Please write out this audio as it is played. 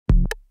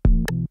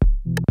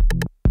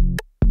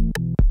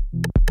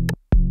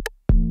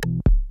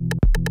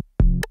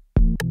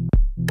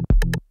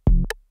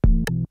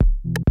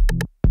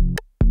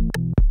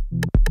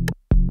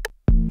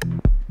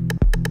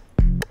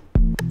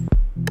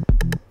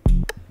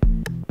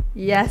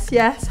Yes,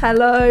 yes.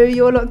 Hello,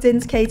 you're locked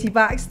into Katie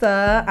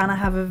Baxter, and I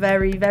have a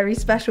very, very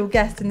special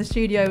guest in the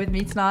studio with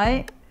me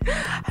tonight.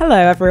 Hello,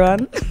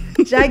 everyone.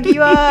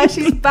 Jaguar,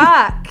 she's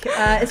back.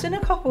 It's been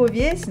a couple of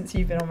years since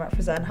you've been on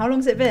Reprezent. How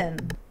long's it been?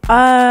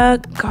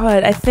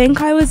 God, I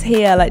think I was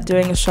here like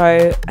doing a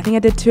show. I think I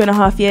did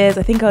 2.5 years.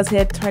 I think I was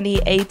here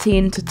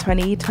 2018 to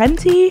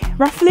 2020,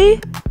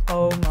 roughly.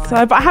 Oh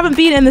my. But I haven't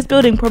been in this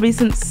building probably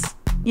since,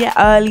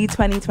 early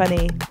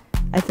 2020.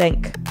 I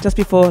think, just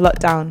before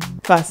lockdown,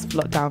 first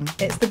lockdown.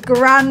 It's the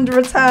grand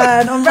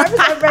return on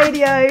Reprezent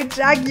Radio,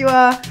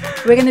 Jaguar.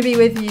 We're going to be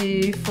with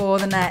you for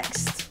the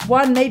next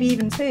one, maybe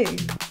even two,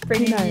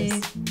 bringing you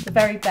the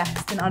very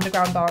best in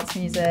underground dance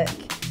music.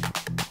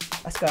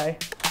 Let's go.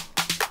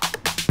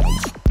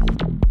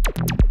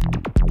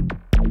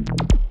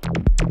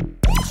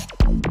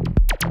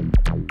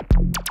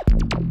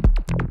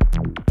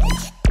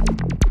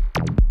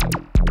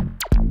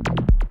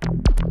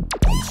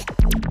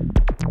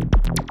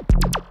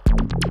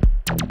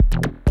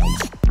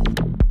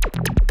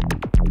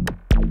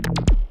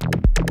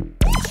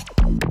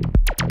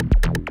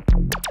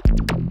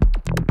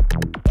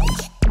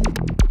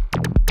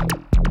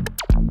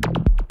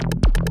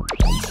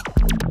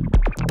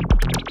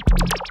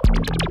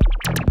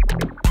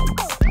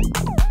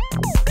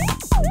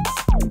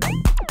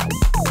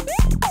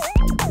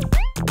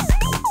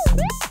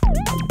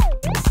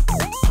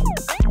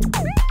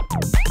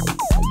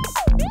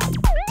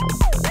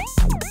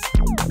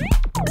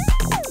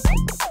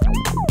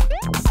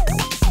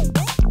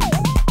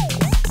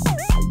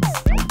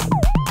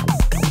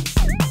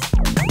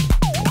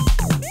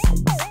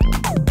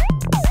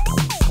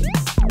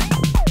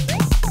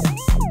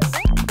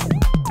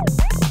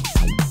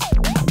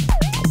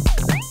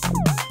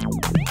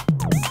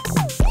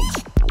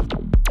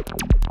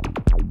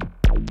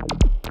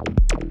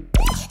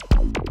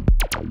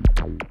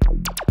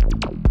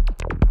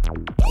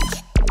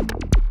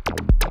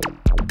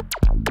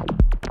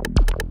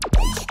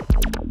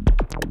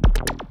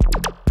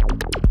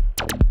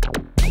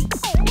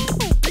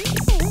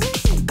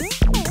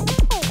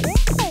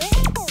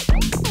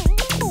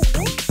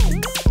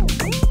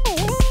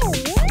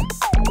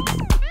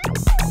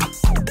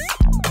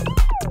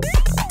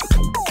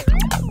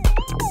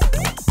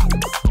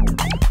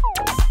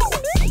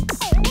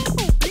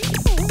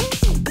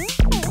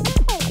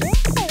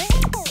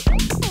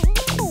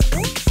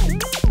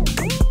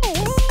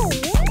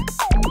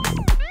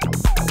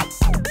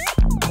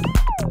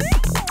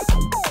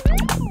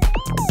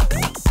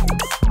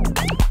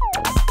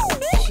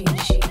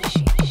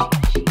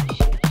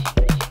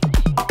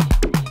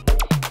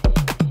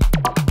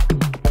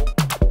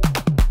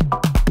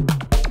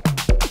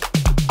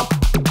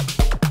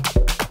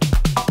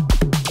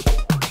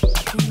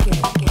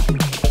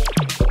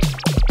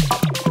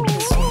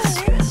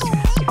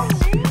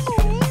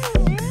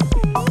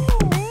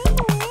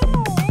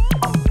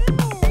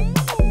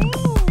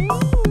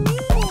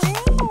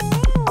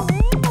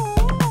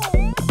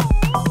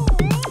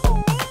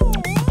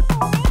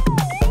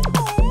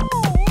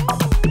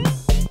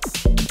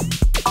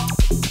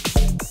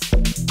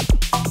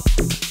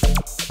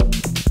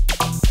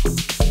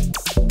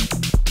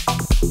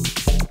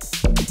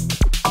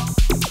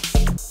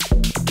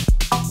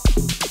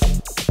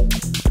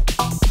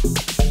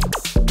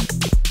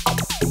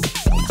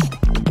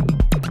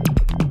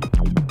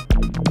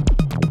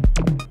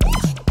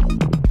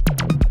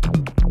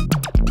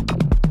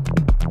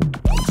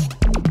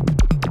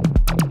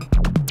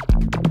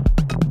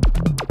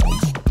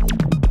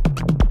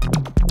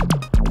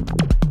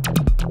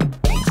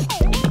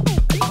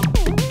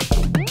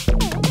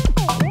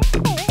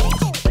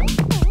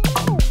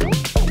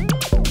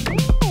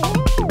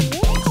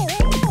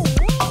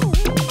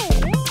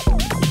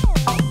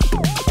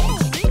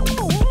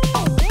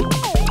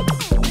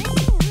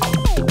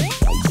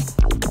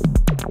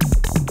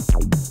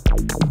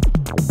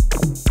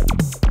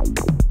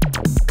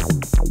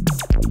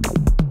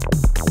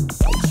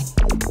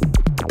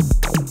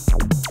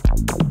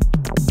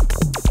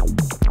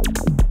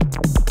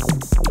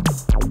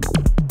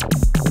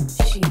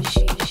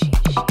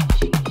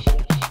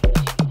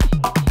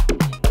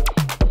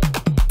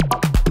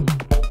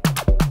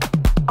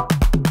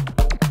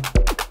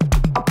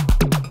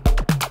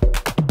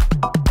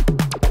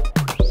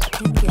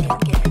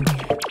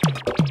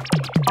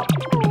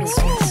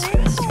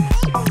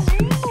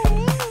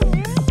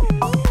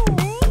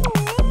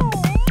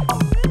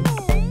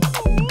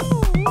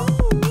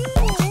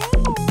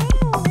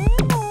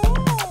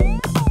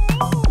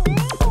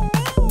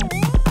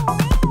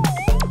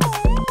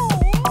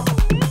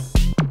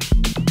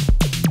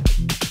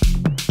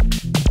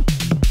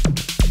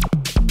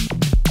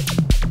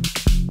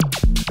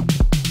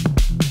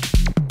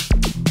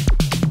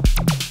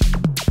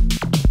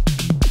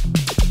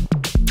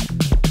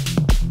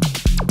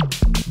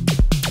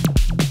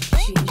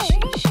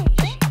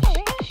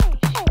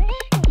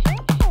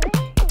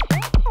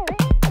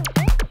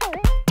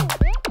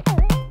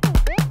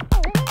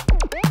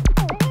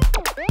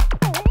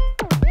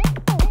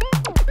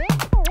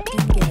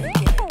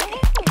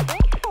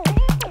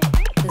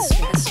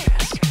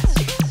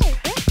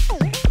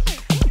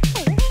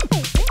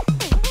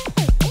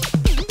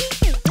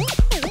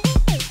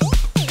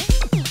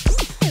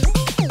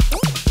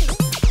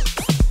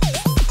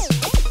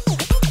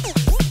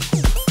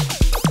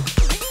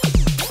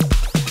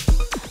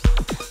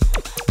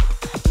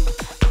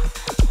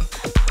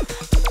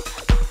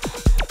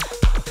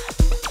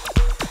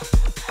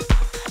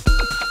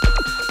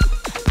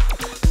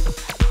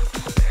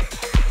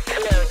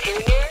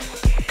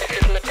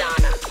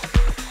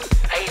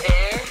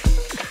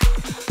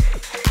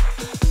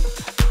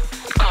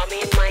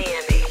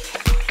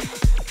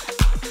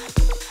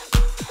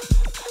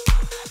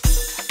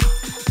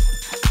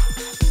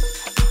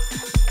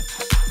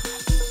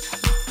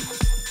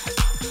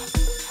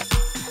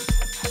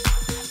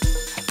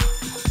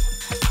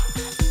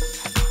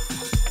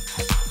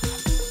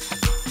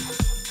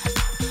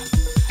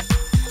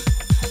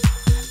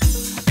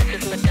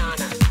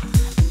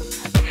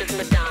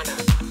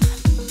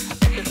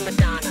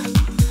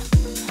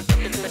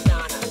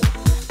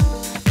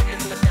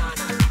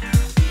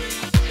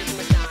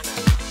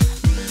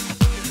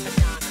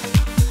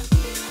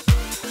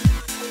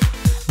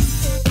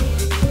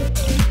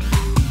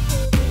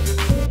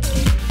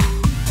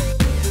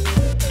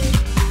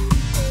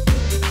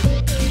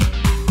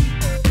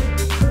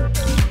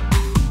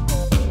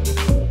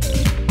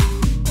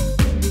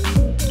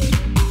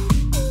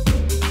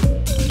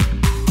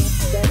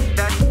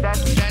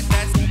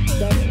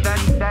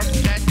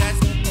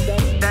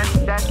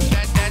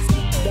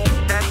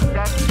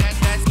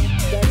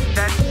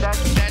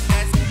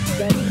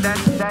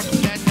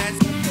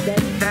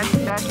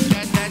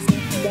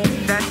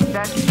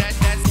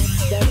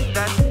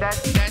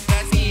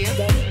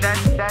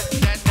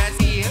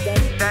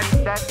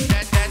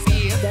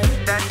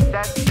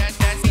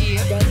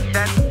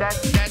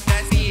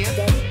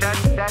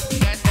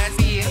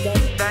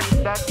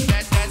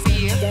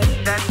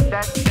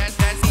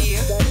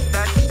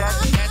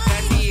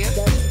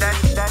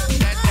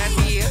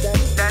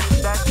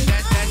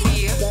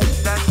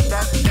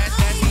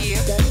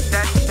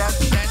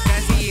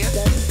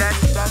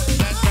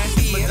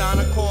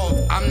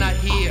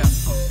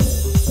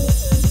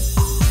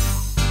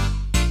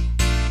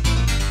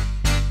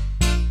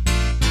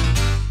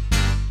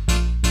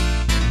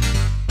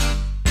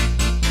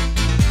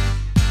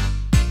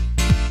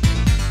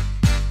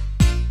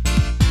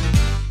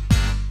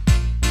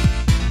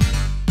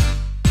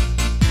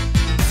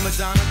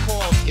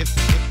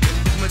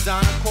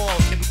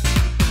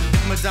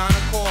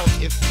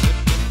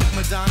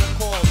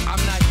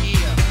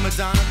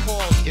 Madonna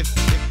calls, if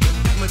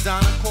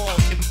Madonna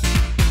calls, if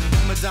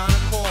Madonna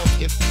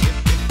calls, if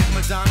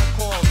Madonna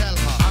calls, tell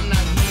her I'm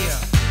not here.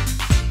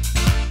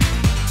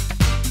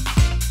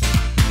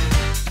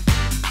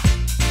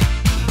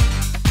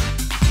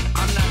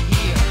 I'm not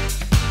here.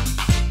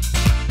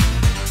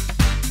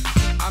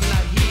 I'm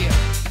not here.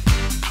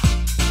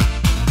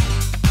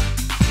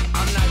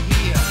 I'm not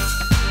here.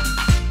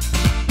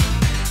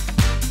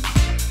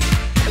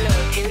 Hello,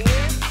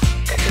 Junior.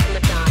 This is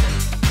Madonna.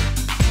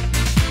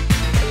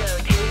 Hello,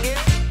 Junior.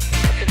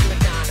 This is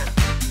Madonna.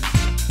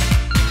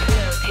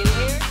 Hello,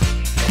 Junior.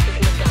 This is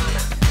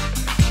Madonna.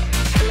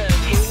 Hello,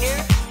 Junior.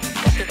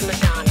 This is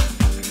Madonna.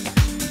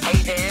 Are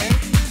you there?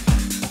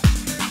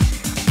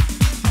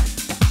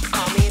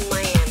 Call me in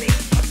Miami.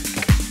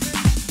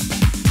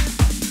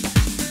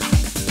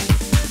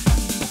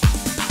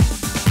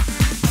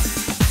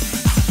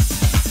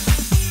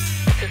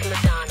 This is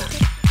Madonna.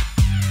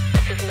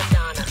 This is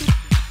Madonna.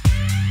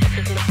 This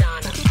is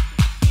Madonna.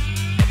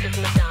 This is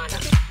Madonna.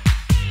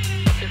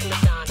 This is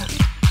Madonna.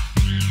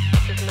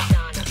 This is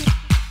Madonna.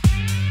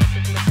 This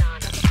is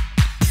Madonna.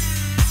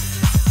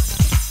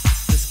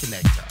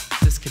 Disconnector,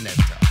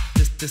 disconnector,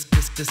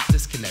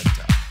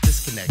 disconnector,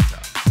 disconnector,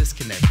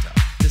 disconnector,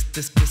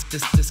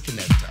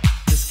 disconnector,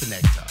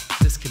 disconnector,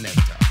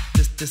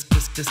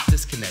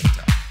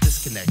 disconnector,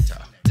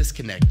 disconnector,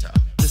 disconnector,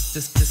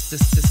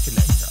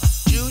 disconnector.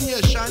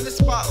 Junior, shine the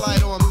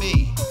spotlight on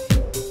me.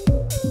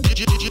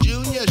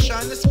 Junior,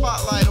 shine the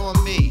spotlight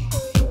on me.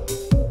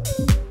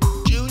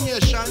 Junior,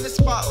 shine the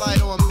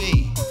spotlight on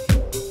me.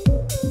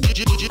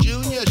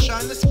 Junior,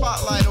 shine the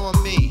spotlight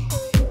on me.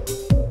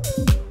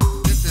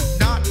 This is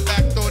not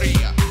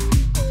Factoria.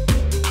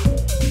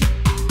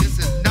 This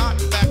is not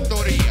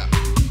Factoria.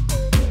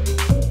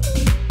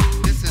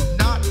 This is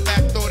not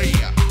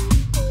Factoria.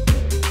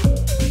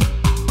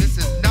 This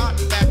is not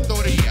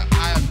Factoria.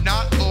 I am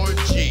not Lord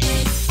G.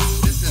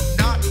 This is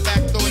not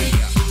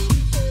Factoria.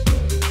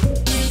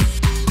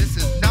 This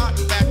is not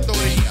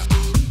Factoria.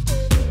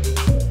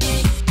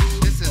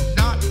 This is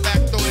not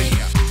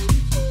Factoria.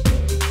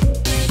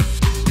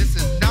 This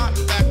is not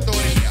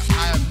Factoria.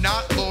 I am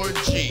not Lord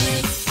G.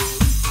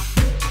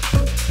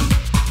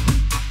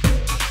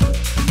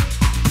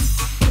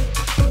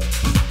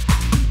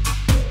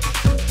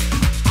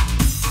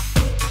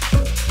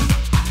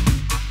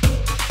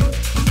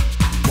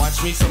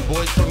 Watch me some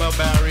boys from El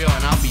Barrio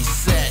and I'll be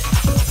set.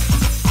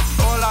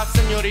 Hola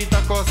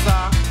señorita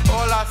cosa,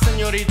 hola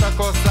señorita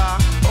cosa,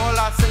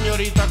 hola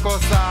señorita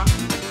cosa.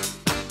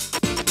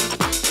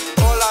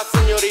 Hola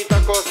señorita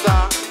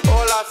cosa,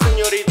 hola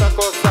señorita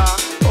cosa,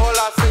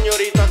 hola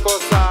señorita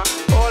cosa,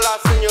 hola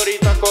señorita cosa, hola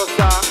señorita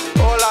cosa,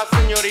 hola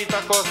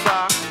señorita cosa,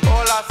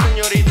 hola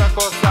señorita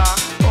cosa,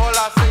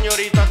 hola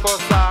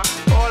señorita cosa,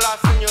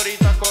 hola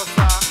señorita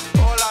cosa,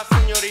 hola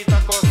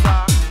señorita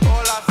cosa,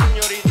 hola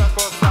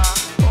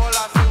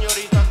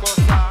señorita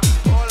cosa,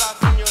 hola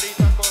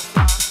señorita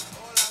cosa.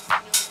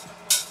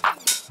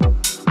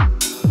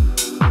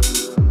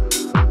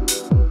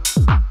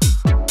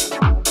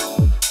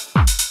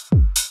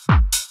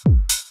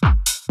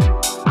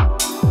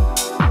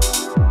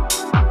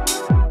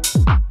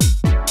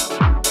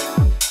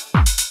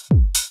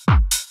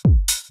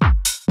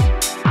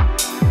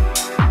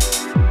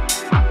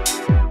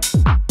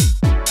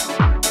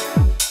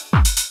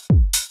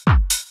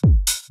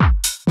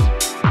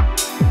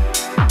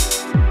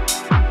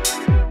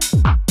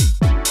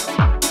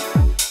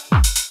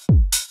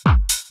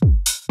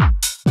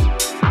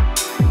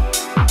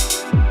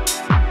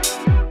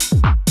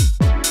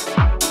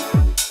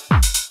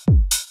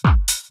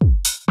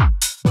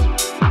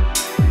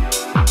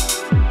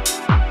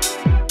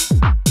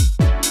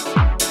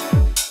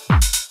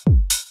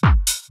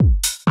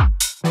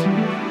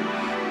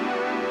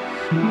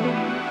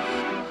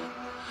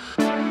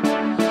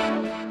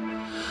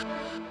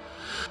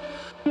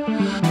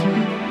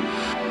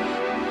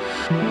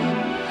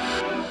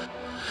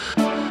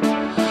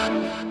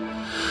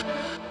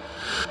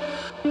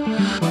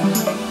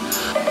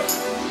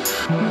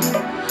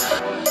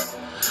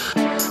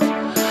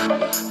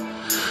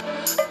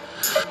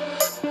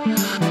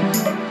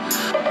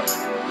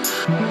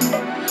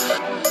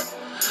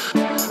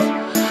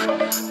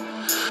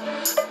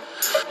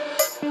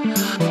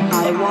 I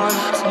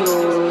want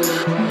your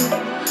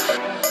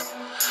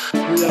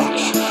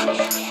reaction.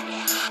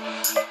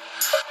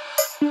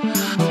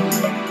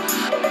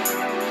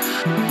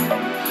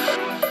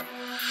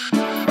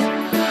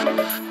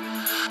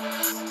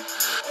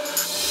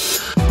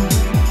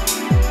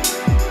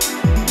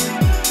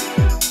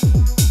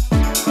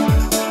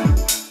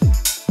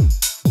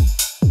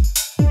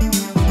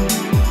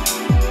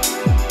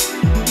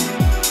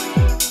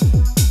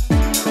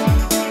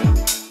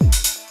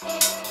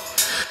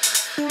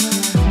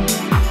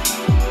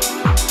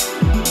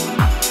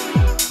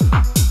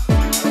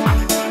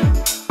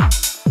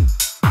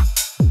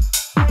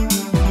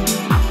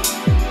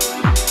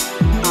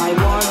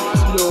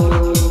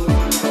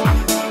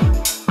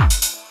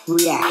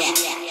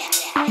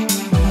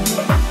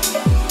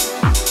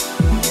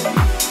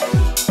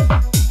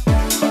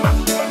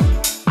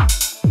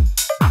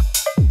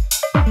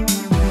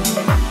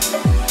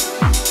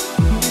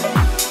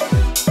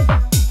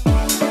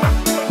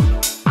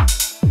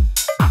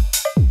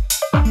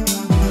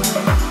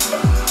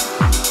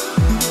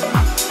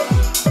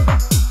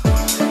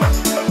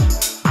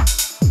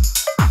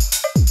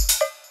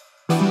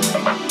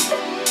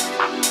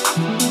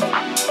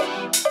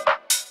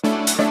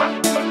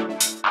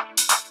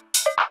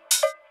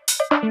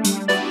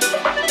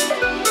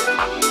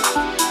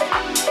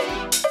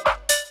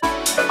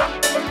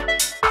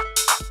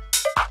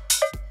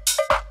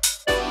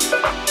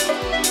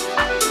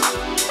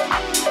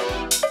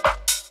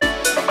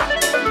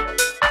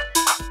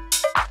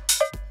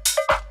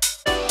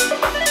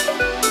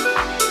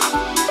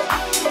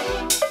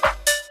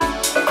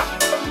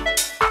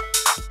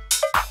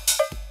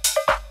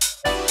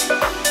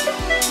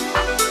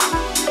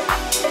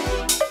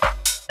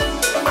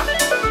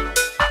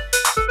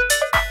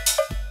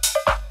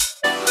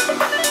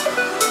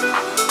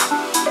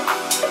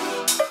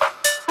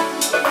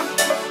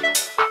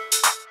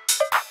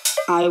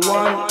 I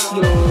want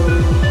your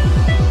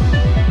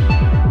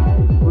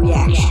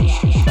reaction.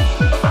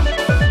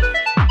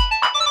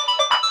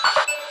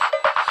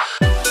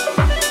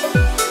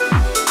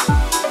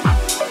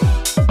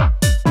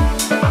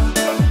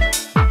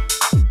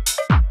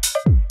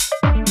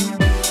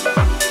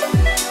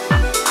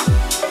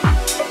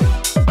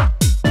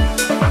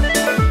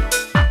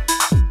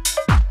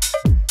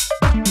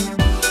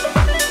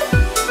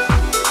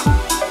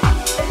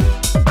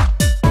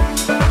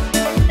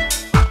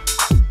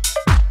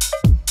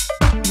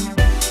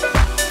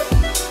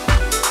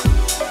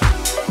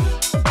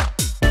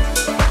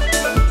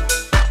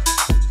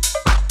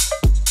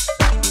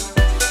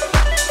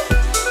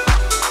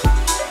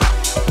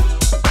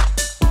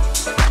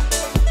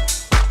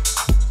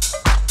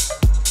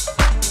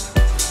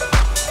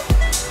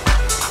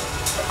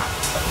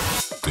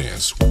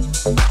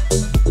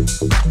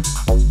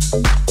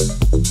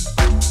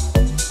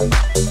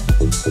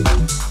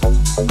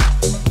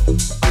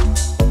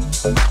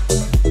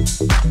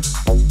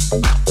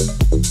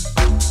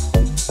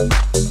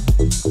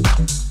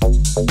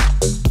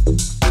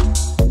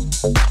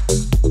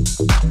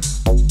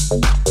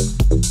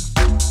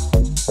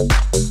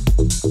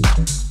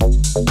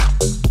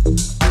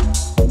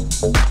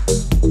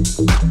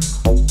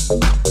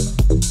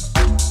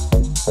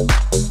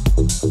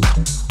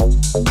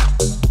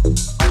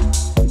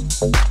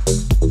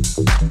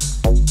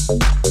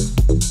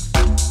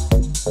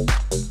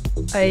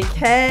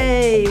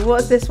 Okay,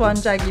 what's this one,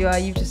 Jaguar?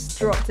 You've just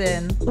dropped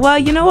in. Well,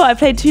 you know what? I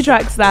played 2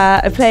 tracks there.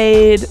 I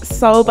played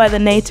Soul by the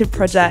Native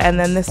Project, and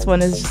then this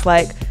one is just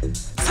like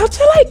such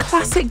a like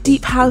classic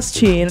deep house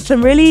tune, which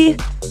I'm really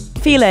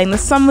feeling. The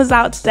sun was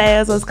out today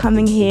as I was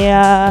coming here.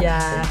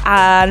 Yeah.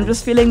 And I'm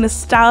just feeling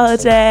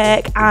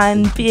nostalgic,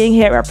 and being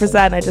here at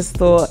Reprezent, I just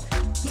thought,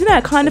 you know,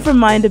 it kind of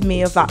reminded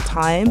me of that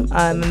time.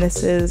 And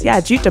this is,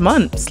 Duke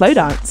Dumont, Slow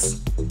Dance.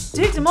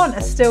 Duke Dumont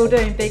are still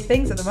doing big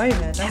things at the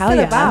moment. They're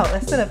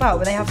still about,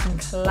 but they have some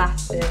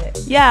classic.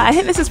 Yeah, I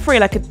think this is probably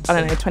like a, I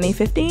don't know,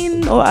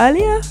 2015 or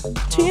earlier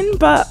tune,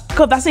 but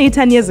God, that's only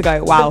 10 years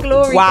ago. Wow. The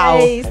glory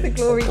days, the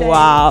glory days.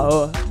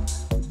 Wow.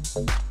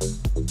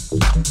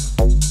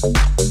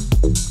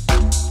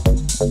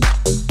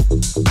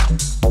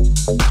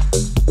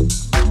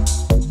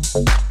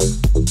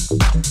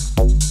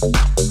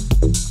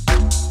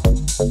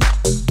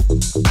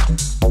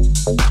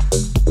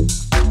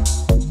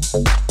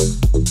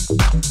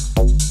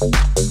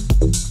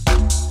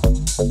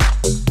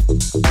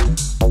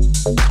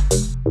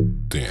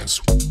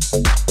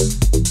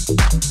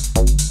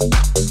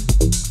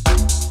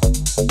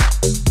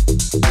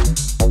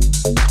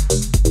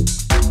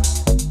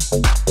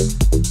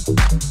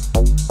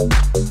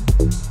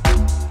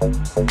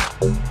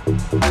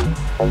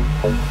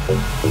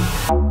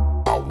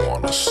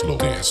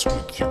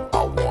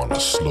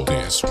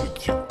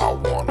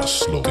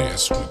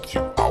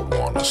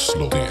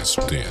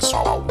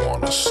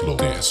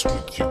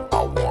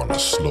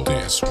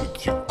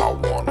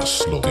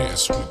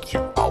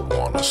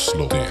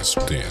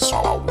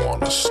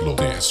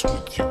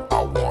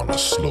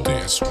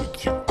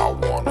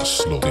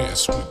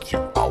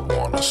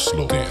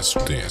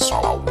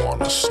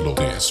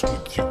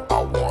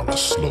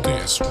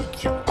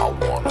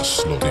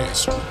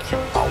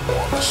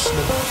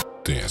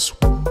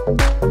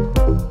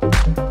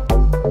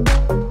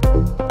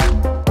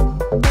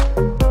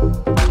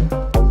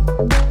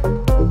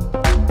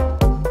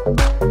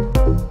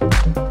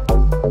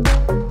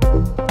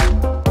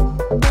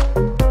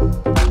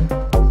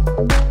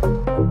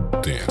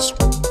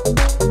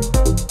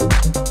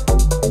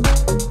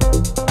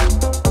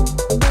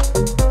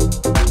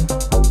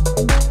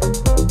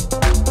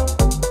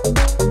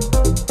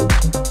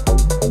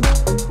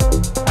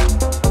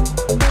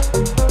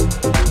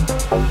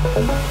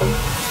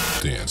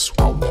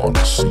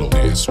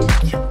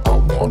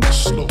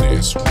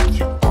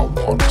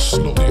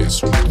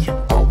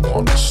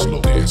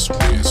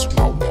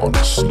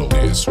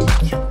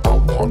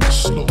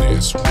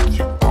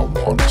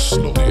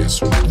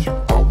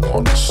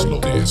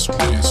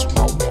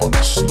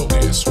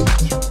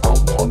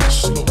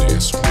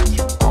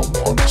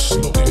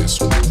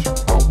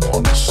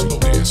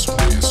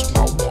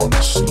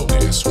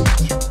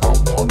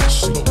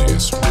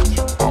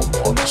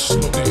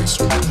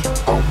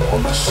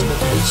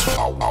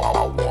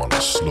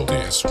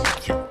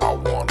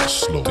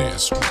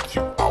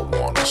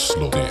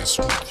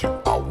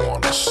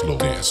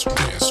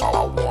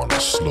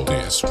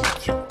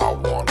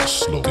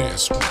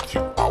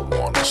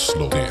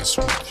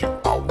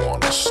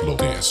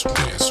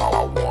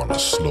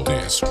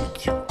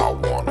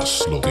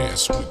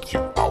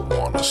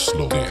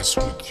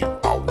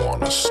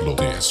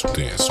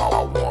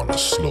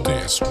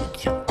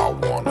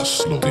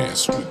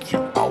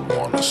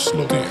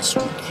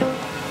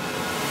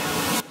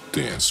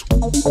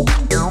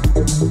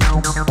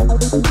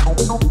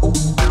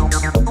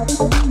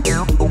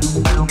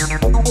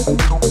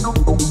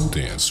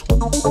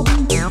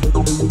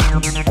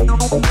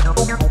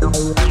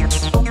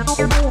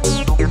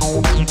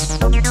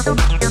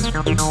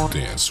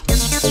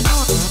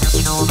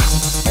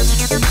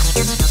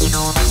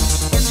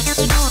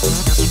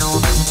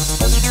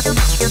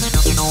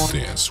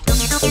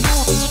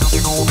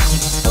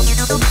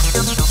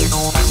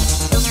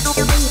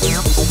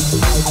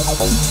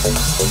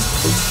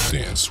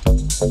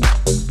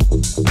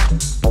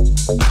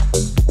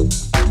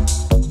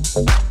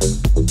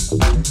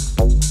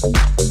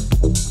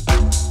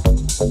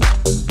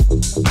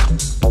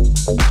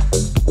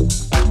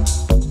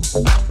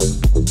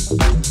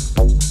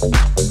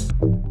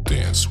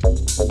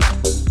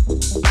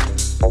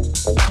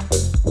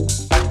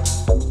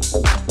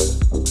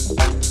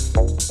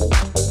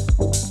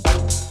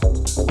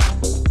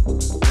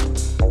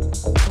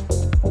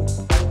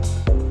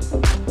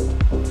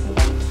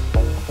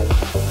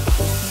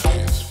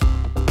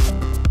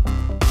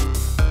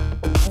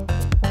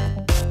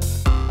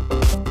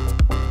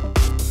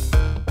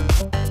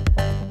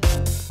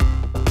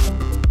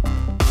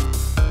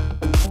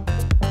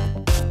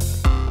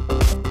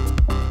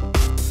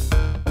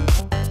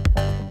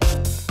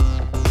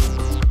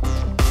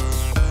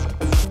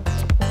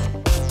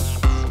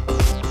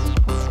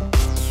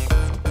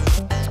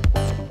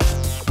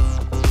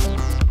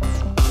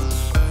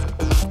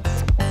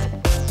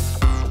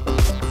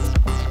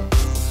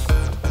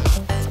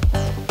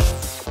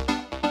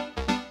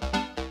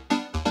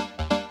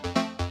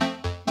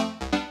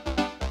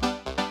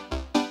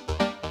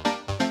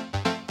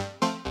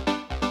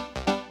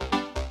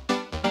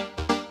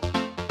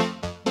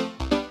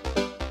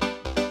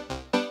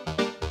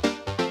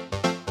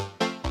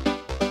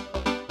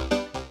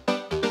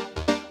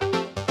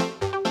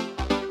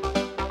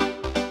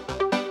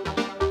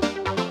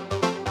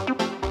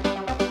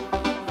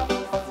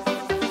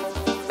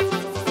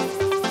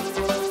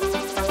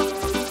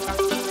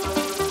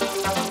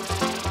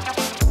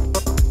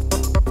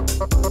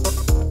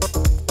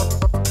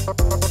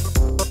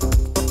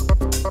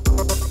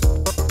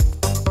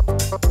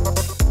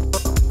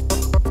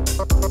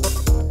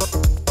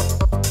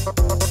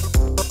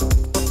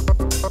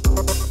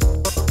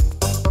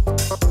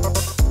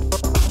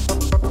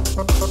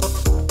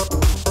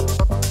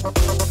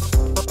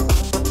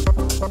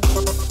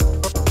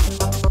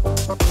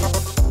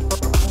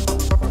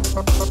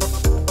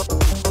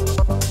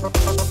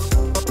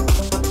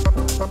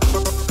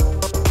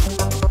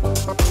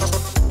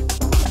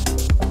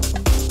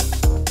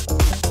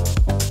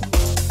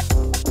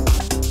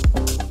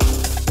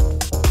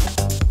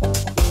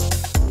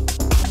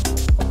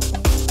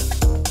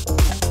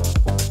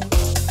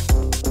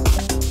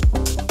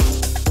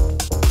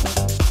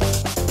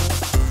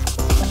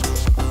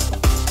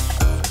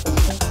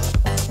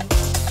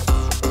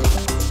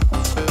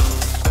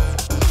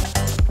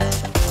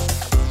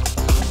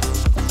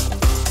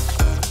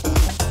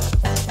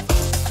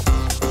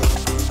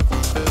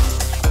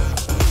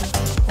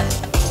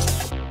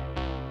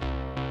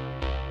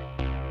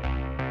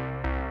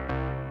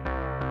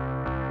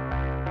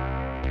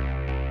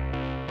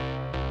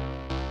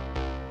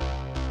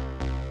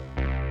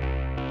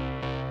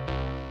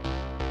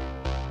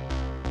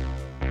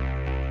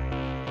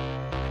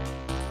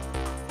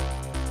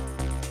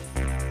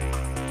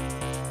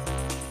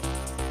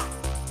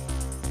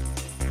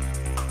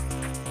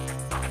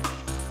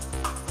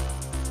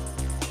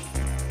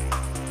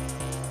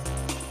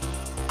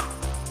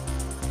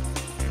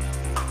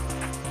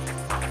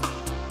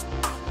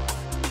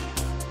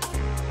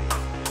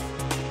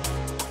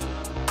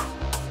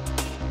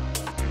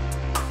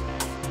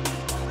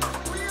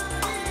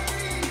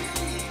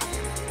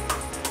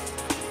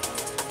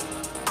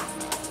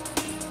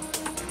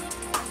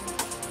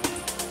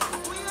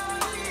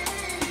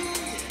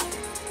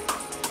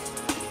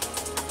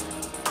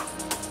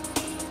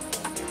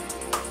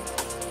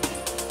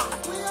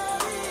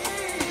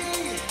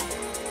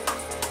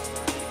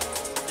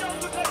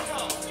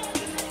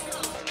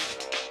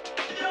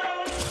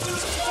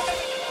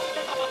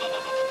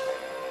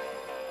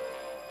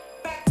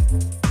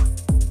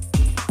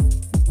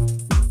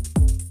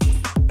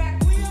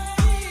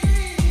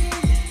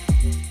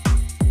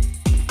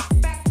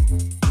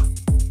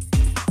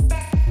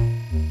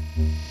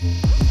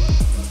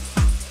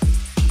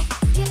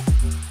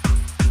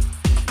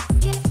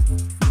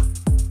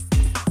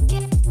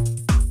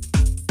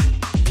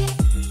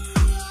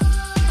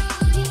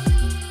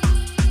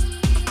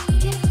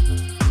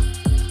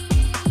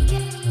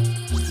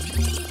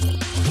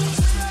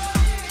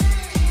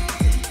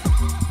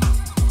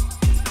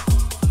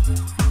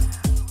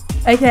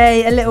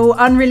 Okay, a little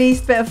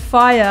unreleased bit of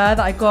fire that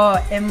I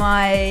got in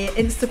my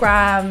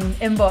Instagram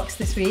inbox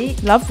this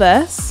week Love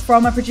this.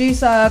 from a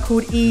producer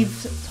called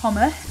Eve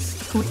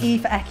Thomas. It's called E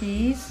for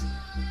Eckies.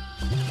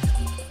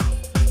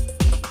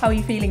 How are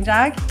you feeling,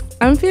 Jag?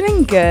 I'm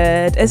feeling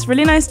good. It's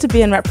really nice to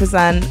be in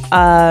Reprezent.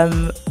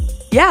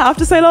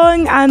 After so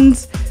long, and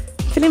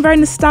feeling very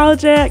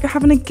nostalgic,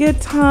 having a good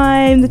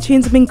time. The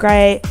tunes have been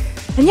great.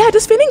 And yeah,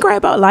 just feeling great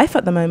about life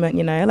at the moment,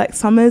 you know, like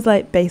summer's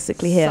like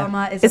basically here.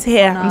 Summer is It's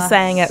here. upon I'm us.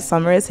 saying it.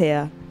 Summer is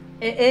here.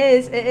 It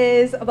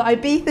is. The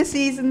Ibiza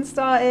season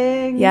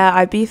starting.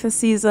 Yeah, Ibiza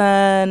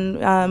season.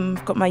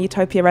 Got my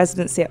Utopia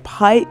residency at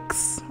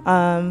Pikes.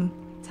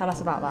 Tell us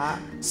about that.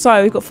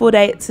 So we've got 4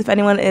 dates. If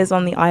anyone is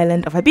on the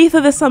island of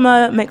Ibiza this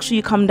summer, make sure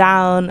you come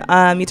down.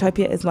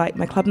 Utopia is like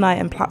my club night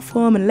and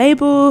platform and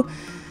label.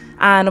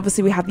 And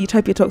obviously we have the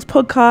Utopia Talks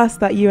podcast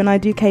that you and I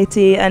do,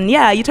 Katie. And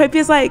yeah,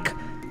 Utopia is like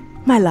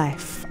my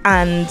life.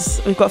 And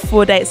we've got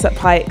 4 dates at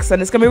Pikes,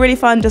 and it's gonna be really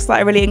fun, just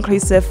like a really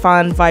inclusive,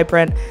 fun,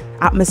 vibrant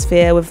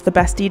atmosphere with the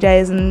best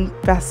DJs and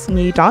best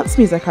new dance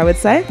music, I would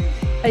say.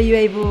 Are you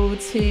able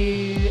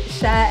to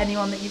share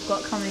anyone that you've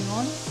got coming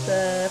on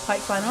the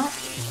Pikes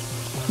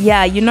lineup?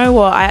 Yeah, you know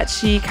what, I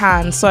actually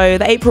can. So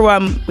the April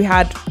one, we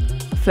had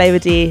Flavor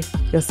D,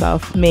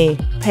 yourself, me,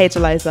 Paige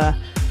Eliza,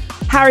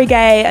 Harry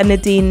Gay and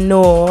Nadine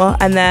Noor.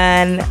 And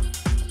then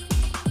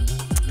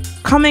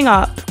coming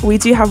up, we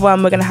do have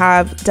one. We're going to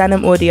have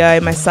Denim Audio,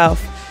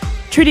 myself,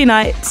 Trudy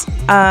Knight,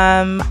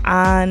 and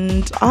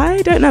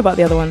I don't know about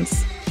the other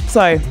ones.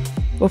 So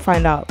we'll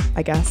find out,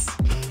 I guess.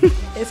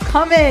 It's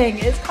coming.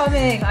 Ibiza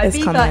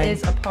coming.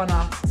 is upon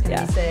us. It's going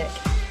to Yeah. be sick.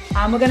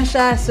 And we're going to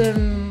share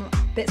some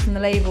bits from the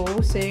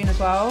label soon as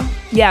well.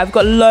 Yeah, I've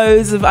got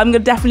loads of... I'm going to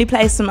definitely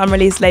play some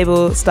unreleased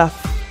label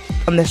stuff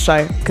on this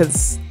show,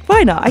 because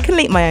why not? I can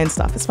leak my own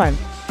stuff. It's fine.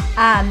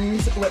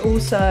 And we're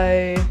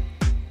also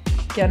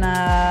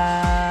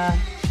gonna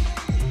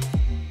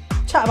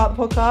chat about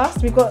the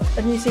podcast. We've got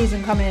a new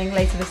season coming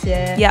later this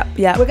year.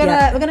 Yep. We're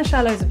gonna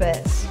share loads of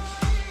bits.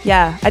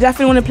 Yeah, I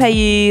definitely want to play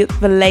you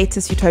the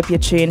latest Utopia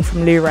tune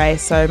from Lou Ray,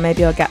 so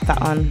maybe I'll get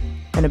that on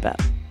in a bit.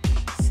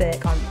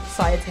 Sick. I'm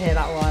excited to hear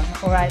that one.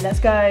 All right, let's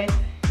go.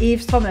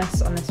 Eve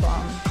Thomas on this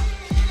one.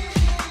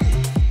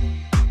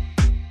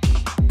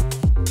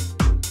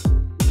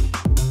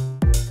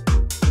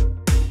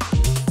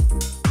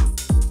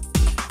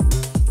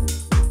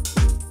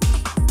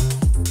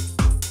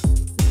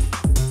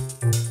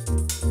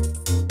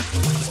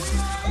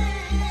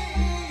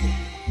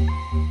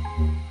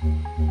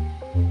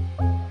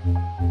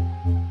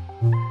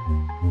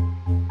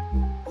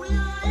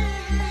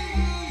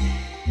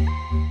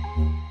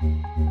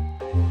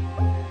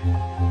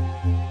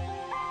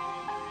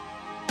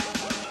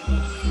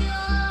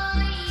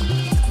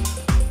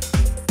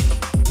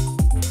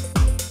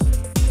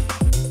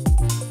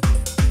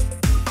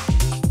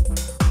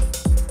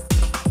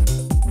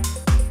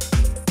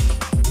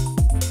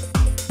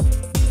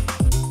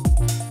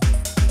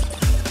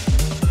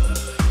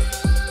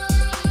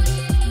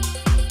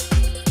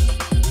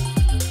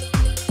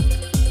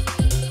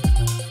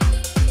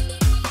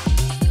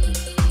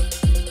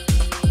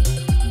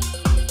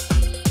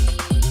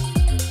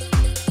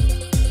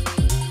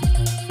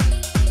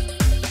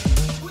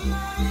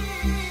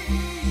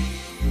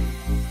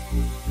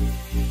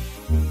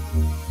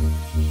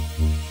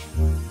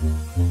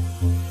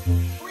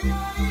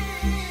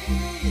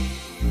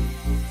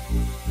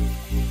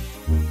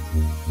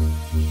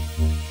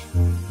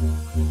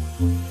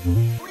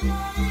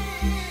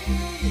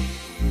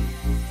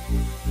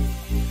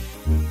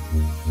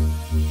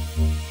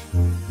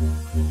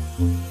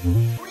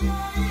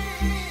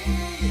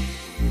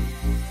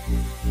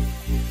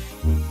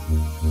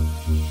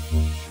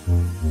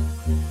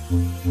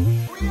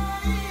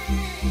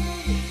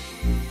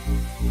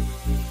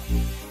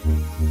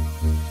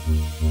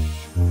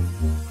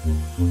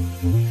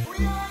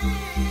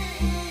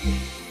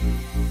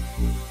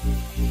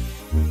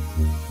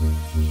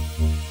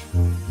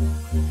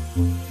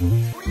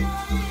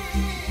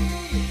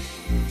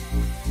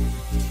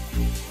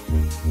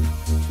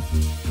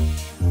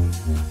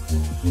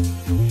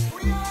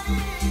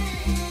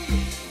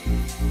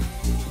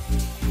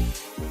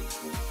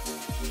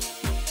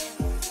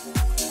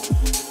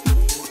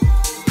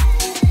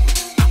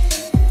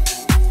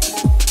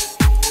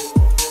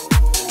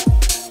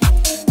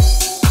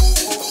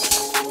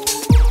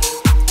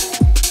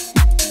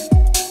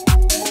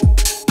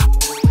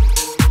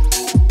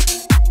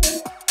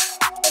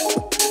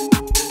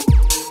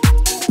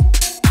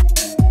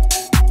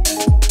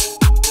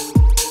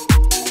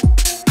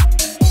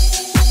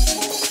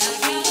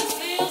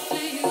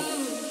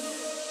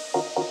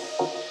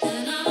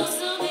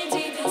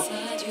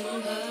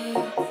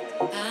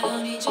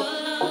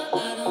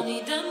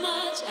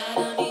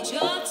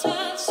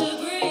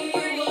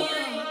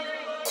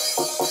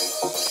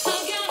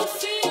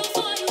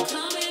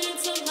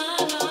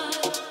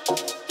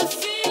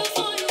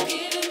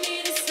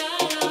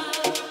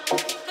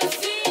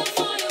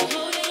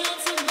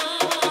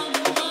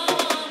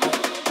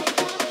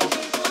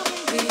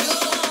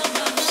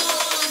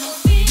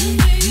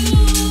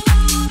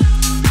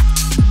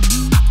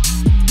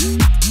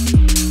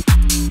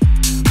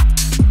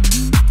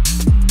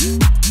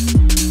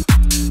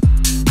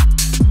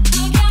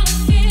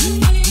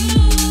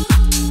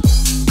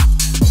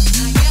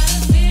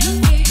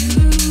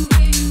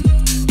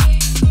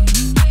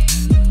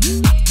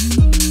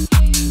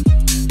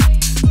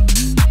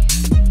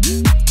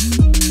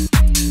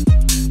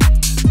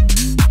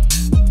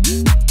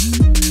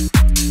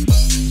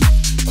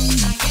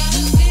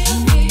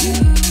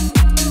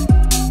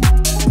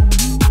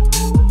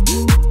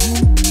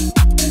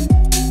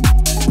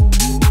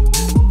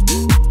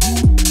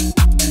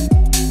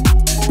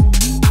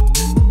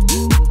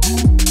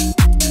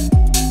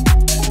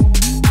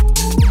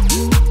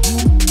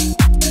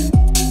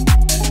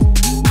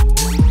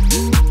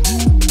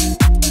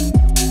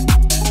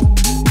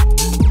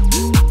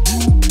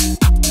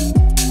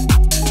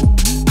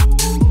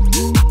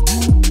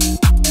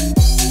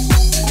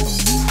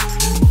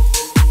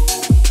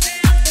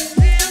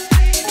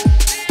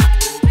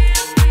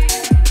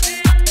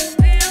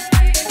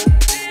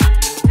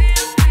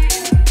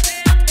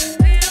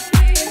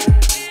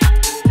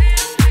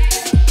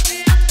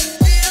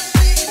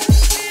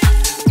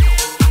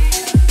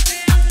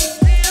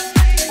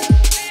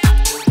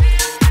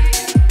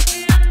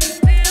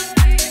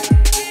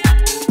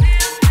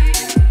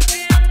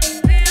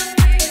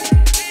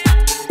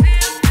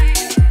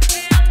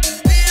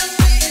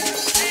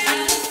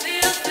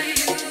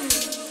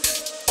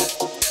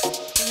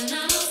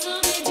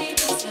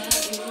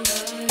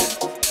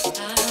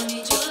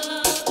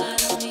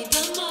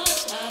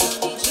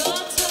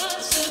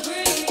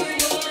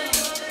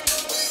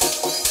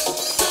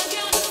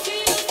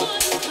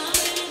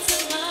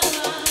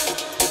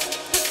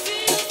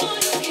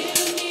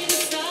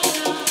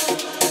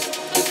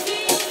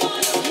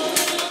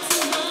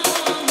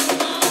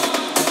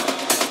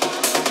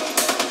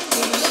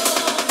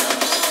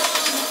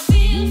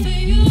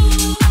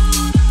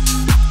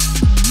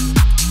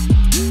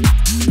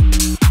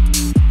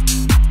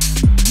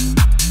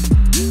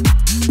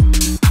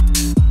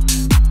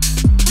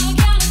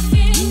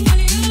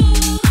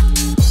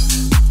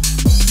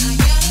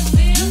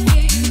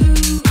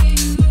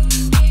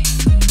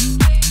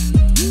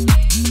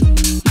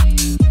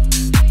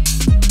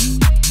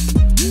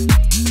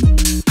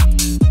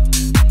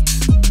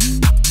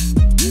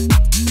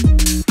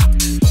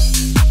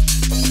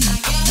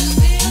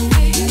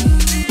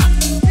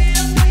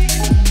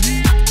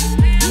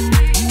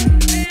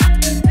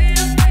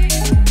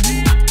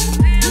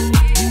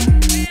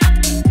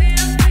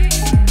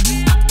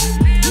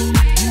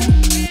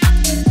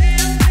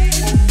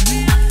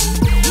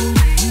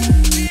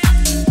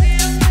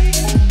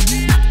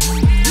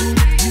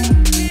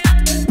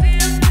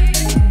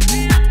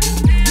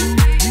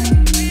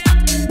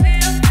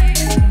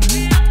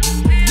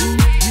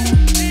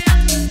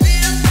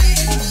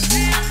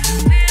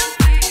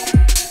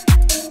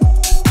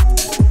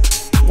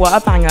 What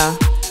a banger.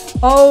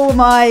 Oh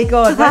my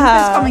God, when's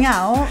this coming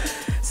out?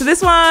 So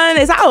this one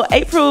is out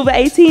April the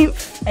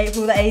 18th.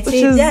 April the 18th, Which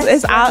is, yes.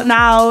 it's out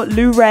now.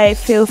 Blu-ray,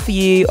 Feel For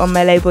You on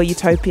my label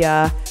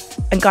Utopia.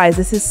 And guys,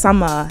 this is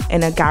summer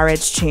in a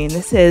garage tune.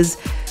 This is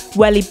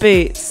Welly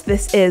Boots.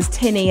 This is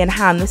Tinny and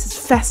Ham. This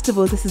is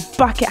festivals. This is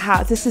bucket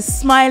hats. This is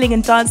smiling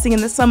and dancing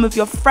in the sun with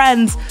your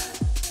friends.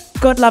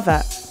 God love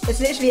it. It's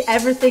literally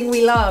everything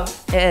we love.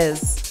 It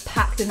is.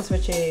 Packed into a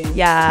tune.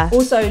 Yeah.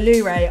 Also,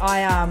 Lou Ray, I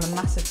am a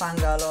massive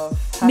fangirl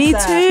of. Her Me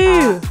set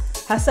too.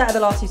 Her set at the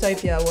last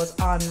Utopia was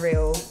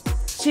unreal.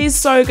 She's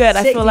so good.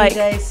 Sick I feel DJ,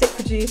 like sick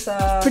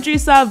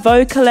producer,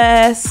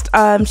 vocalist.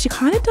 She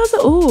kind of does it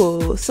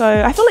all. So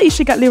I feel like you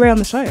should get Lou Ray on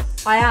the show.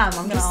 I am.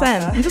 I'm Just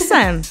gonna saying. ask her. I'm just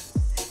saying.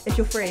 If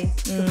you're free,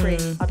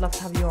 I'd love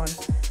to have you on.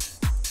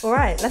 All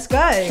right, let's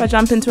go. Should I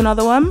jump into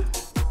another one?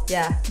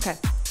 Yeah. Okay.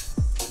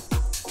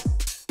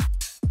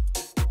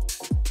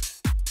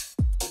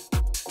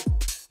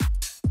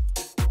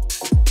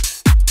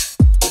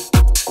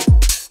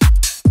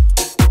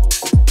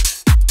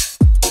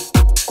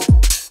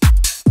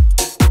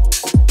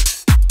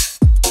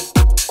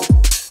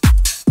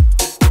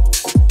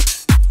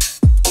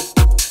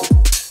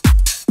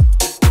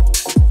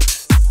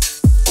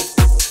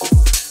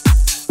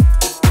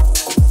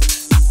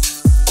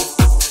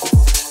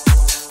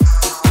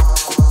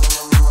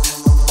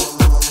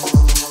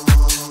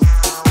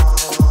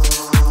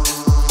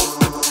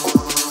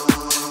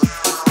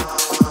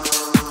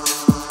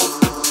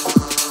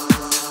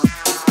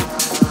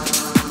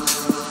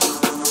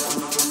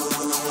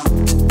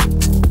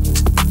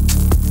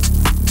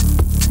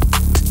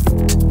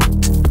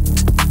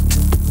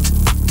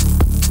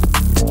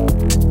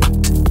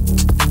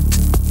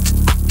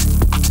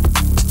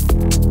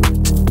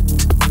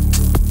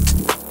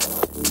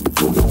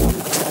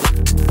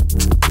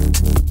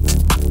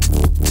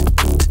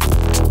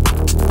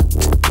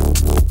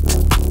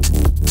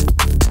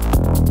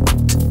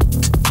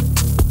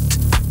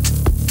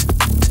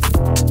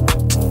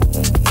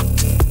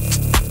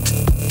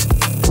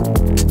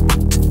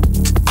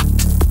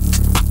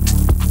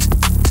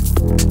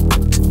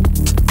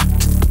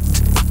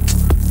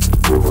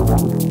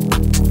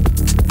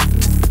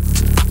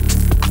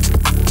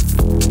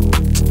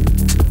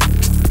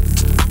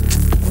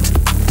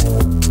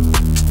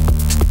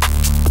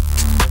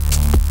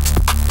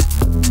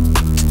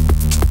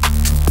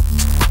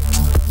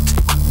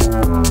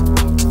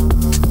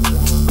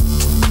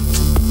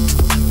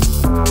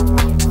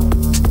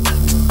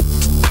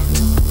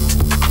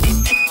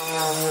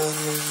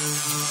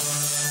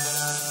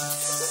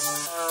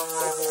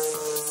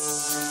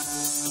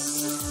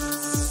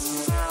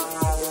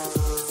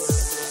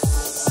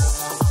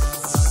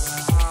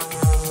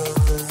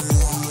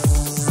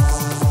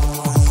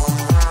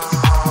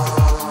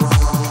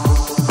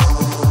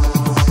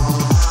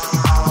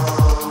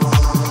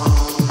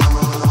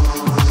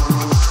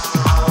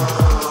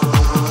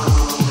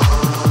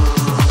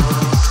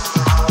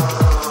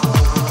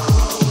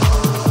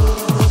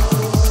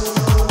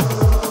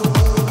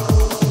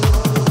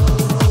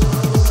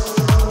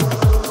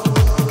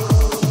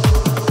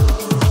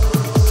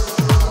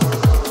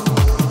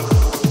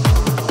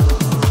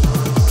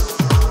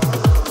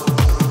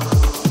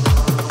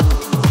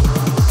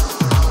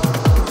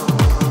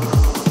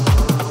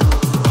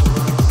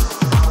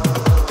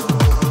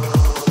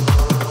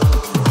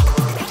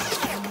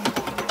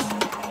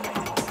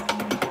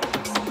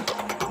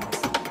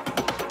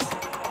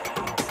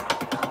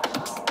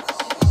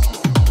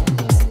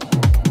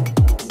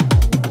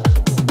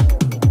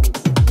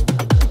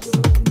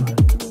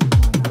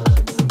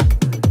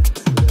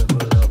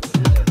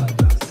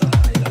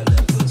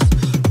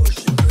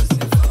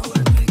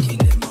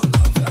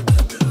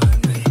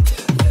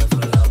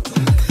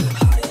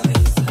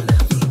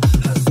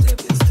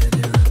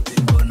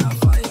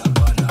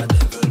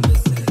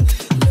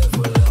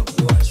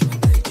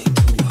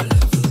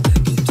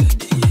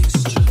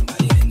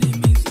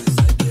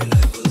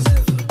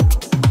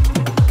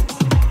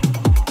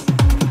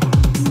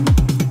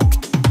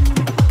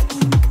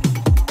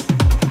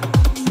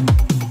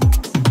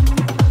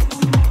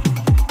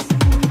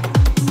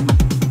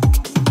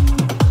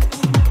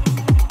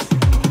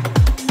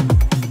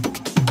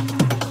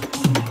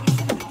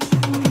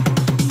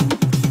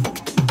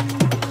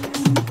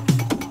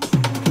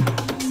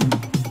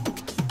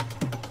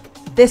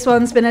 This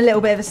one's been a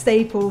little bit of a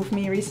staple for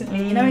me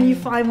recently. You know when you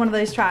find one of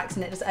those tracks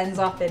and it just ends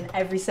up in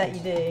every set you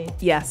do?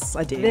 Yes,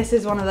 I do. This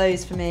is one of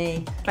those for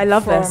me. I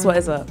love this. What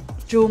is it?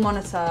 Dual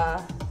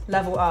Monitor,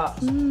 Level Up.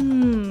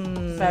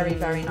 Very,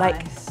 very nice.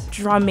 Like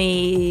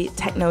drummy,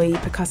 techno-y,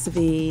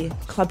 percussive-y,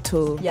 club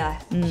tool. Yeah,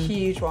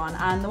 huge one.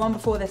 And the one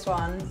before this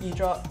one, you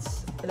dropped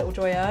a Little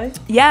Joyo.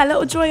 Yeah,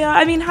 Little Joyo.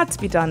 I mean, had to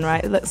be done,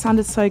 right? It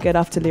sounded so good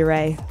after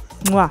Liray.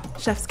 Mwah,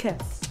 chef's kiss.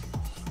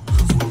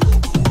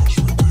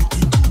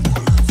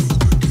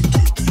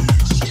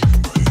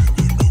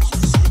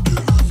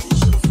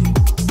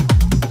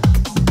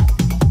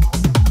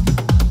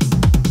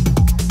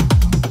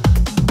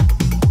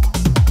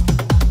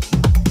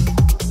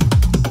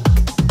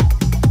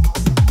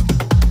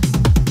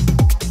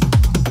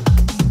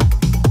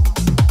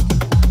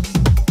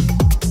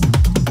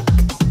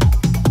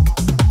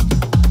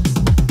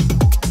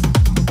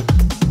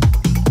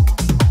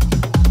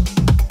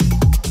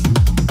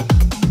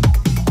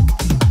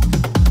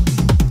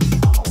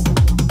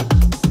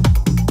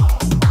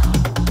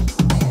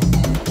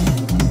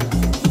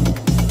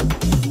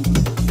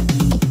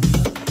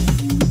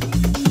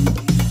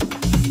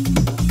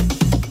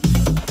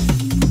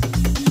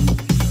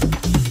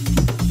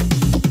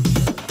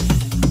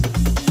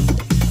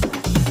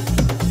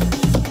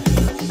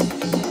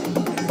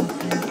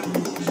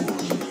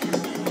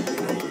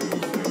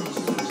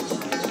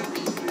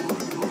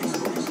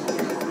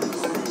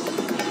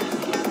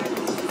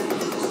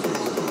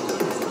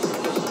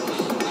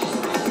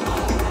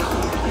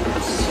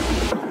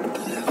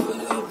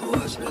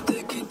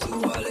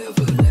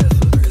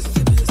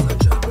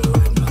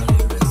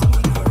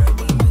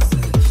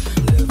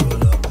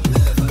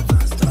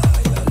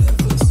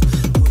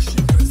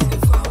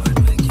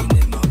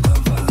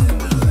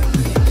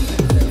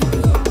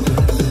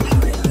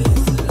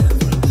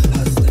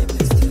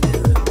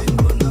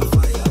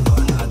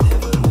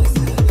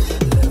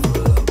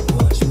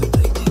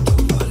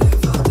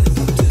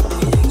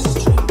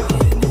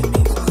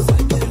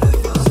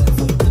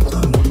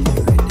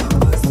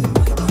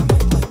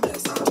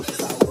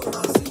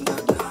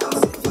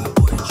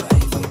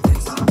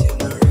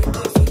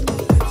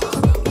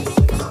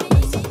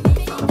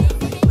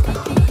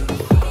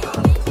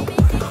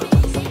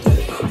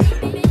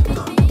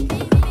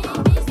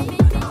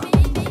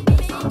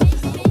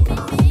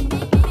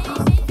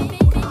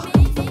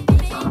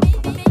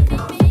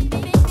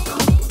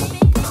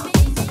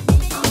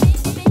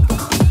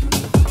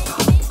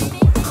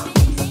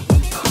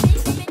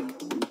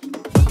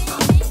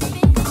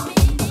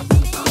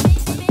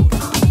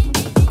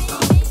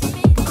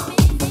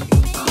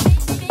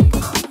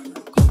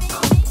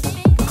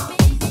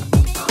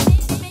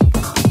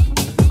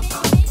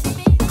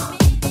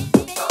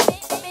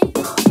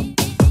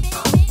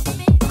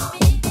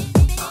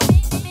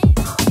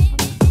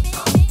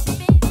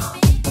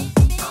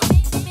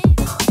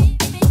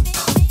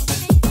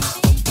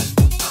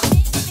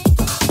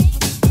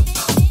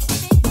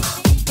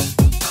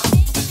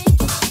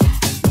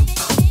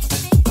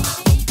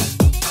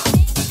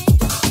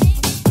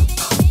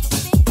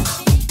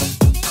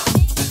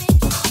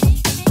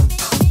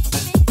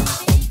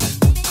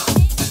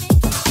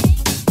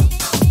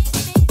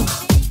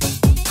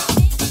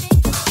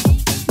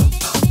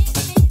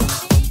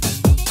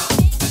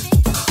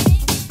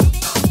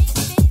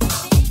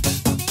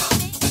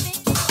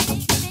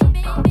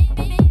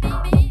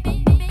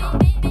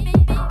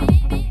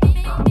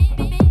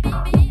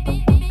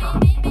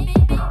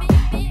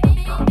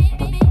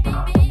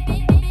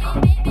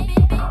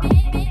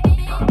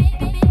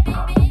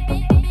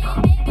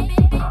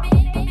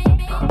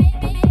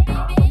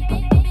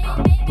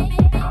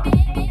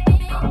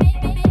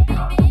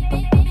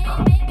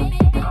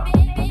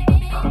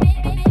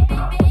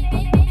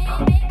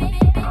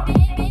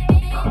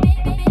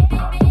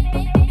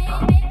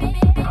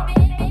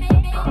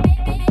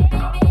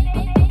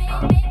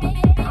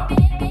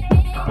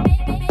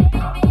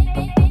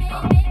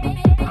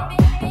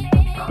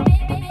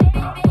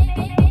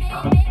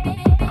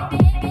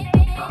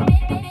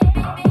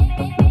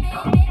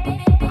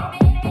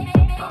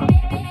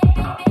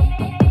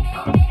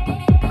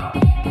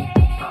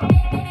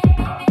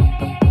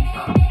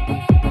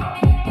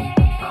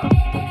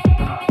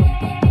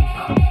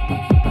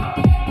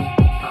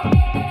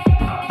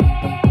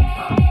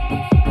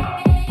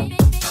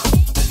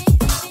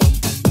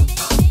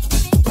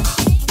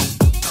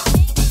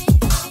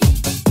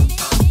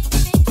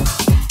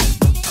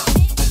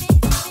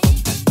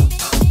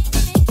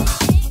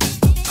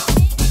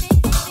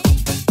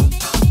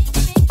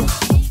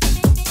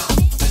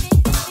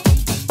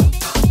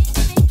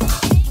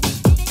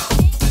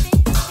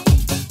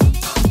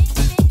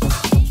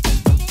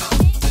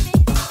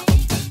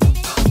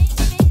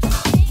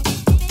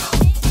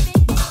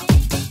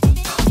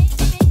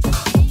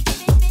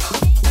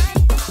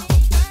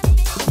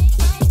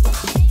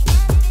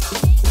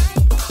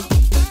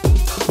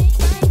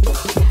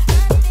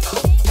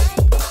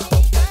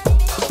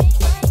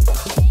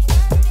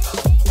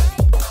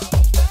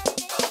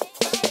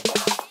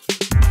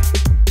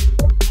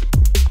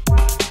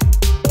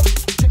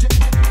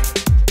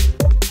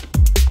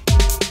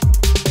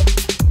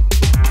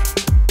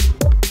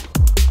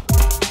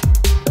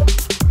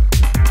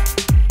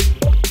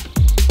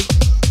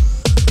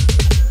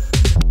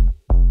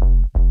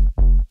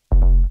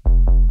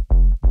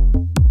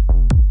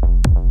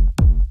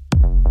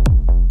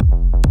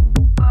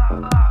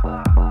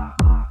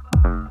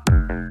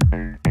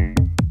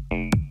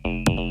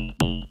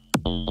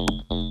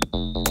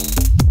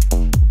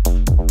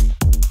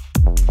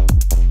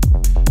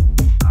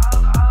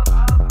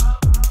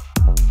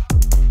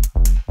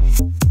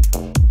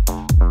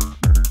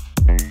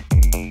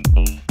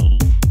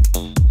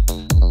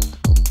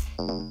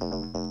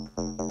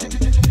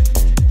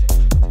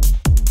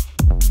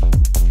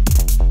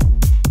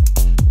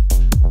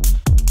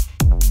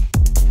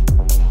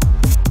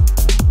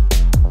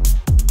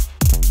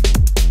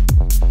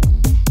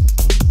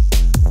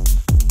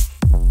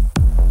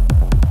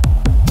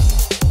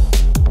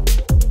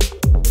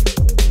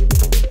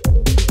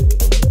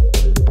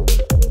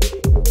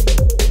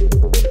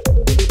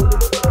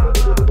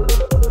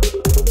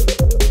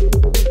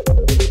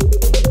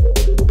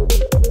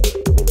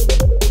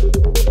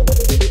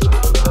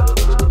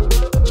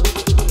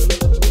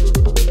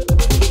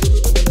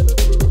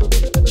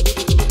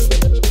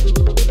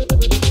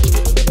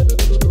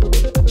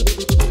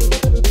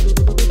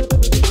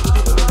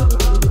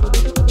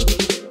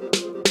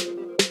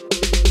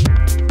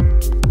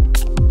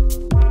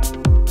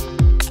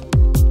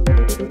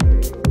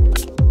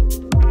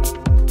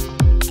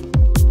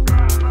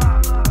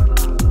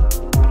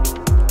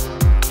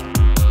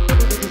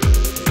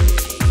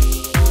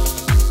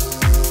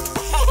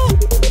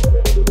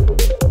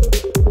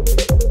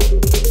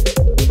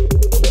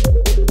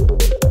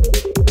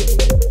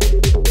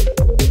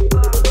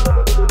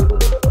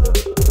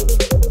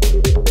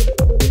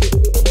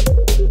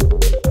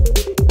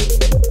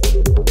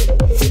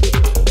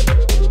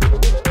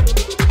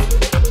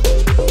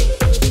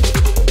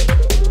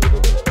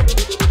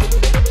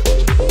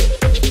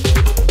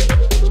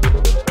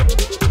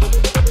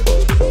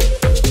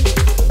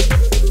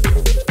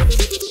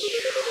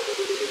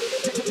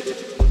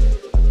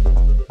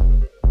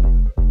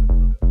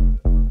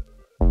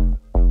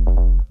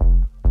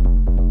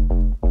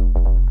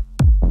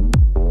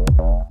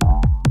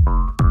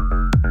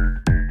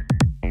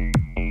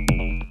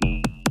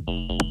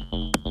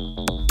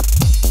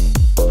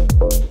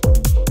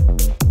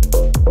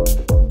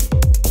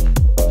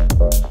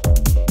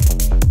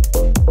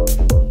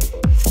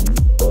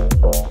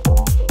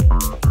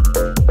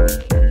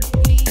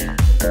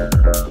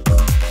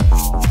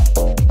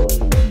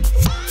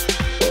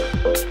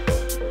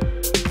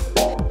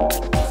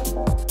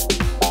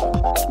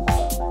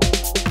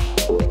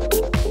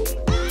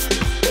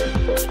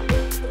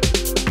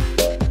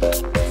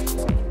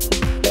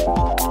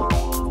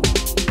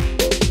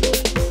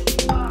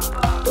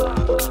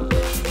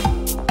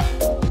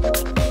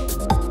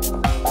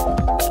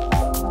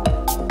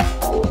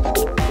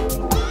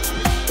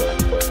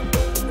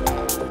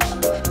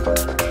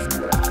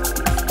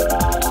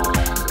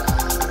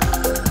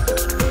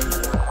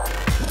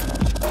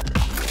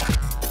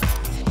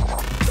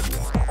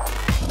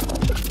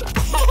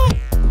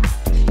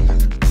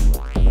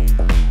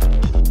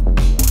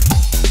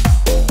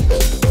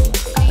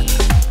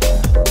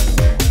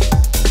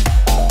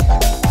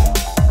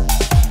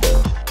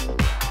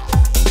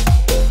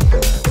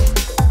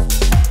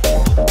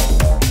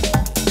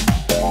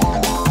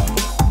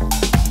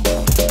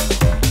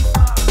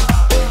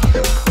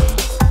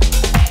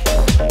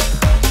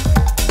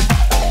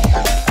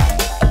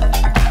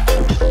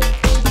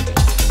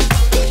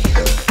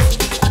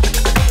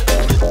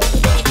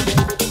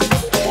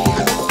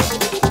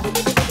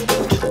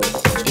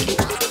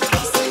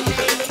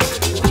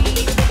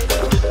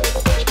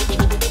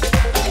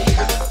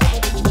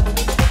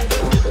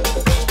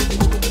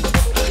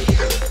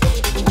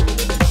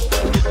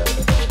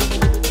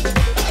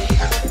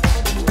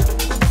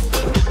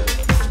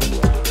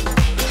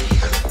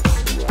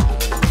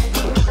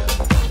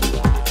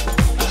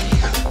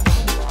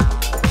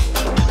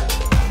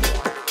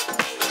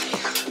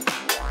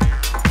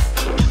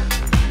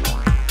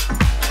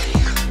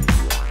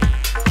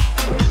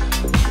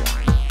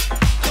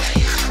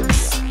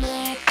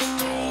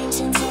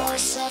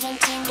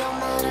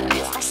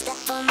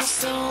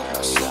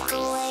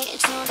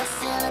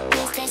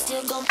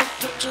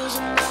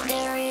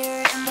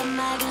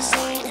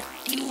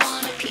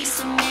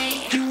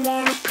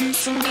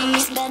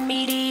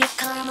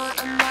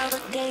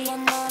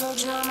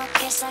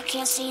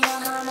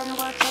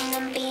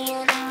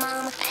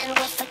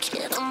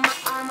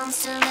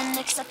 still an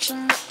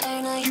exception, but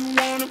ain't I? You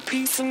want a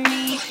piece of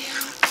me?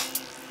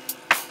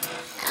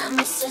 And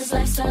this is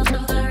lifestyle for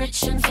the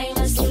rich and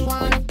famous. You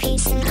want a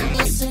piece of me? And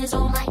this is,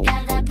 oh my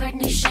god, that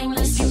Britney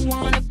shameless. You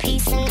want a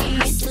piece of me?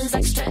 And this is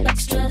extra,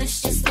 extra,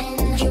 this just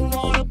in. You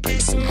want a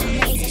piece of me?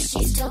 Amazing,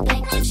 she's too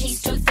big and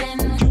she's too thin.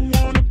 You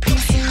want a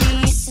piece of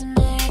me? Listen,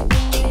 there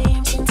been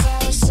dreams since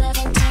I was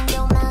 17.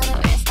 Don't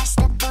matter if I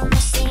step on the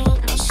scene.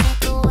 No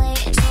slip away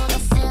to the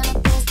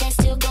Philippines. They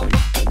still go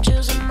put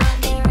pictures of my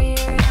career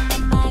in the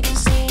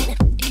magazine.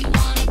 You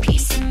want a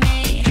piece of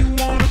me? You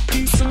want a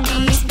piece of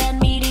me? It's that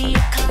media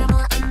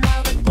karma.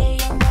 Another day,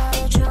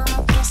 another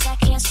drama. Guess I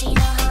can't see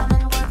the harm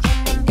in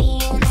working and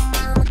being a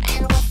mom.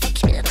 And with a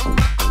kid on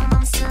my arm,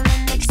 I'm still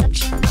an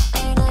exception, but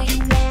ain't I? You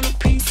want a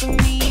piece of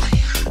me?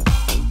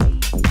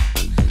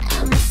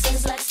 And this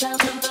is lifestyle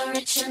for the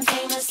rich and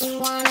famous. You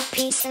want a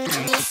piece of me?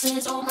 This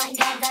is, oh my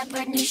god, that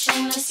Britney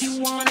shameless.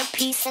 You want a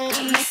piece of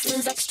me? This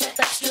is extra,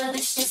 extra,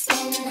 this just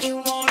in. You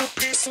want a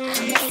piece of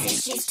me?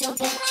 Amazing, she's too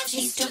big,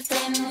 she's too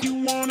thin.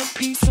 You want a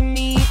piece of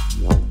me?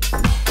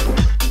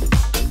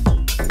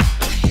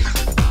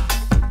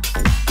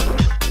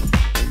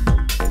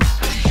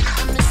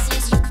 And this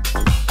is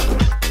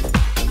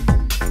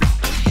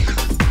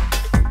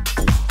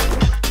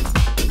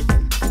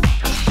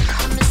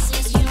And this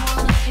is you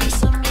want a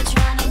piece of me,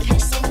 trying to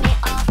piss me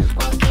off.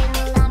 Walking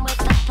along with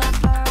the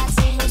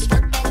paparazzi who's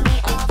flipping me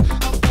off.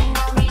 Hoping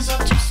I'll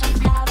resort to some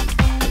product,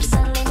 end up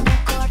selling the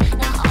cord.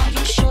 Now are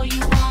you sure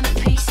you want a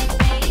piece of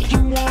me? You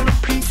want a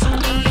piece of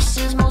me? This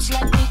is most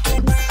likely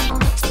to be on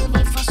the TV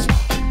for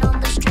slipping on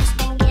the streets.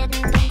 Been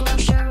getting the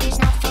groceries,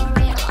 not for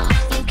real.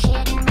 Are you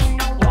kidding me?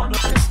 No one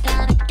is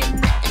panic in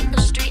the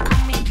industry. I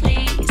mean,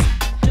 please,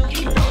 do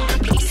you want a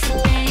piece of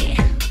me?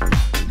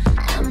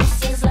 And this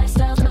is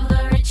lifestyle for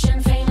the rich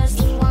and famous.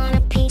 You want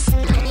a piece of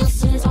me?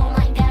 This is, oh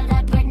my god,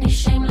 that Britney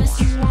shameless.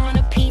 You want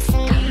a piece of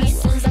me?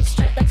 This is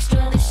extra,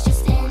 extra, this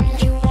just in.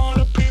 You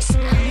want a piece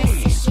of me?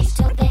 This is, she's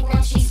too big,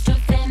 now she's too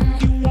thin.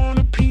 You want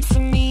a piece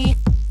of me?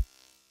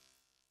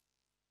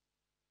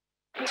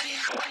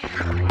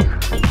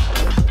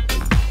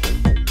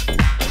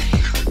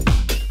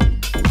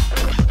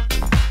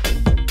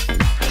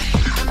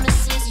 And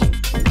this is you. And this is you. And this is you.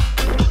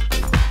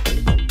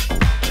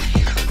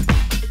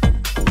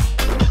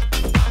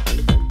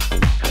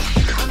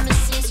 And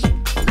this is you. And this is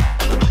you.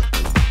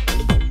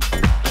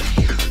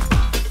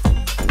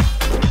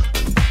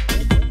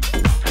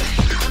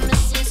 And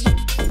this is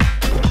you.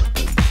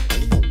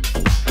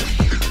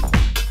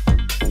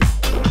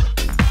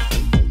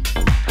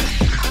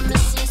 And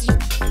this is you. And this is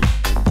you.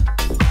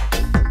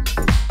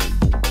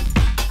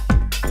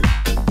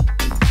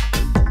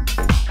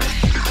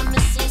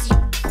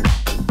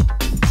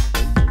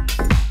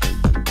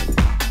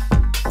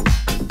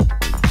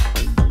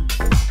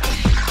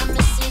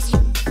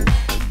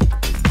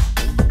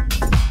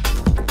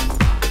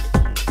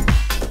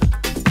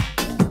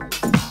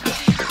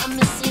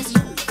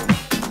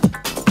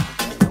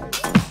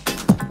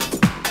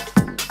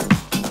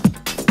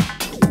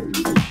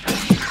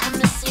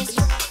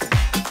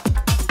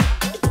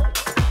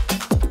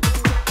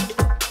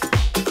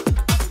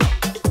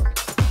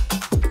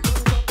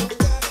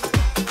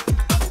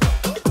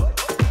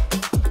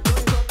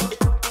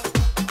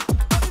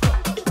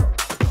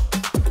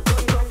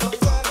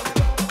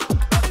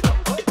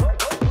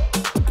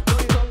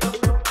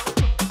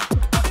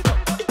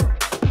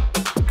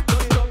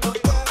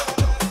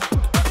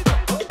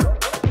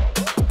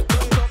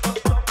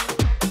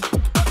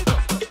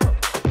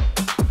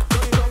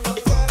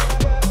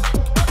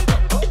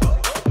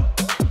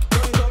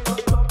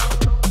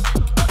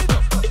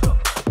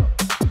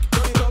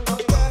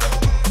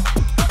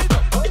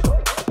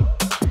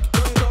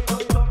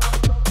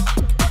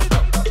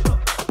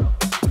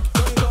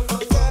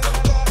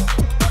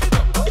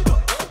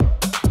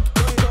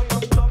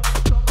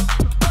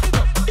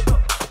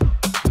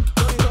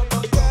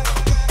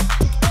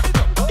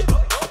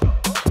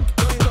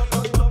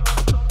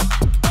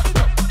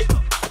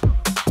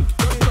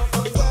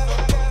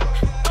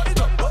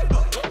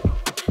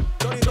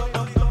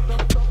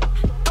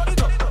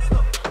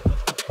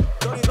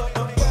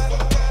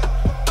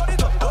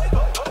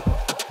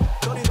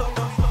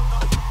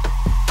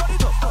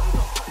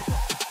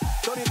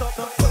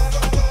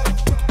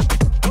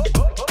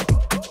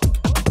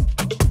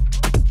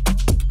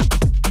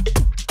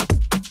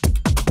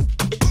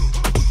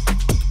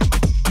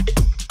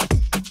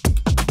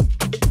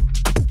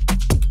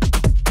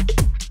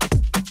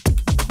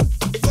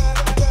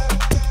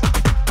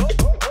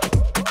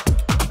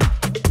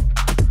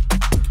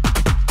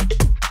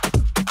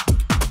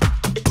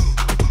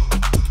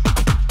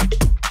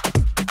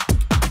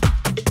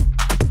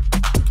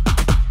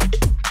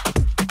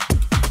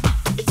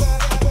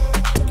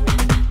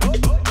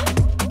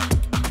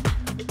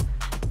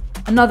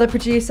 Another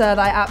producer that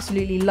I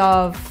absolutely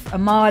love,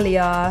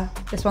 Amalia.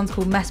 This one's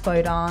called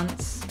Mespo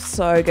Dance.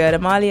 So good.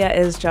 Amalia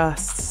is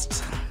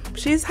just,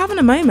 she's having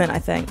a moment, I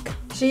think.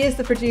 She is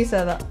the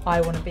producer that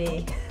I want to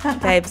be.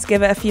 Babes,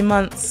 give it a few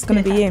months. It's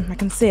gonna be you. I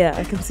can see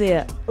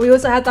it. We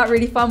also had that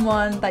really fun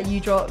one that you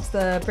dropped,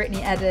 the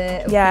Britney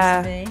edit. Of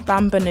Yeah, Kiss Me.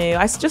 Bamboo.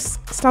 I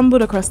just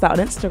stumbled across that on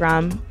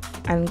Instagram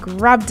and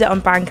grabbed it on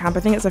Bandcamp.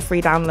 I think it's a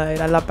free download.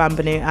 I love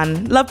Bamboo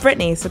and love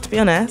Britney. So to be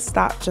honest,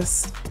 that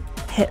just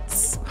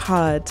hits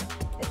hard.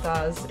 It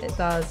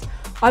does.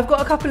 I've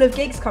got a couple of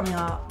gigs coming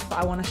up that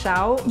I want to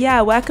shout.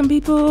 Yeah, where can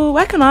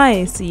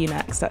I see you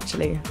next,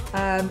 actually?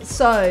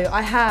 So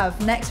I have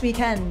next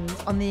weekend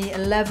on the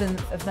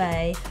 11th of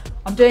May,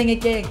 I'm doing a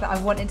gig that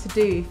I've wanted to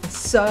do for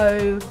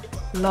so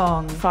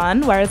long.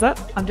 Fun. Where is it?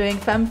 I'm doing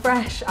Femme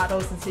Fresh at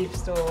Dalston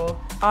Superstore.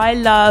 I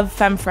love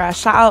Femme Fresh.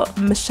 Shout out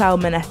Michelle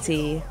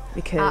Minetti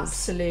because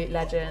Absolute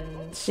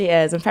legend. she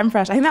is. And Femme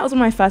Fresh, I think that was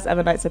one of my first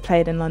ever nights I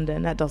played in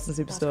London at Dalston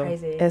Superstore.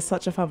 That's crazy. It's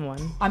such a fun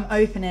one. I'm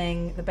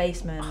opening the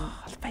basement.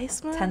 The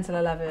basement. 10 till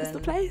 11. It's the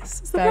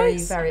place.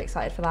 Very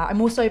excited for that. I'm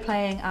also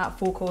playing at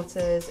Four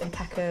Quarters in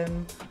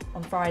Peckham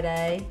on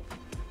Friday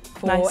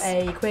for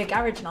a queer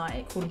garage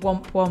night called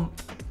Womp Womp.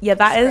 Yeah,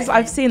 that is. Great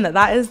I've name. seen that.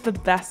 That is the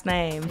best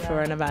name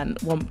for an event.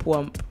 Womp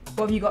Womp.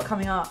 What have you got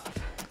coming up?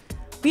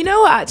 You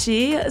know what,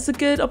 actually, it's a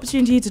good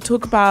opportunity to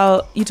talk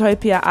about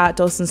Utopia at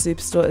Dalston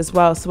Superstore as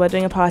well. So we're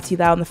doing a party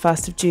there on the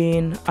 1st of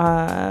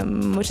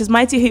June, which is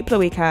Mighty Hoopla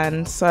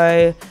weekend.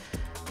 So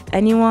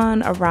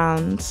anyone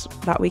around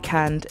that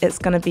weekend, it's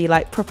going to be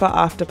like proper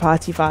after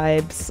party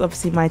vibes.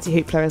 Obviously, Mighty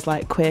Hoopla is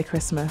like queer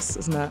Christmas,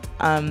 isn't it?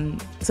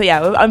 So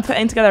yeah, I'm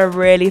putting together a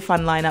really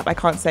fun lineup. I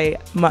can't say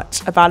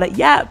much about it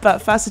yet,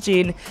 but 1st of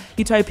June,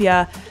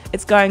 Utopia,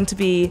 it's going to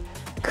be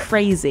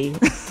crazy.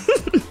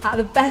 At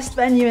the best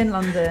venue in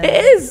London. It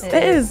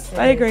is.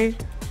 I agree.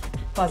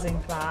 Buzzing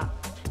for that.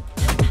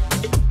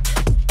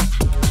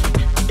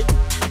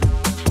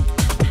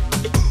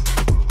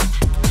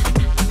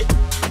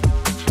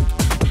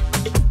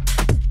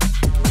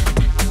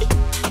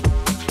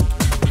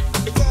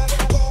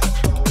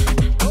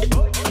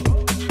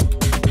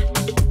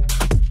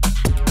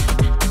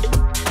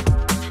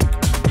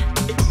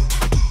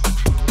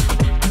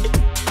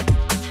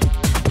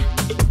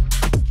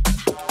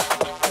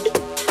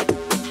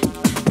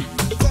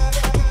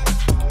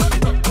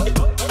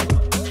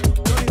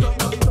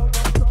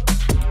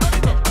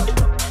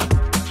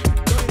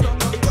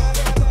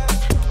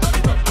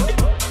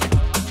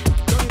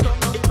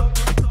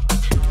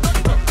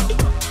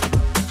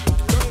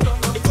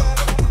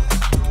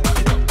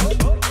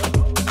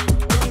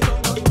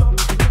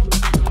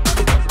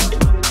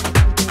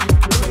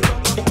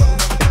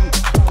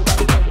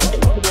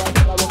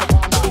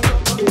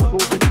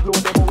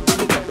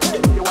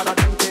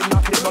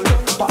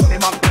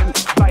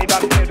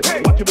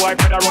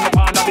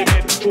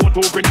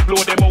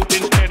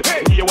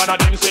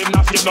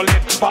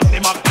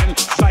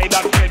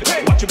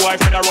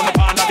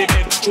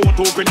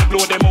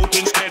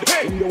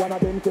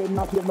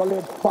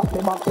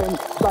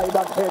 Slide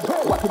that head.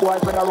 Watch your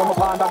boyfriend a run up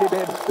under the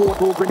bed. Throw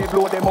two grenade,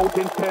 blow them out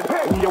instead.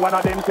 Here one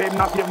of them say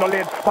not save no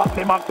lead. Pop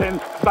them up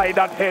then. Slide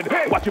that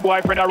head. Watch your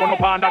boyfriend a run up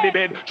under the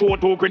bed. Throw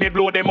two grenade,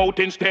 blow them out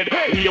instead.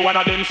 Here one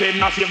of them say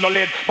not save no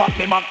lead. Pop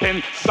them up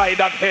then. Slide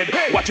that head.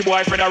 Watch your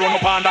boyfriend a run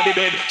up under the bed.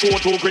 Throw two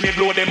grenade,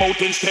 blow them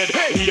out instead. Here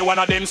one of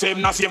them say not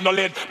save no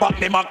lead. Pop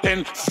them up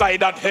then. Slide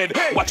that head.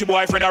 Watch your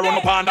boyfriend a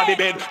run up under the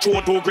bed. Throw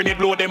two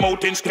grenade, blow them out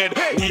instead.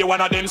 Here one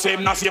of them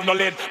say not save no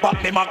lead.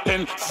 Pop them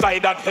up then. Slide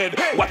that head.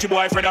 Watch your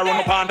boyfriend a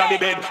run up under the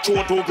bed. Throw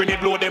two grenade,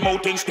 blow them out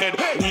instead.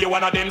 Here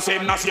one of them say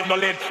not save no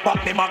lead. Pop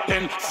them up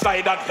then.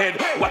 Slide that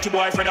head. Watch your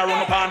boyfriend a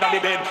run up under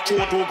the bed.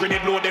 Throw two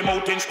grenade, blow them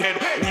out instead.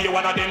 Here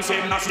one of them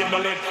say not save no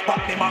lead.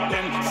 Pop them up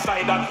then.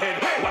 Slide that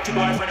head.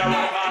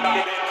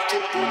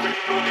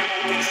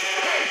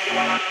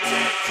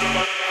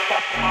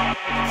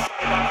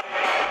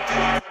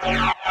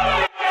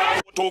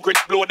 Two grenade,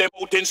 blow them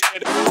out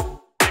instead.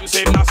 Them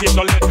say not save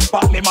no lead.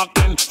 Pop them up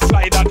then.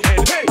 Slide that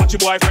head. Watch your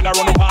boyfriend a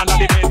run up under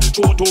the bed.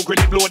 Throw two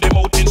grenade, blow them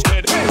out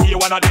instead. Here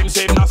one of them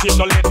say not save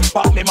no lead.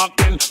 Pop them up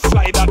then.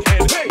 Slide that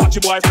head. Watch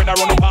your boyfriend a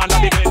run up under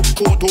the bed.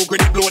 Throw two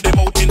grenade, blow them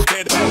out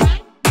instead.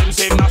 Them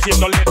say not save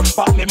no lead.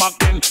 Pop them up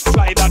then.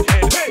 Slide that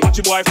head. Watch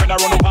your boyfriend a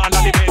run up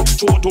under the bed.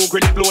 Throw two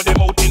grenade, blow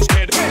them out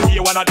instead.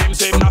 Here one of them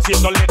say not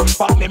save no lead.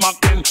 Pop them up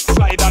then.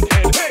 Slide that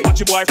head. Watch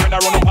your boyfriend a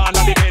run up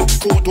under the bed.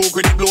 Throw two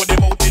grenade, blow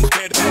them out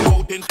instead.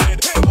 Out instead.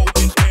 Out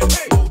instead.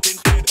 Out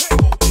instead.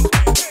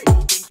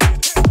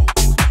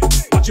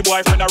 Watch your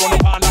boyfriend a run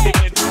up under the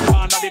bed.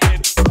 Under the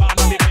bed.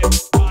 Under the bed.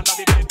 Under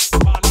the bed.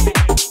 Under the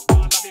bed.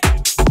 Under the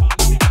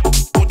bed.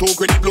 Throw two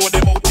grenade, blow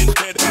them out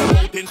instead.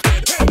 Out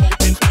instead.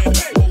 Out instead.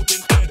 Out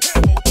instead. Out instead.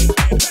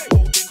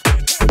 Out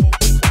instead.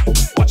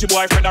 Watch your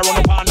boyfriend a run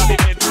up under the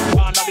bed.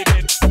 Under the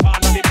bed.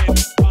 Under the bed.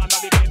 Under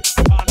the bed.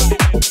 Under the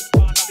bed.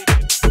 Under the bed. Under the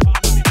bed.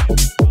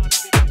 Under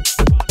the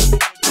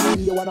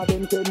bed. one of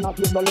them say not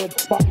give no lead.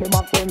 Pop me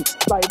back then,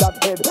 slide that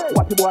head.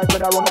 Watch the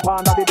boyfriend I run up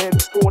under the bed.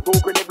 Throw two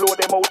grenade, blow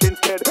them out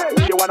instead.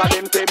 Here one of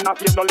them say not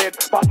give no lead.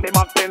 Pop me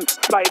back then,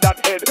 slide that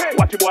head.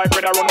 Watch the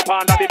boyfriend I run up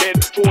under the bed.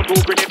 Throw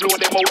two grenade, blow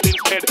them out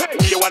instead.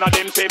 Here one of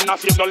them say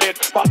not give no lead.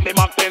 Pop me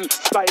back then,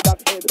 slide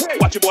that head.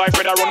 Watch the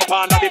boyfriend I run up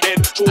under the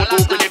bed. Throw two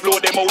grenade, blow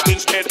them out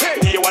instead.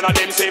 Here one of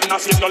them say not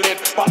give no lead.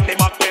 Pop me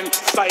back then,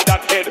 slide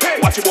that head.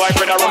 Watch the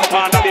boyfriend I run up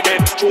under the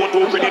bed. Throw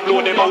two grenade,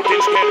 blow them out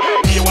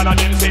instead. Here one of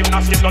them say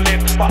not give no lead.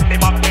 Pop me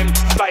back then,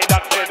 slide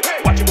that head.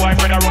 Watch the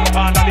boyfriend I run up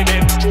under the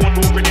bed. Throw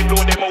two grenade,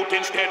 blow them out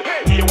instead.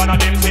 Here one of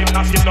them say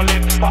not give no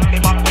lead. Pop me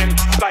back then,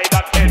 slide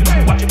that head.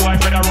 Watch the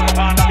boyfriend I run up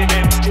under the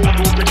bed. Throw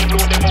two grenade,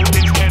 blow them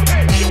out instead.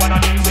 Here one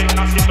of them say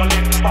not give no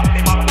lead. Pop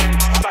me back then,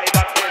 slide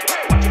that head.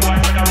 Watch the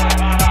boyfriend I run up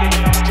under the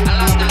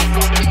bed.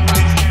 Throw two grenade,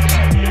 blow them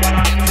out instead.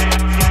 Here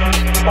one of them say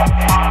not give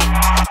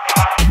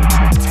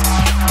no lead.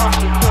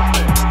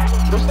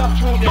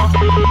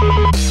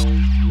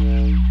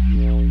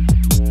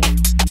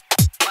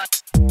 Pop me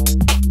back then,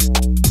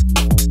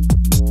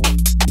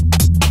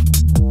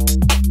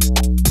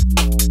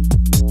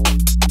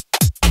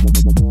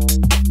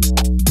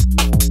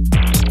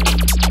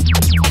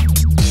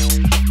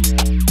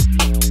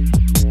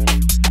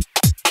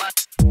 slide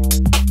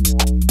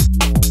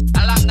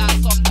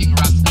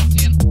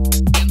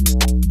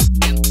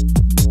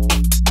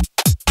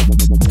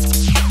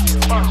that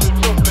head.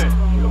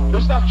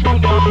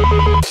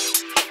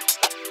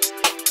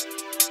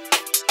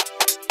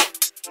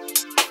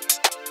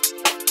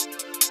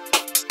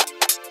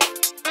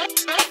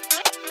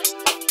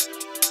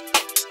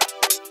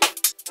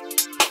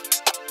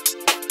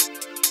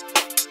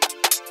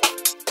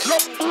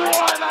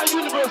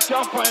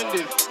 Can't find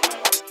this.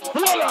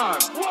 Hold on.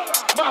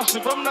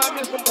 Massive, I'm not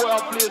missing boy. I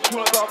play a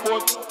tune about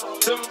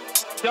them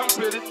can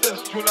play the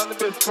best tune and the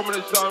best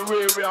combination and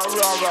rare, rah.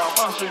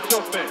 Massive,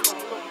 tough man.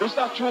 What's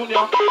that tune,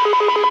 yeah?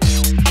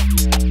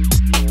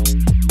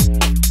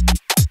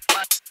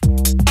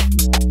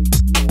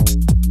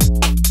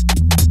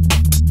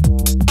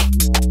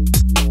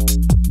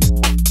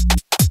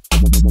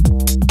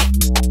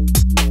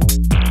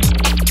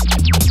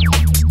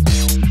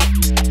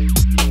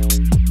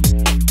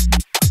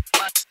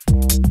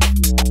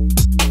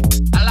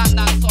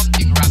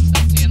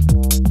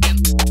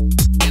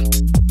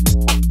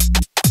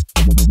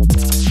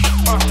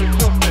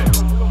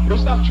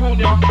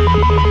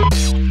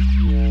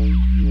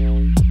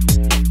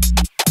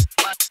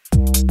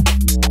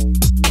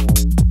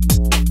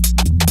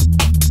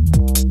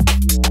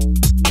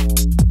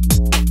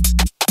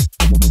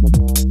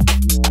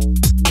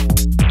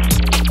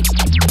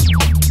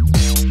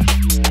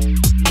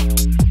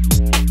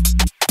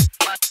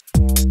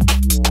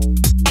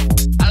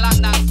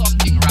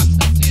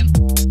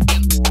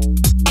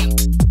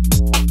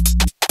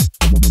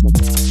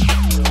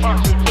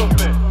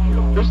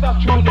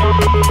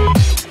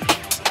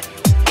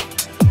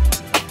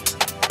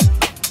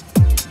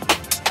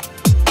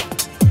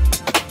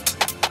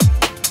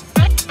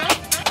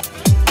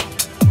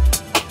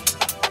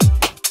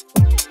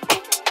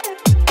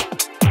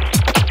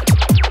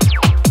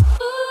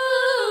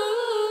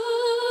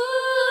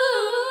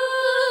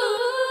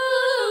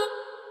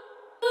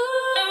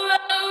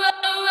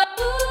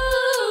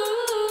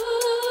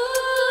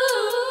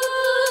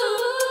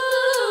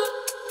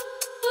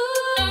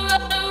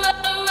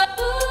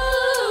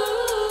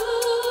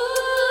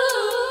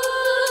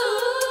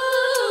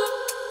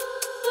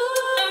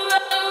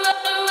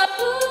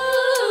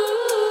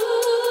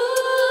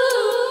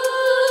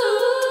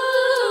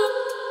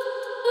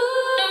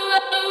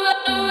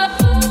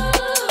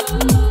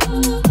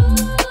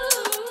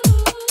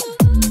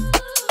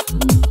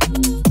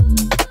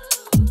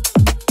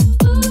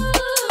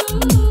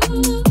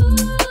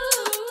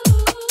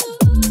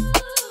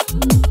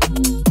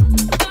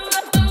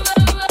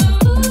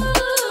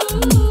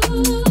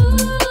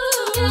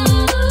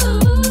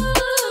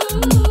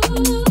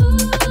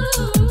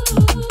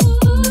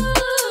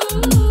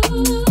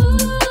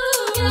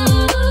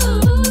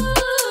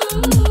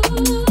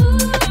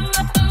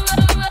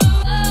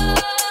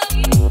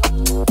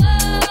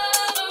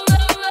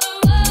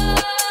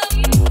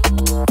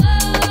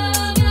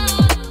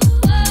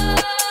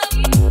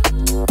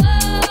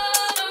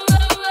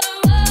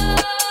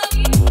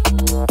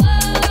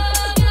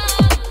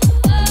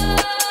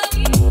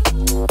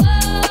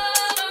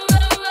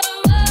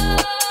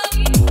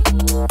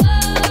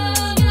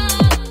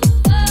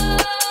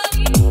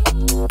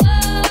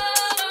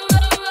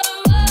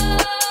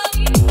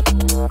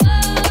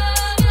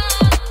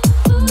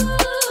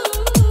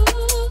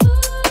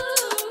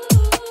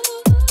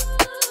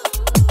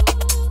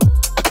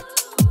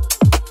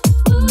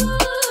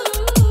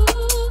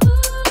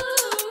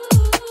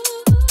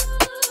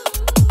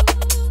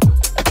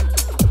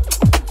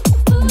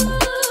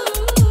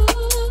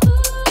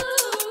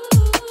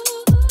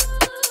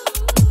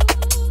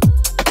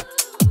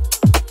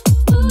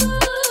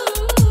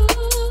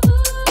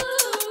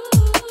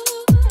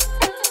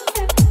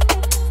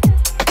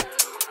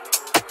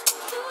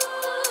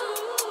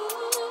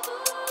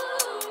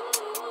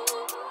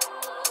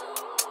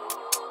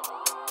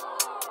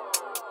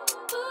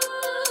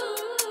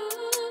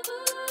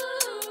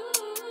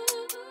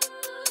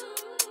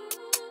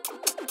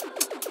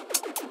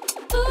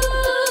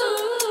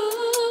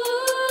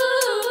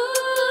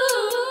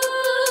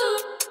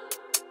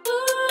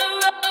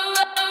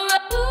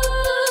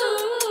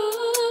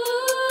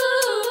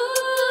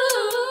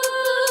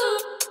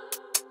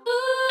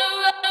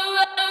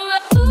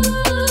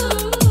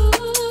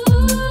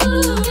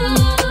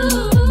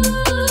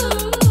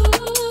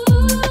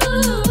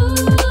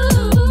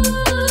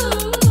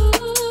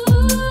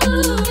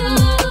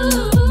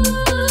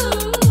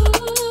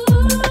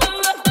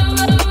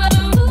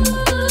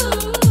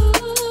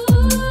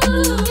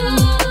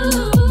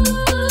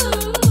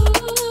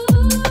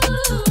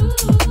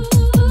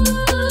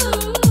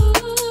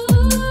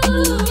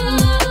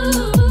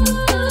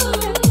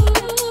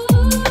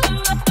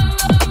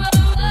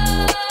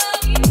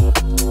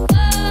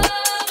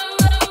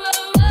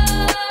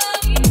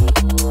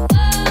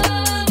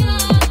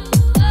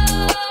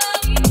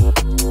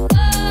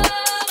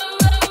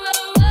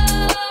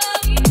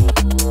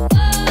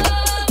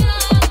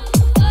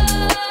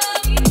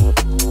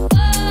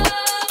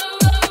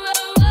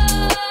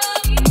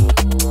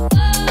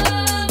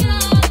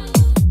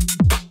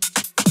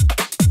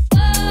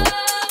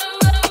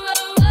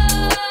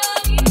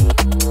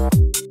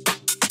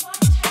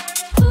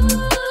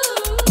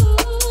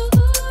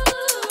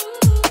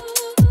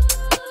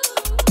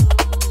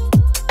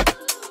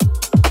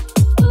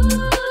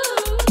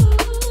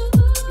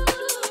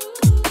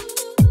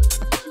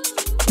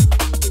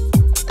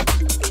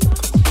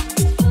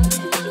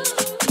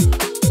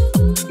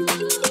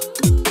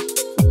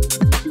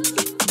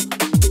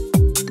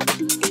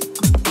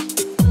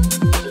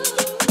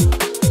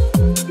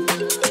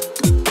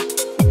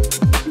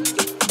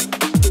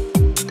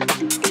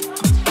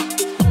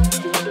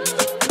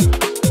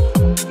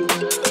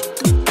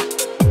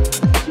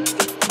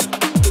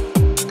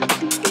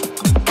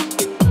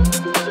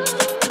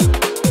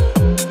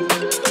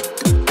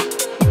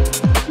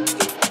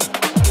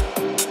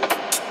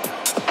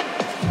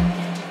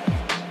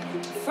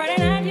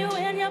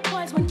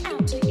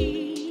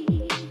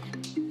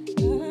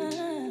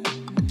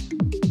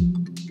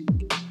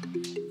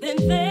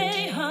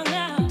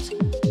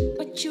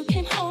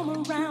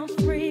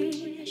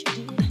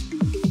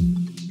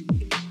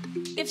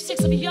 If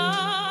 6 of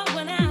y'all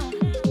went out,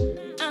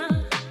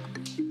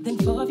 then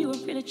 4 of you were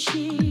really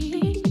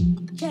cheap,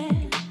 yeah.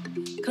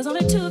 'Cause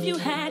only 2 of you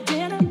had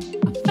dinner.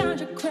 I found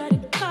your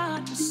credit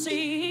card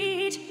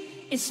receipt.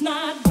 It's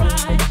not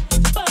right,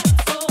 but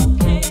it's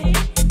okay.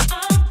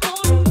 I'm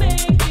gonna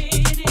make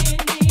it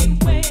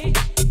anyway.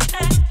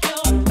 Pack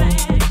your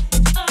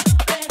bags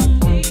up and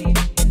leave.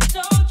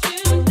 Don't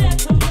you dare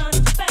come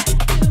running back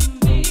to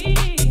me.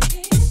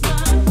 It's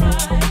not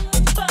right,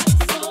 but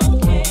it's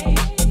okay.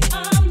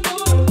 I'm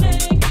gonna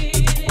make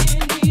it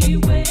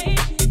anyway.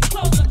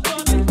 Close the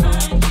door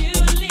behind you,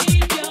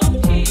 leave your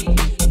key.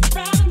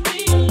 Rather be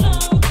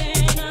alone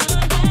than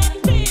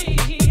unhappy.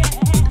 Yeah.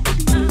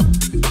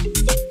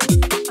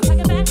 I'm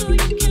packing back so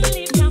you can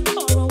leave now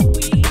for a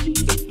week.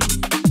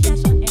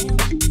 Yes, I am.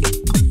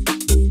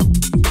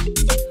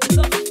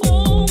 The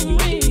phone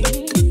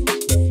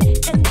rings,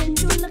 and then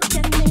you looked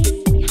at me.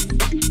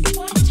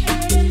 Boy,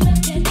 turn and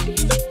look at me.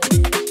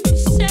 You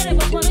said it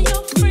was one of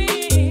your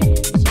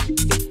friends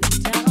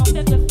down on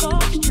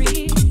 54th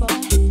Street,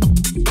 boy.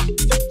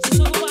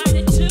 So I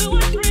did 2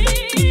 or 3.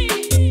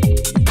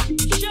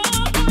 Show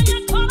up on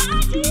your call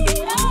ID.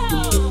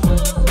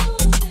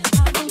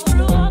 I've been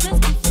through all this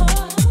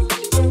before.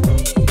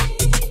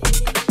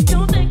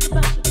 Don't think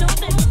about it, don't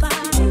think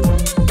about it.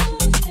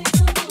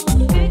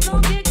 Get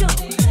going, get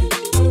going.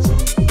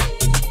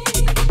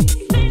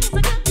 Things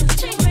are gonna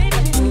change,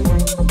 baby.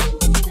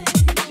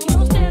 You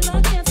don't stand no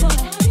chance for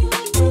it.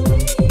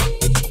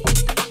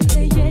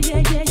 Say yeah,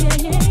 yeah, yeah, yeah,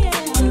 yeah, yeah.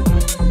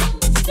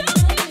 So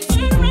you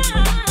turn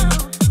around.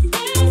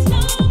 There's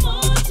no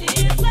more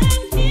tears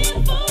left here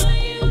for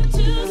you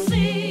to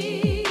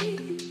see.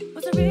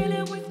 Was it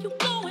really worth you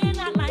going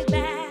out like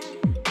that?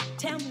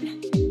 Tell me,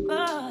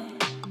 boy.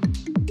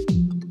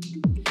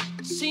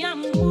 See, I'm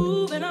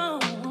moving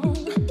on,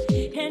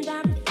 and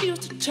I refuse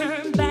to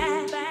turn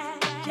back.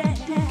 Yeah.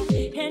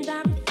 And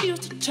I refuse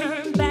to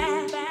turn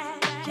back.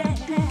 Yeah.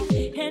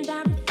 And I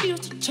refuse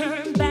to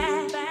turn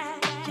back.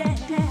 Yeah.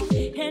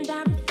 And I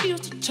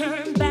refuse to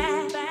turn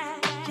back.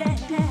 Yeah.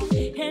 And I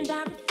refuse to turn back. Yeah. And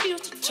I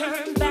refuse to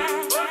turn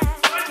back. Yeah.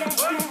 And I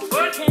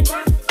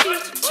refuse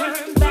to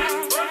turn back.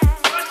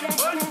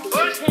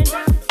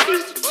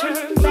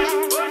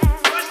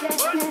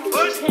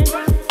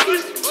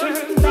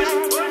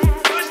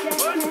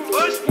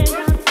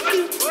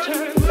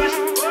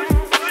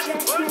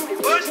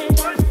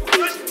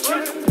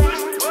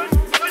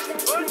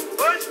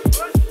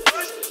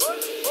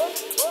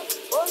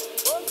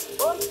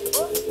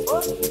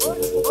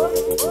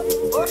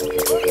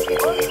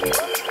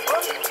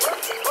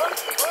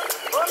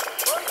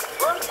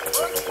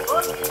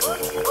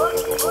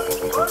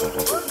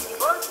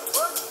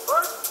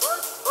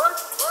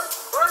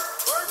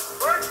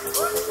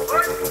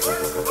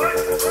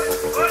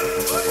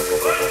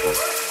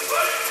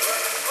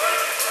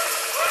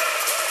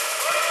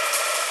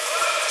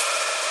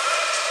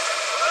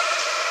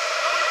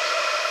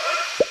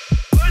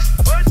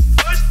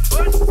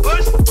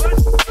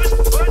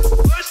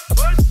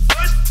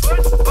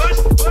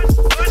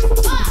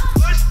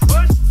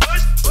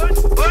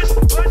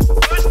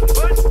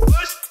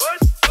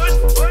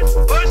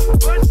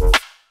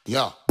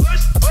 Yeah.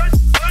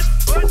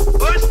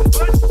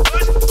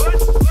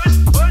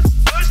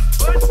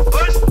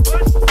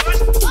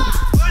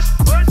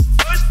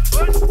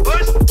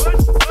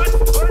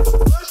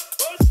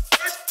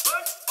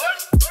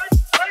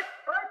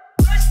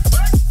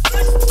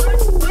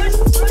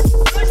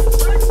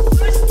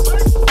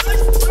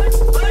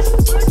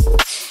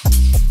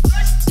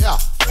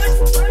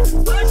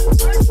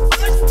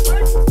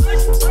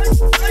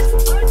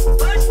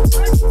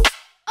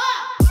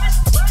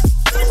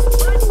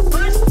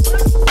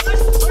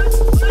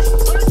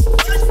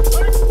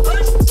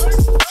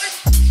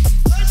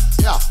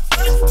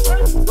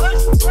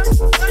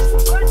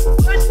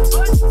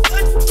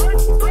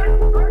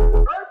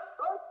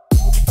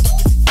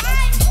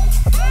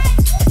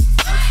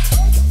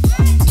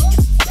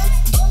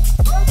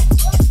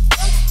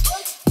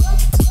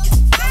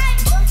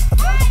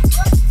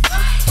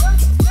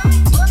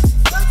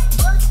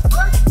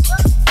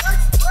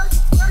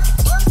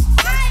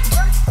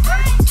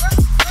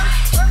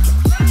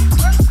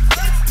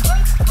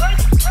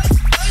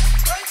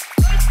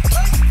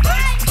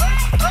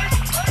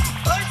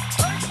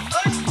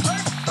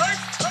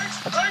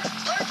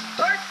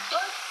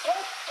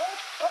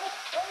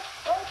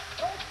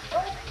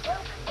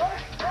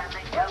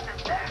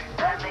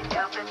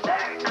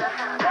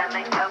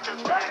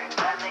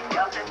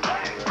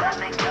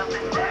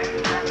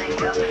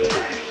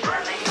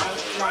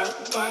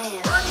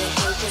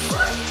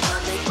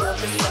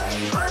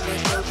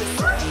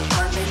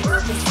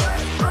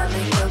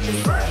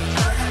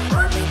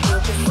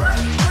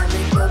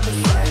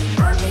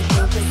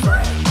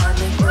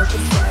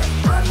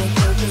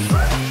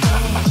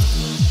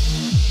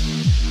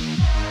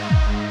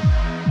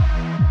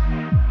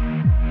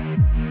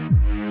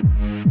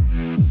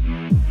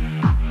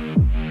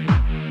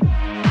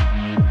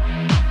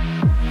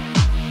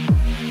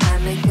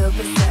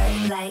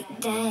 Like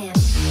damn.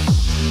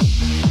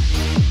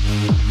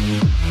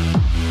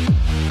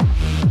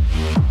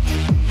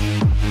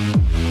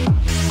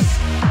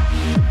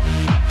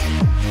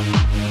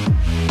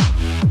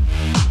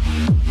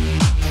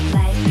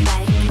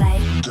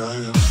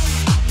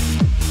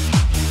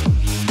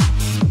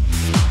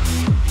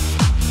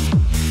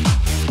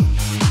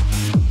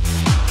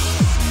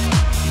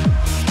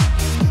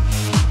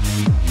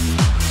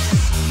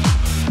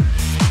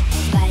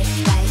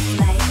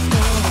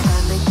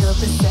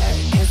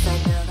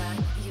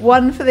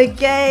 one for the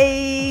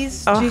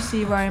gays. Oh.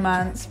 Juicy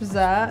Romance,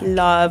 Berserk.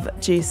 Love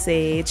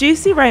Juicy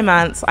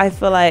Romance. I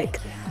feel like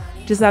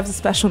deserves a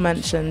special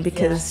mention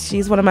because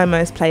she's one of my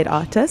most played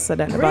artists. I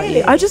don't know about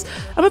you. Really?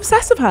 I'm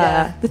obsessed with her.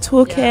 Yeah. The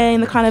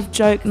talking, the kind of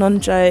joke,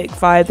 non-joke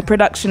vibe. The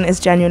production is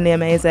genuinely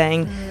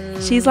amazing.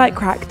 She's like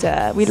cracked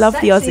it. We love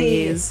the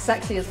Aussies.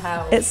 Sexy as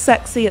hell. It's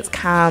sexy, it's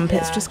camp,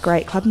 it's Yeah. just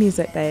great club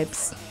music,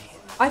 babes.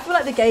 I feel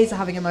like the gays are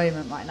having a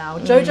moment right now.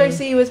 Jojo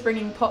C was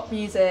bringing pop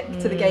music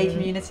to the gay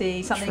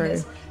community, something True.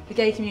 that's the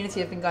gay community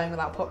have been going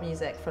without pop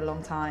music for a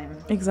long time.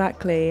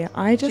 Exactly.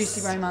 Juicy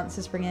Romance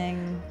is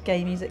bringing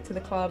gay music to the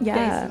club. Yeah,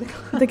 Gays to the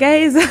club. the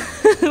gays.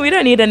 We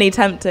don't need any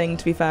tempting,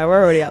 to be fair.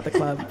 We're already at the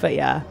club, but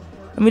yeah.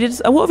 And we did.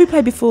 What have we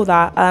played before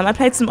that? I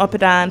played some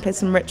Oppadan, played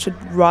some Richard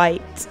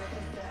Wright.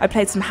 I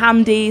played some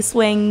Hamdi,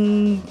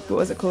 swing. What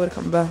was it called? I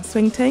can't remember.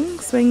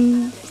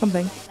 Swing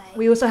something.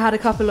 We also had a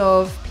couple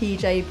of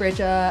PJ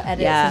Bridger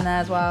edits Yeah. in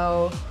there as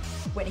well.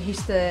 Whitney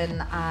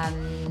Houston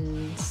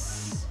and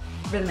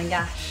Rhythm and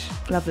Gash,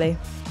 Lovely.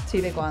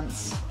 two big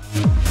ones.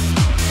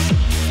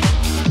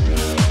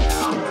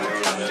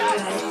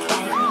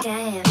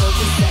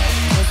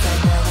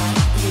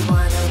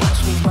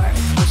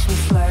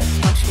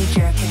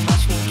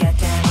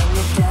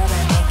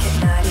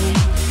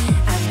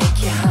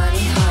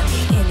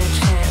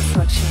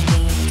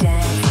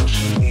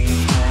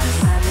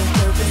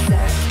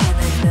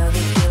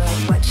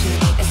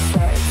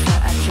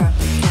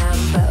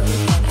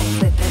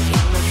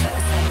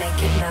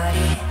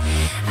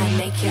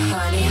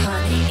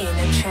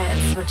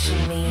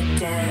 Watching me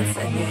dance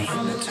and you're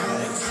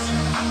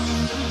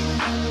hypnotized.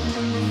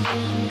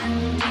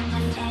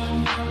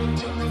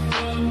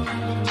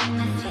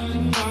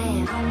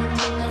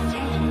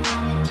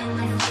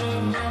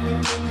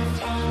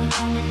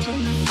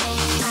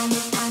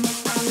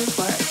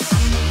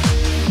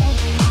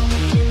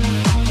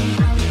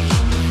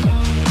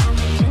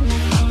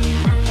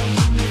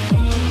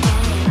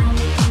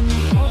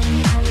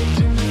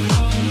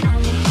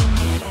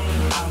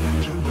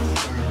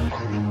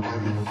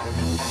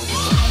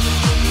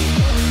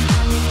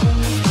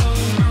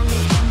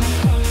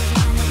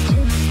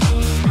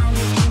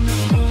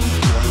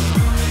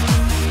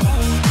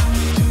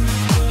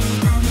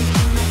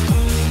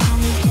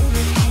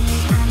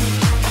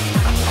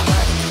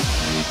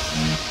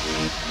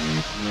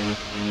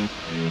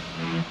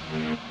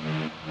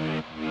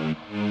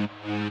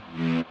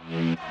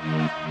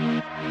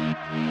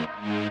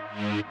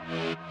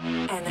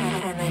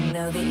 And I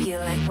know that you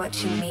like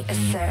watching me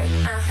assert.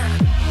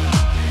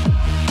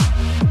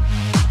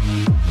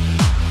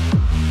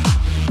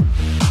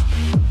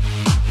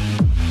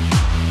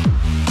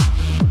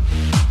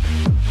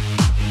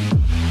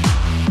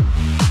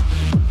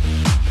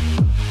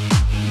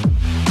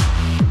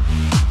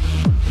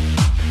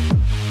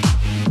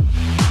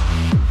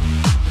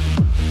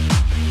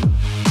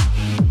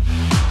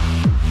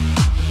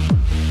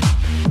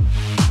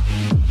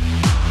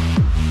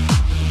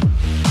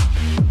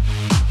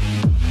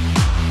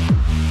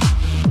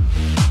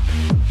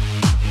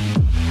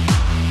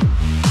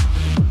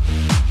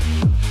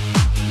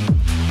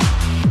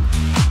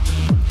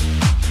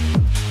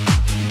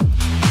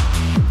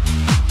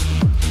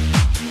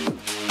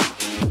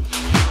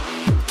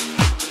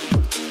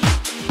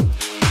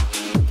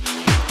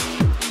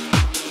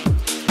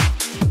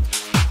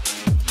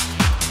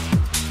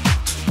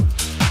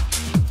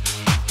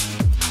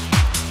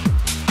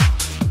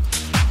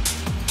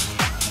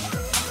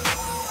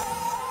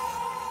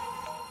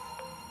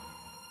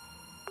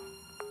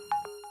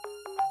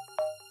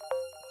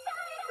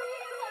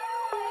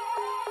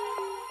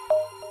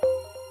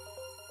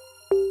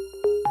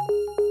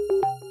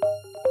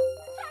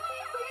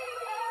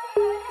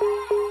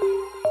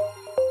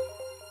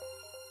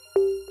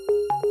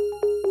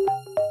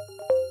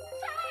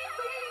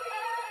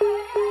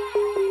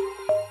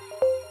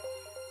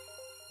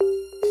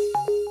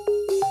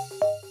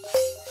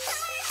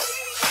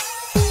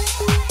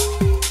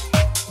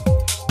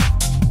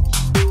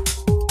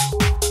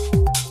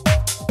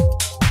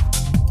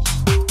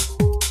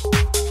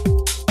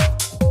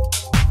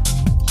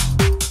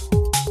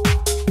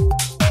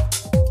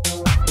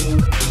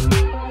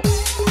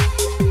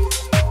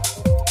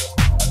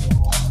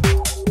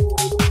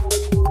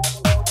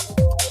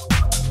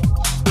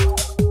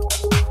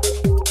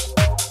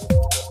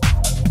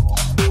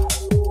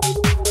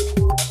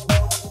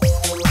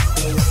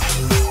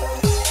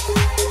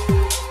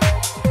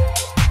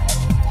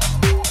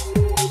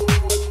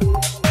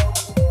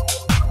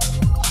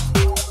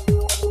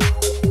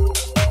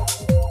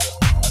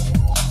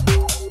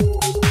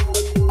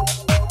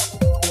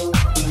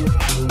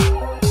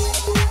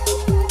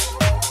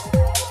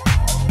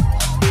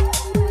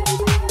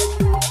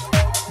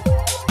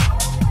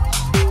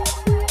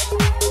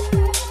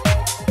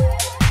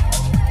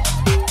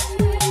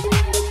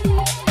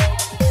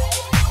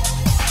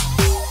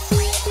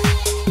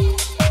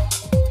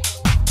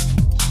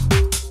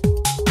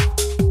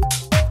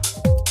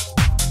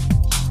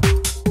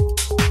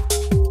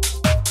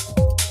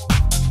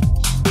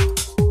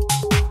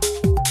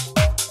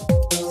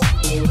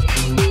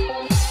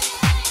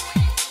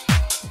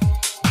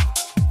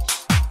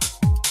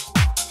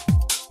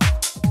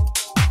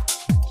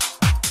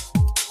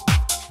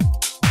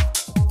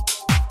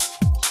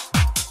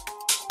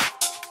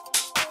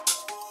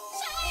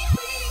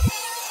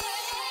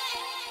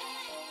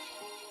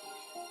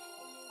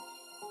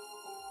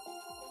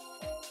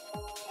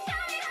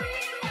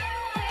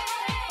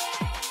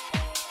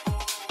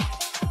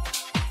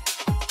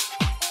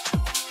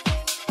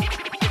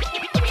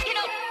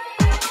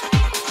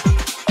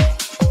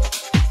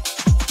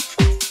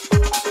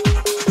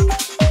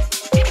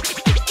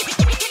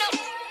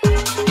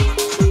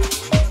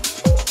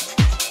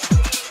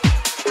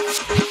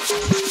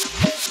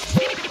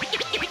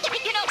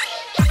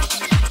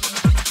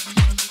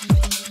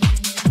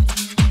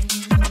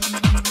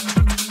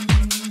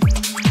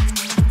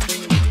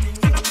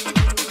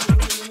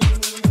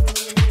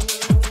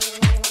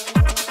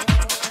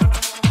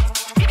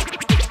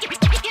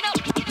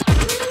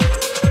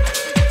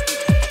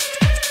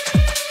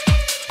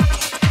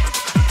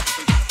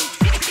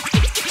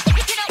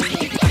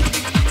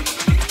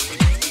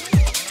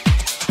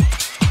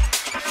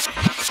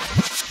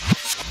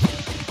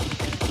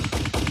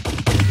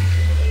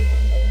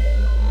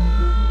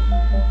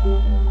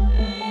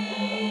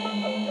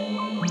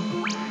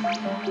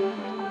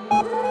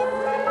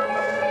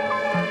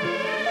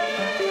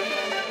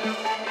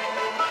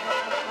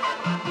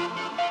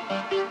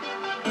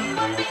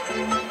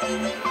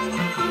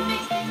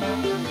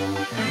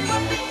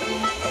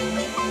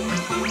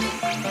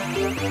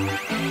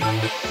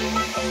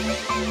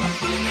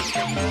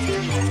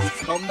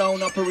 Come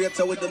down,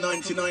 operator, with the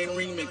 99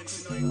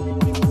 remix.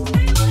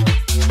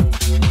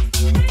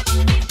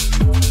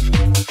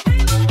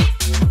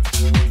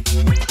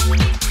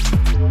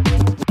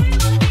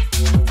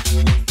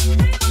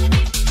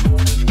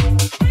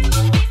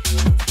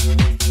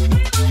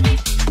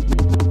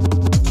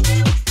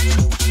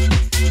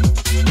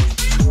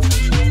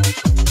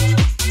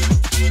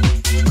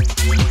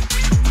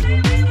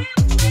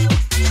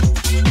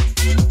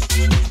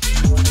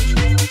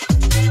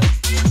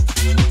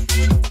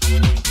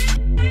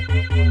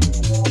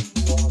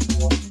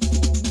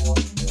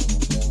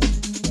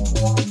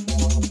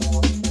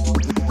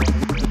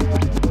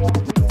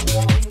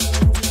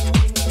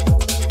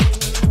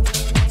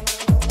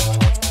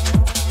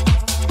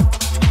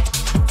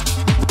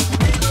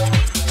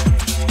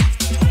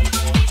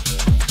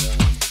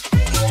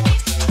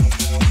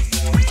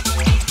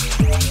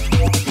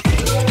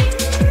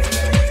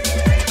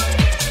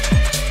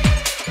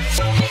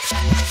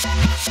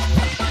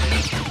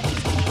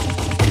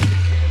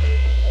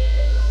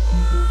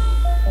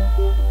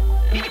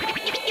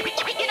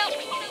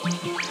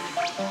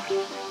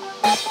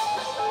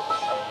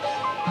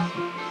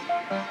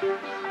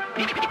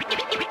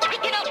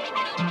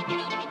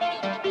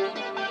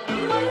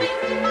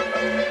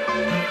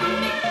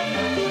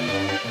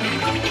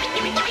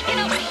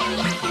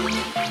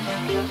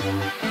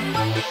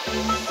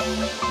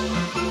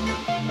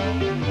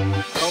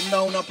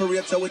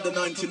 Operator with the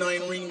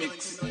 99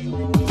 remix.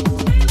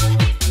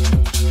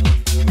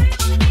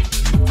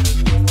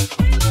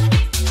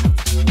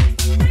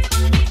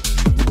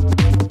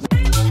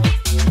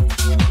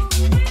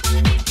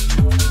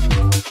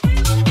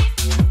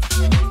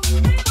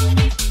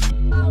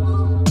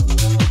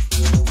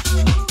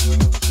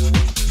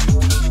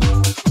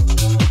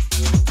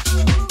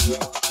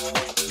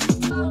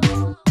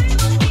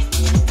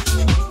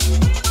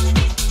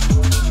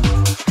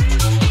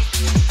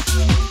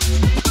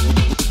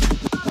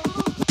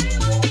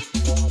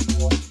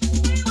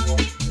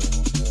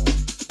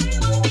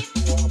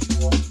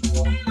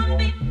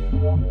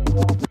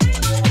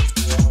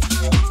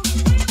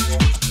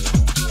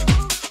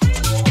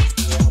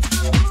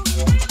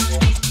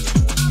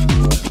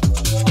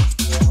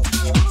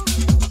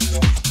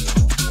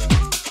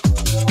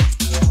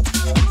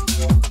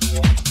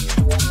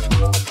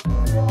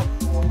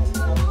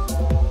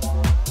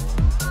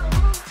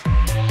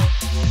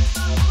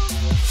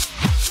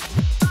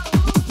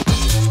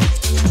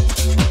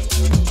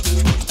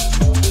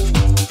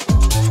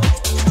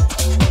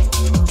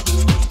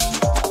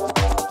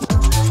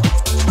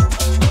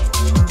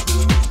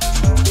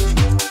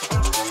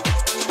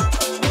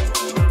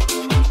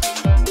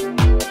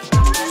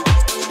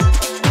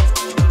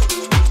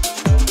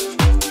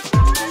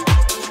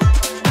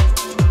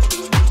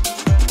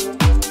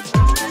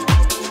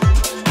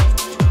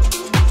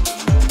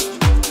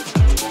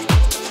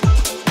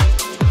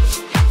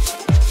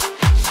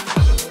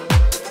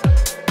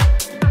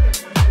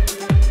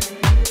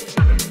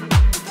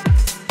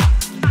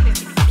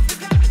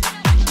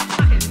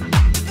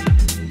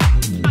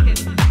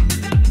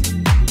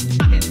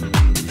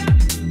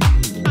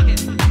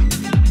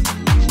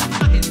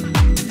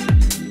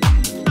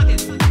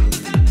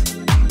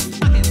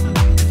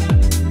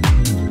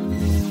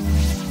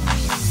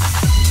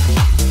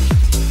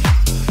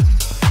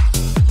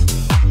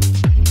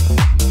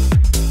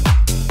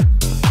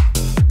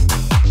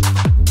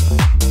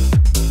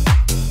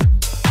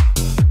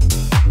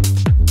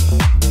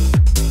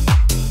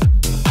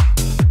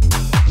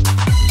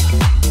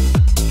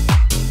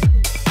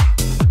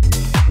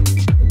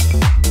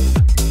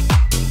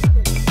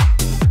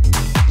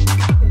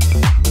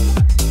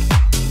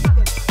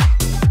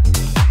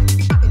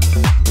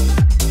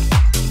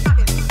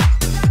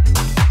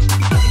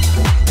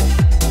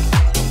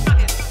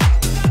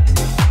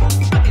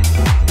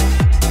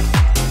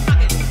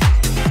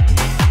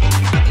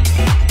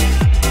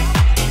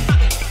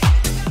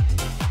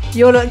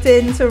 You're looked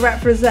in to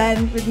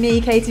Represent with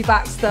me, Katie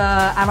Baxter,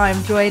 and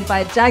I'm joined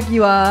by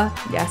Jaguar.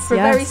 Yes, for a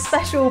very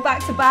special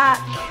back-to-back.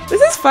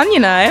 This is fun, you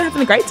know,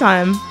 having a great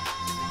time.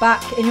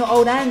 Back in your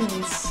old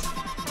ends.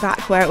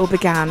 Back where it all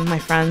began, my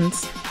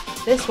friends.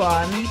 This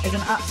one is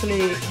an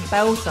absolute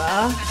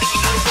belter.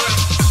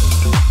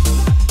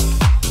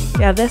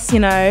 Yeah, this, you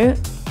know,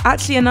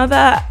 actually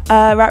another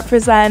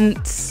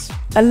Represent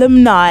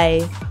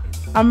alumni.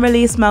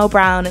 Unreleased Mel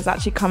Brown is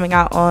actually coming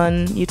out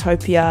on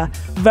Utopia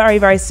very,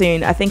 very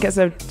soon. I think it's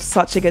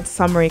such a good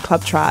summary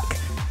club track.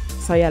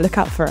 So yeah, look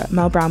out for it.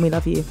 Mel Brown, we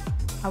love you.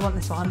 I want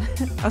this one.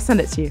 I'll send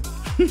it to you.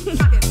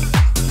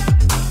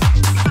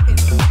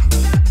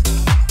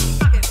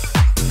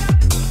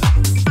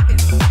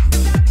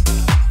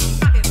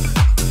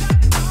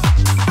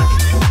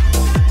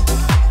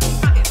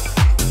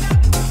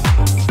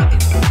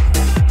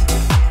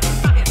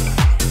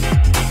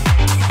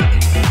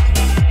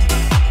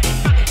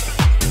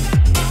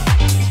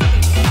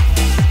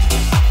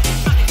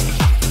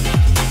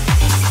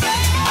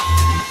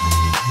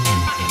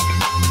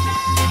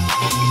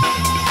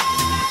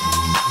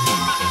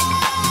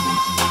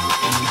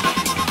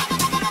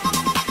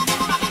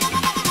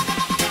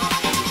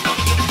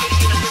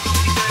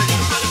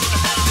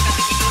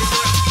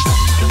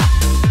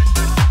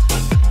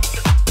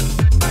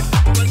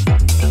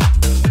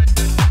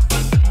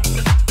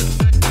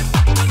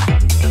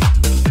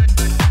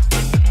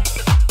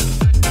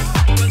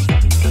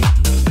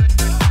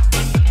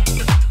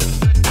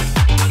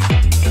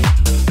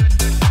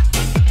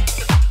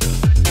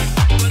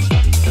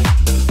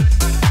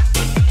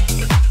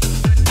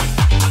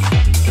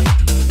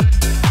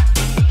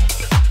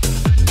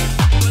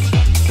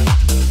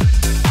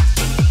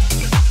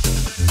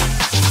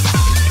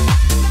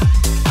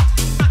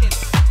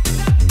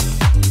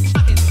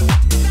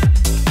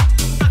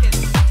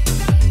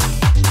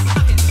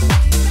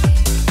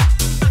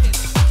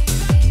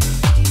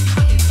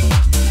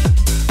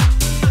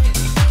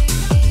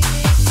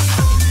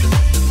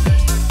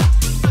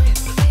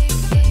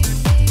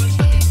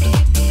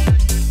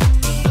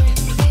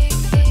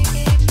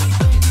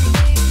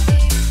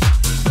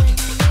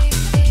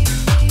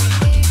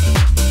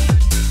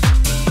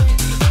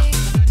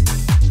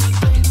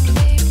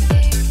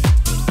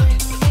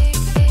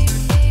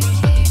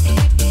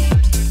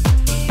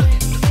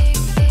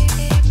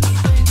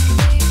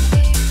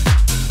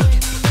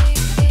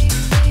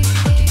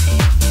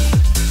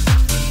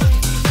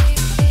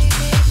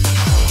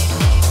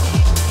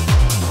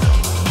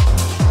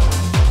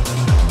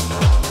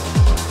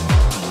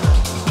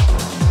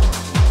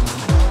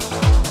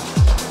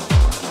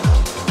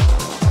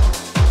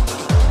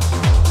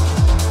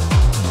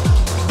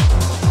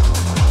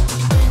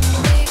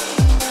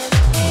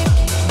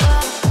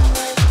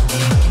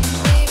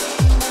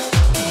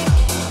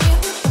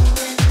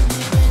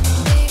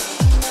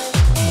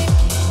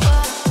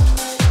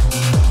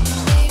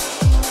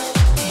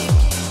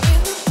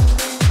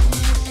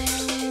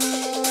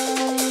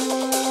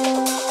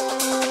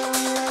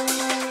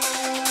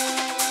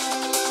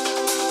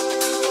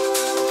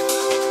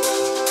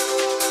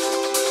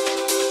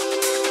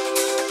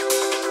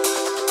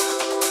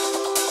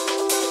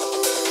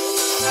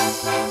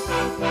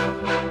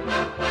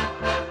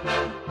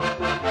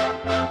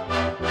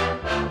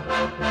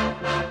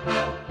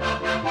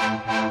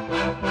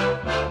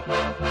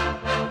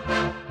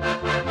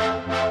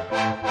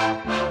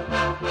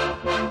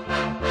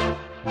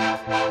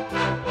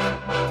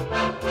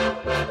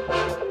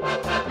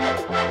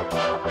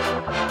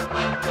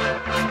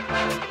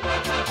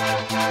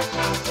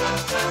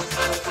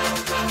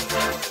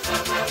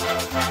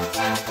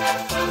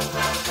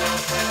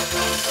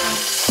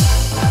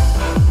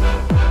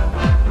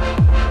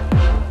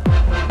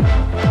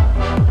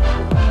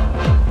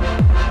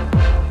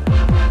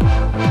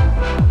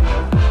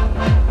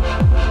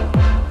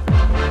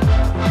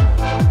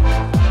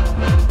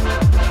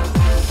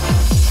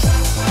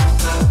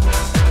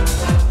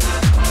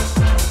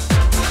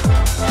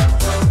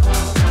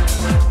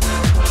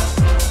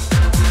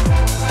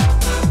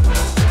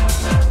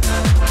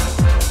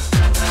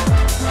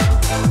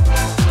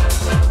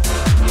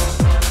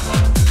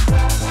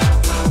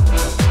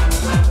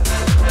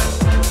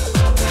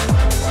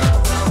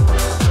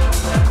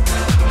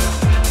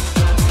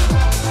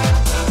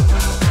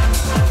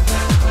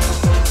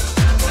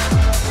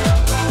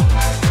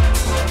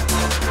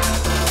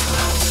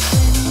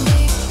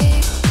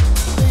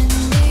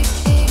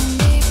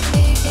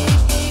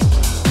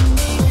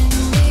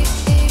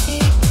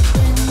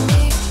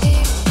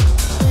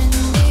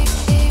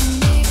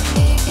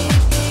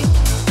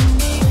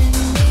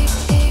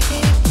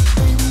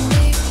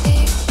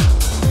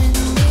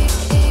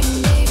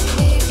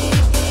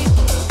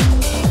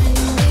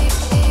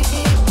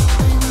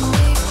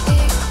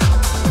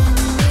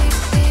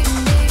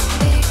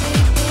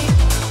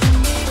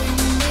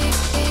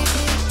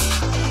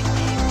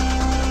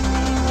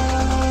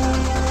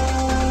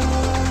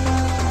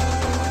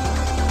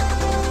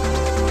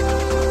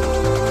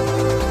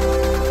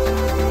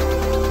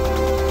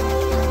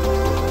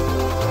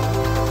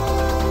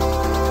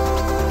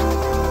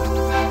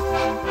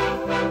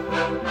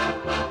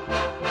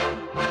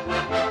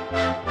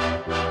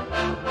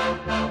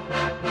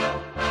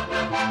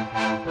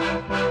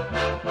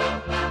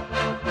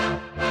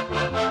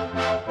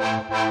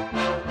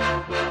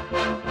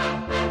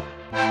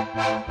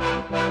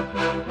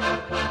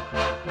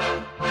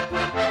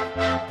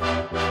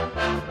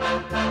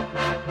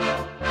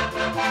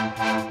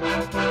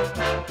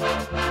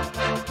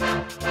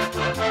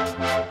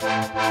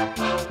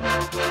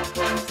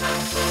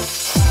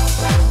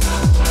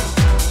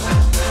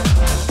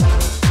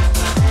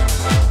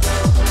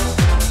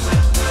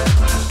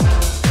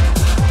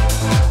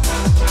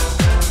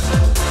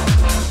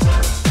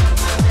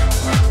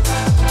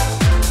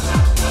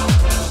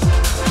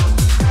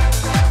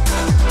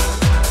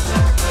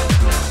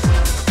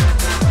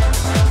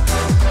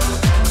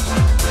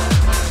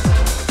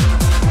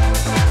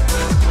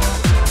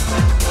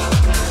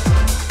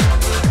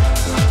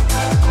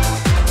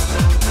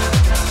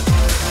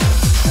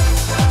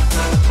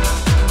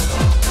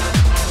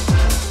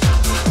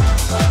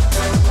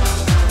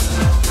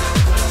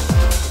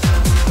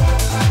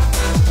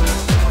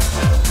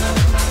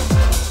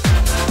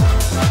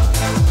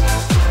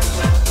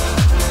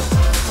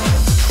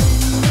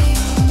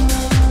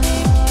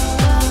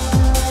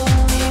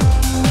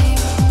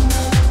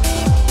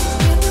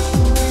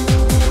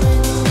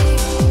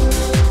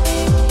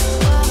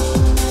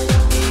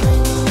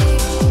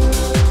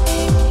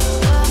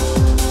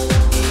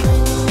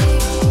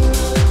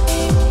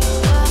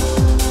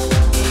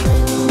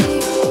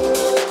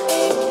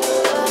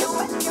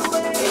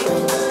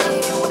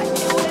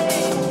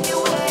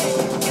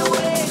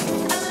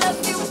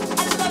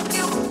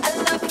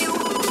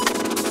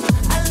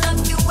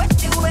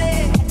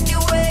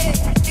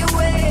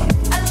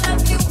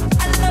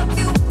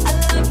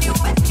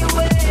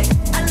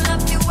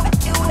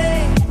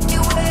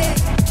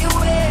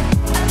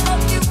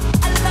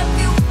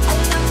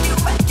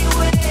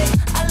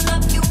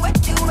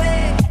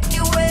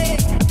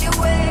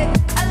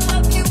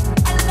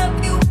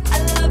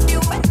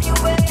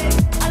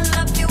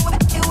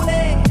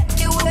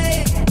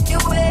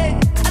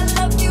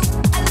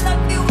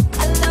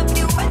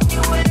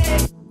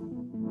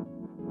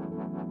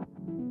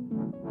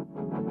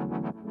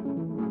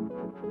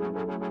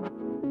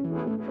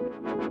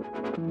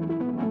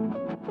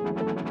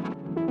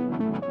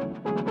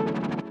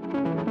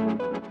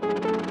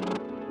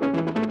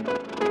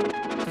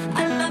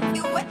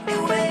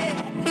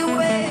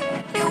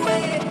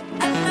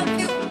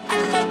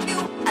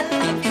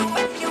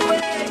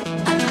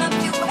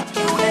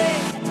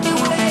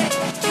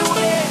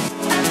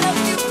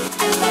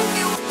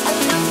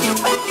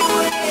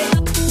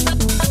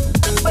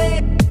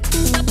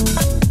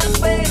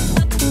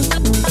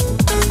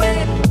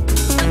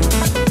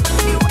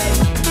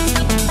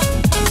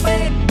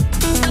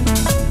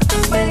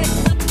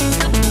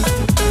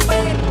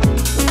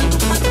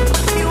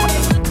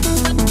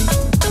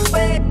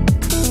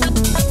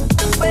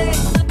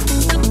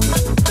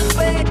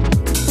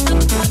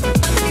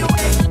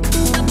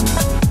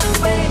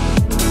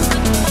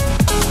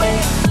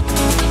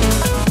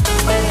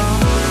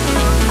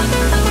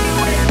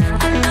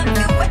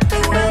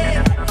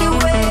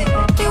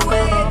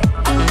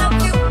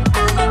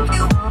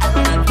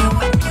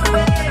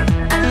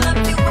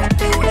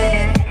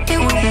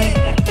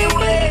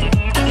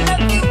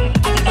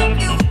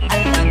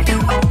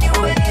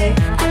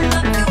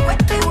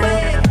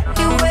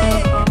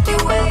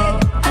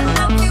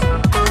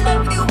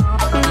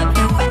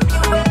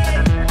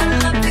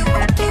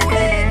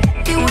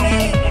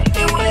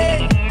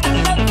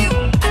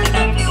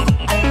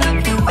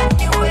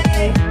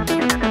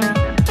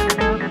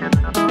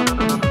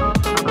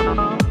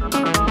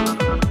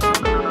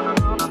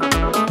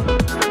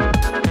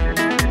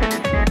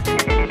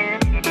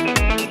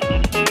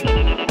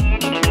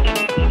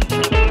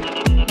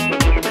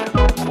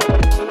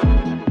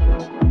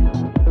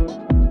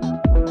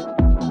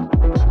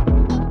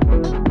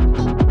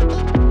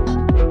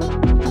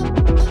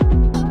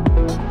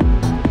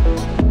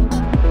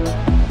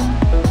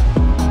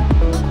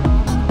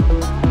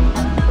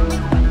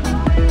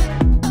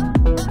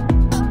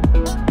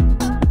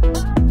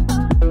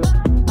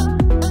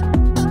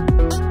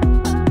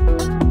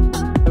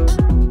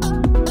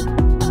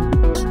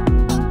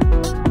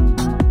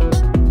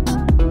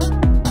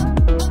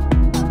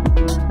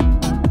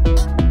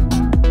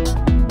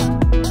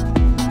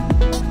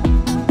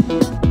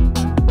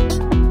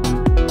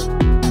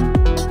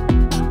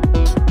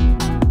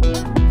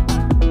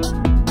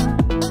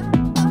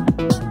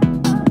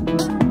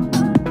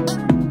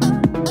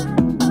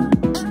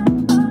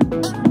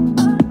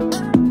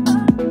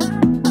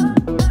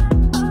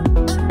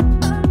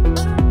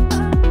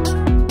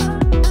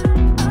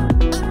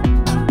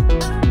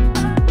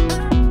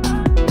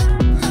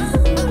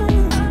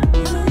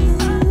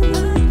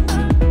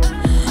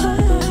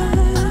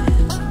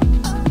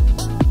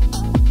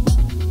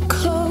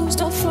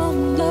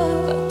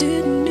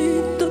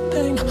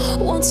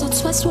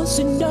 was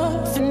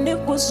enough and it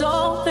was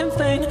all in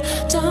vain.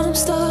 Time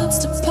starts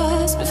to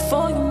pass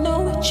before you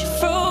know it, you're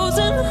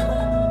frozen.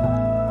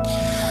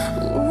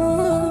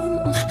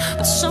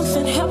 But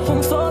something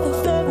happened for the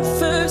very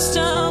first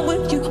time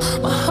with you.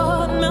 My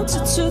heart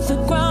melted to the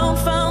ground,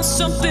 found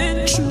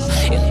something true.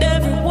 And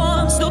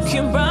everyone's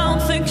looking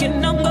round,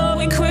 thinking I'm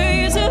going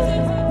crazy.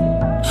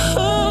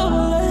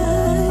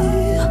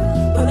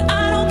 But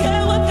I don't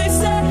care what they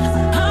say,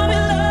 I'm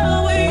in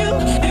love with you.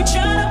 They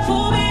try to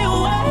pull me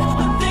away,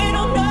 but they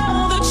don't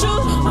know the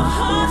truth. My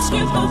heart's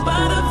crippled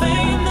by the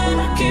vein that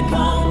I keep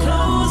on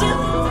closing.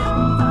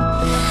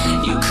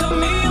 You cut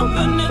me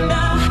open and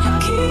I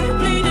keep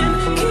bleeding,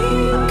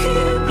 keep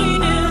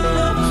bleeding,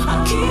 love. I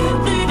keep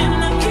bleeding,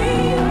 I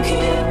keep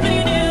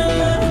bleeding,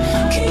 love.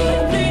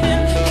 Keep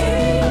bleeding,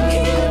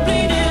 keep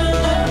bleeding,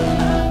 love.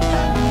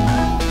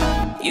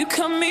 You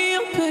cut me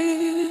open.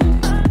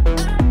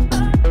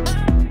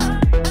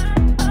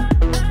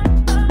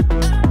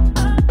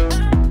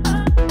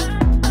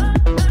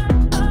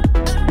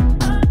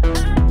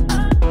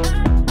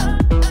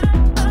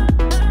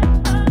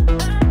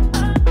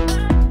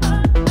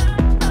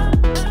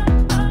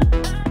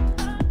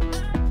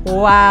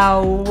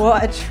 Wow,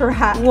 what a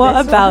track. What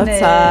this about one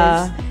is.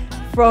 her?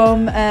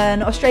 From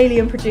an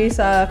Australian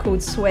producer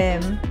called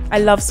Swim. I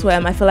love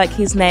Swim. I feel like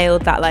he's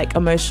nailed that like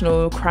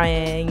emotional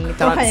crying,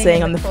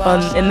 dancing in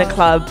the in the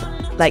club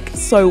like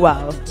so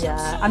well.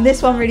 Yeah, and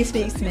this one really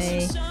speaks to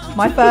me.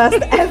 My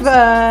first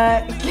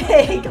ever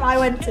gig I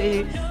went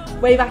to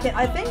way back in,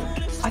 I think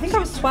I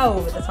was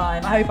 12 at the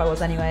time. I hope I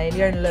was anyway.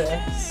 Leona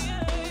Lewis.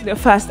 Your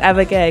first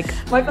ever gig.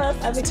 My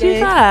first ever To be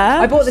gig.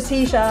 fair, I bought the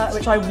t-shirt,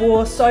 which I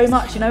wore so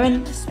much. You know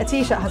when a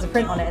t-shirt has a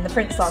print on it and the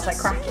print starts like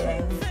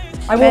cracking?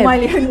 I wore Babe. my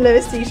Leona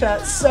Lewis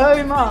t-shirt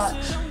so much.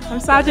 I'm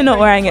sad you're not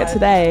wearing it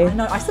today. I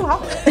know, I still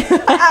have it.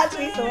 I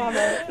actually still have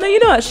it. No, you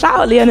know what? Shout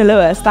out Leona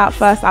Lewis. That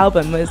first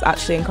album was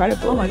actually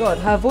incredible. Oh my god,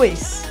 her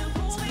voice.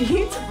 It's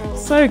beautiful.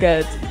 So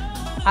good.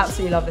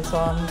 Absolutely love this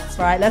one.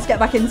 Right, let's get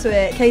back into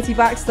it. Katie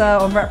Baxter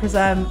on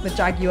Represent with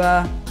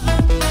Jaguar.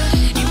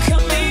 You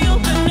cut me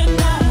open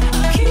and I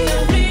keep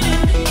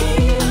bleeding,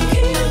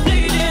 keep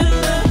bleeding,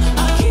 love.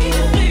 I keep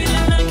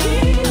bleeding, I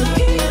keep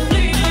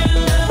bleeding,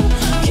 love.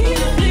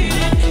 Keep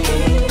bleeding,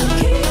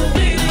 keep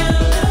bleeding,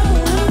 love.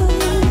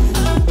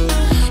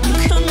 You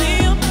cut me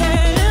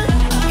open,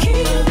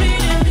 keep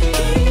bleeding,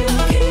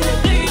 keep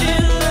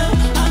bleeding, love.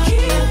 I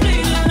keep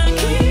bleeding, I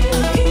keep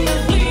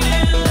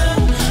bleeding, love.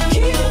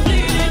 Keep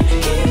bleeding,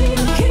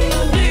 keep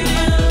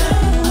bleeding,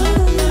 love.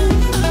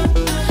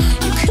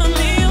 You cut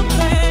me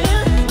open,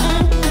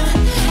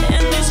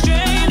 and it's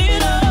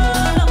draining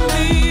all of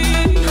me.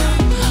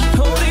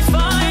 Probably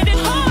find it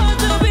hard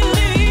to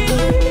believe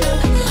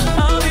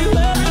I'll be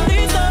wearing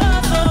these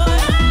scars for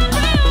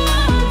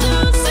everyone to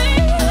see.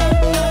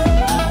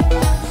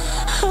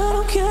 I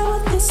don't care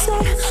what they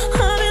say,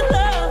 I'm in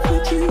love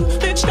with you.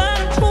 They try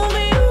to pull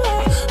me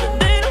away, but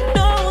they don't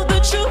know the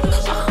truth.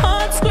 My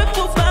heart's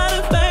crippled by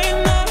the vein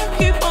that I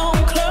keep on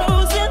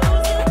closing.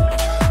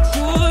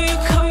 Ooh, you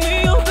cut me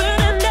open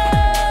and I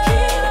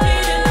keep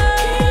bleeding,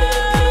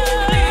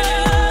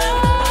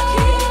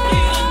 keep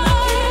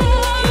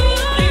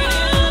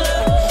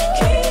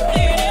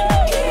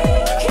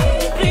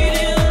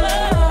bleeding,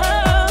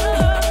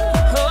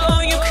 oh,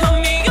 you cut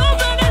me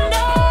open and I keep bleeding, ooh, you cut me open and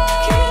I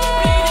keep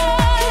bleeding,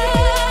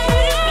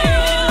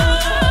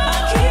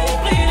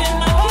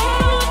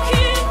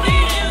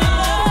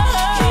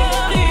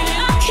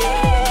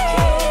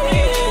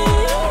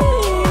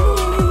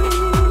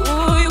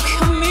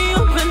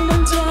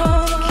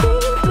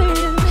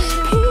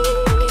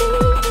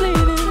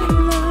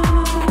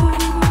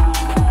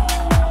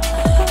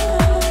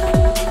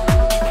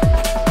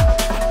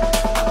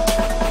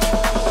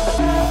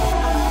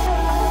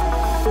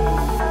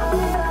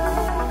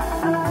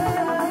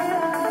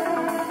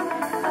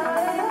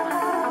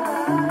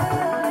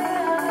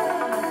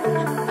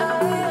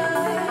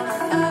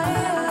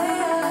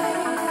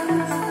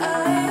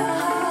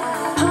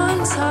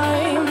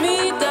 untie me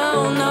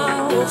down,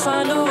 I will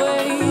find a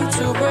way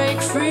to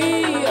break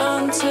free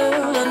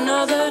until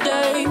another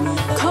day.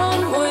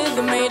 Come with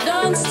me,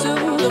 dance to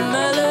the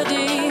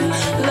melody.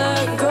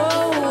 Let go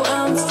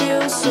and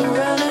feel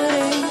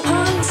serenity.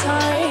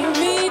 Untie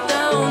me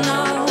down,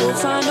 I will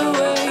find a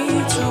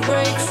way to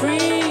break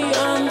free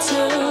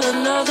until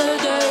another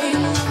day.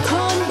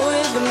 Come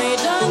with me,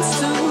 dance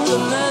to the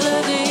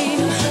melody.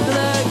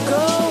 Let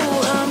go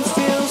and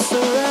feel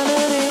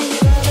serenity.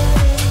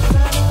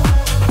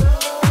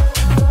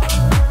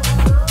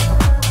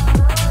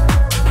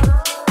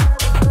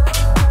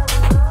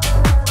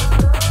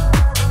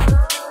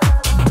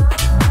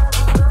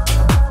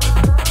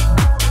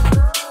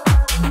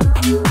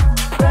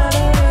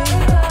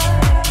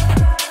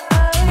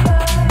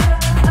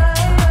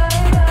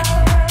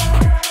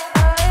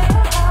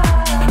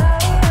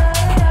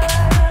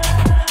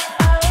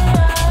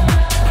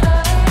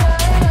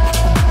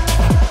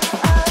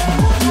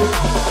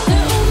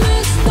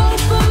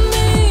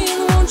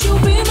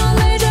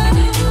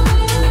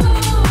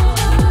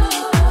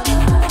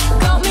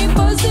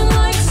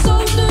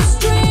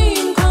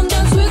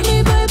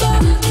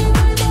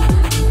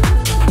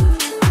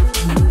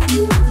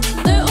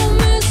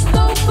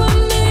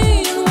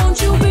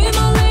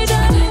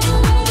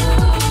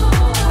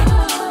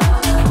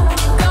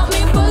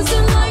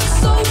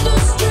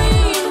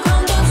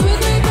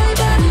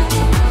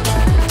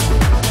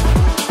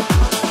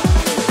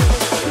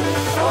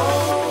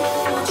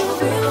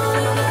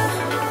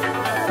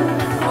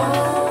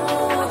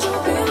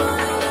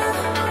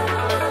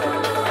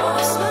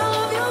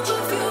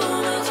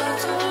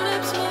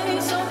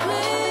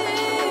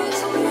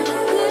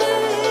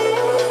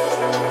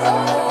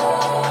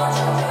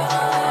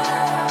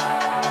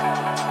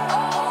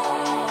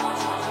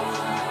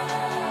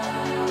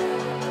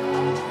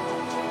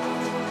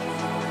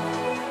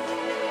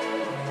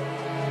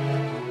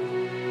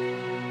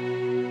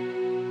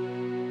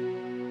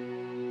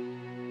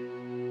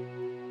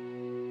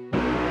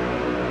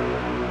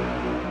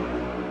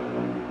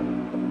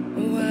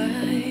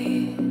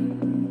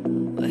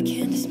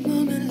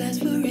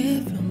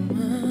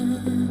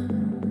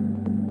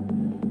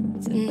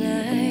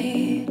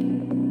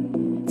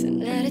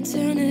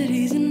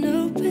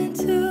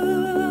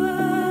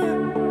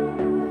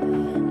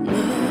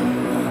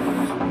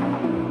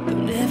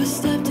 never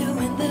stop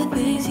doing the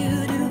things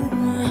you do.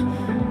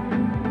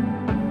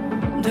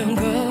 Don't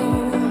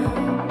go.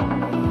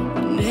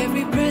 And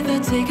every breath I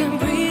take, I'm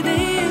breathing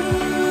you.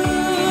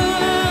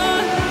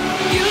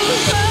 You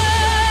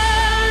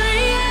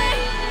hurry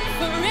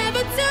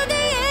forever till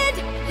the end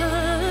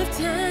of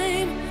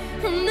time.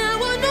 From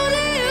now on,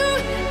 only you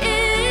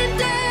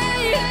and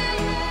I.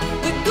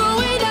 We're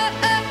going up,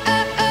 up,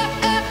 up, up,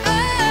 up,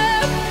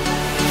 up.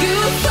 You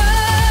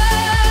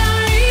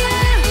hurry,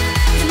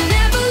 you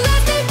never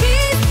lost a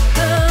piece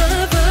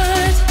of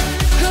us.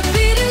 A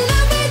beating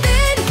love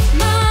within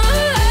my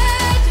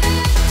heart.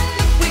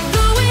 We're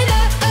going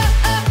up, up,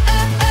 up,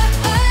 up, up,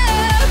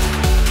 up.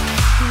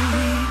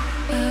 We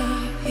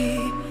are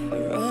here,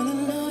 we're all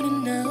alone in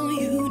our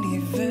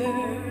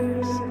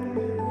universe.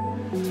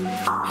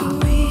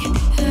 We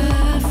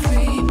are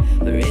free,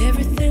 where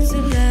everything's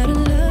allowed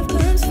and love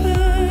comes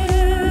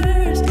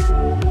first.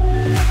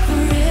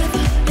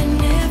 Forever and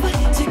ever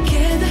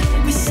together,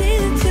 we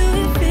sail into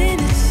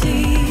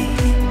infinity.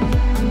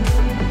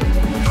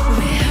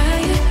 We're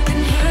higher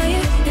and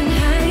higher and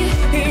higher,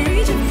 we're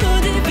reaching for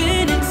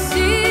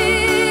divinity.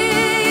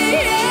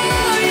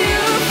 Oh,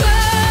 you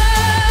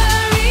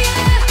hurry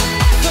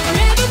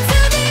forever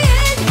till the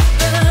end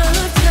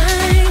of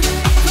time.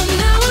 From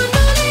now on,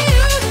 only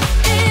you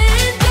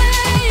and I.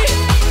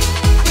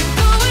 We're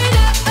going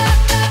up, up,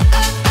 up,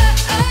 up, up,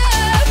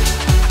 up.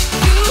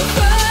 You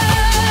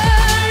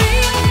hurry,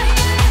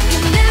 you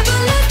never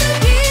lost a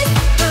piece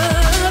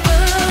of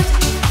us.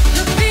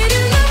 The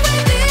beating love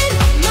within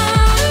my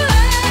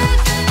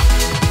heart.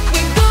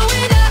 We're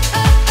going up,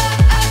 up,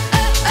 up,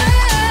 up, up,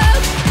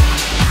 up.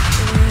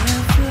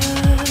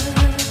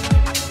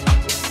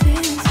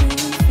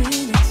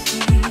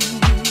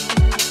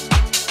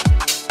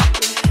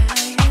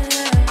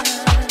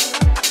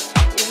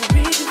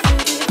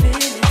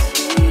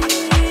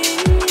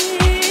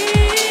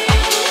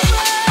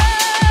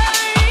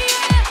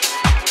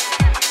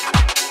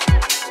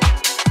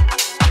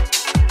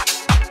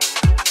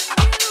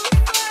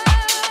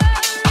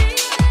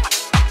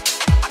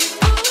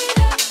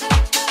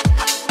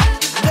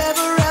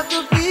 Never have to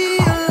be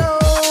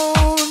alone.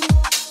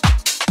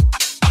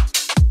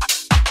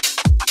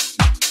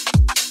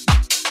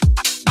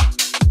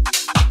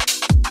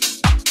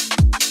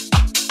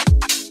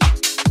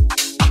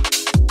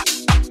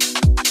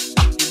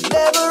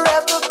 Never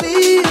have to be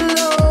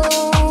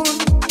alone.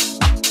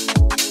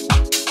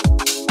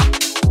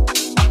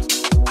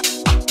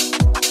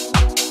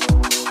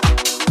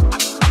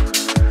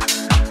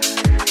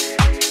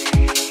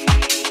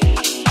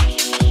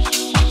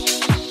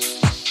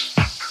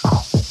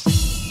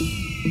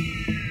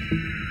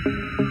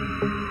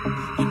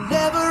 You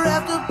never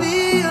have to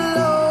be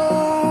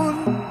alone.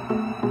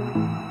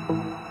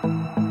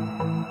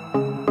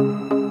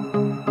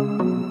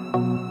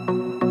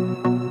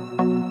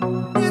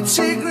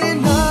 Pretty green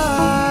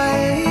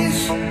eyes,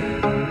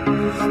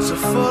 so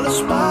full of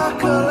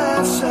sparkle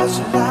and such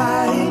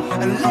light.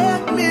 And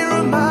let me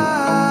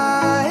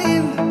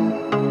remind,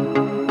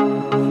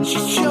 she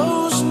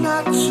chose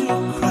not to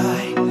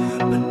cry,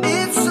 but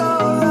it's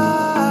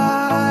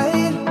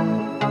alright.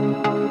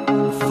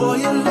 For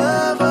your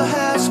lover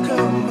has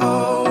come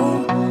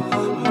home.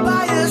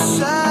 By your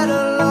side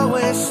I'll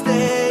always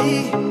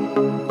stay.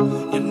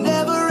 You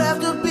never have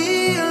to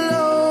be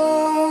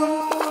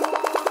alone.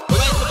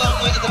 Right about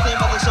now, it's the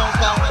theme of the song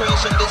called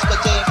Creation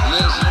Discotheque.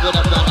 Yes, good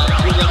up, man.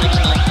 We're your next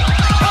night.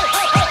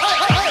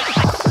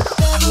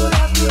 Never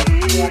have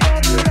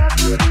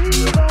to be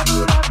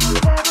alone.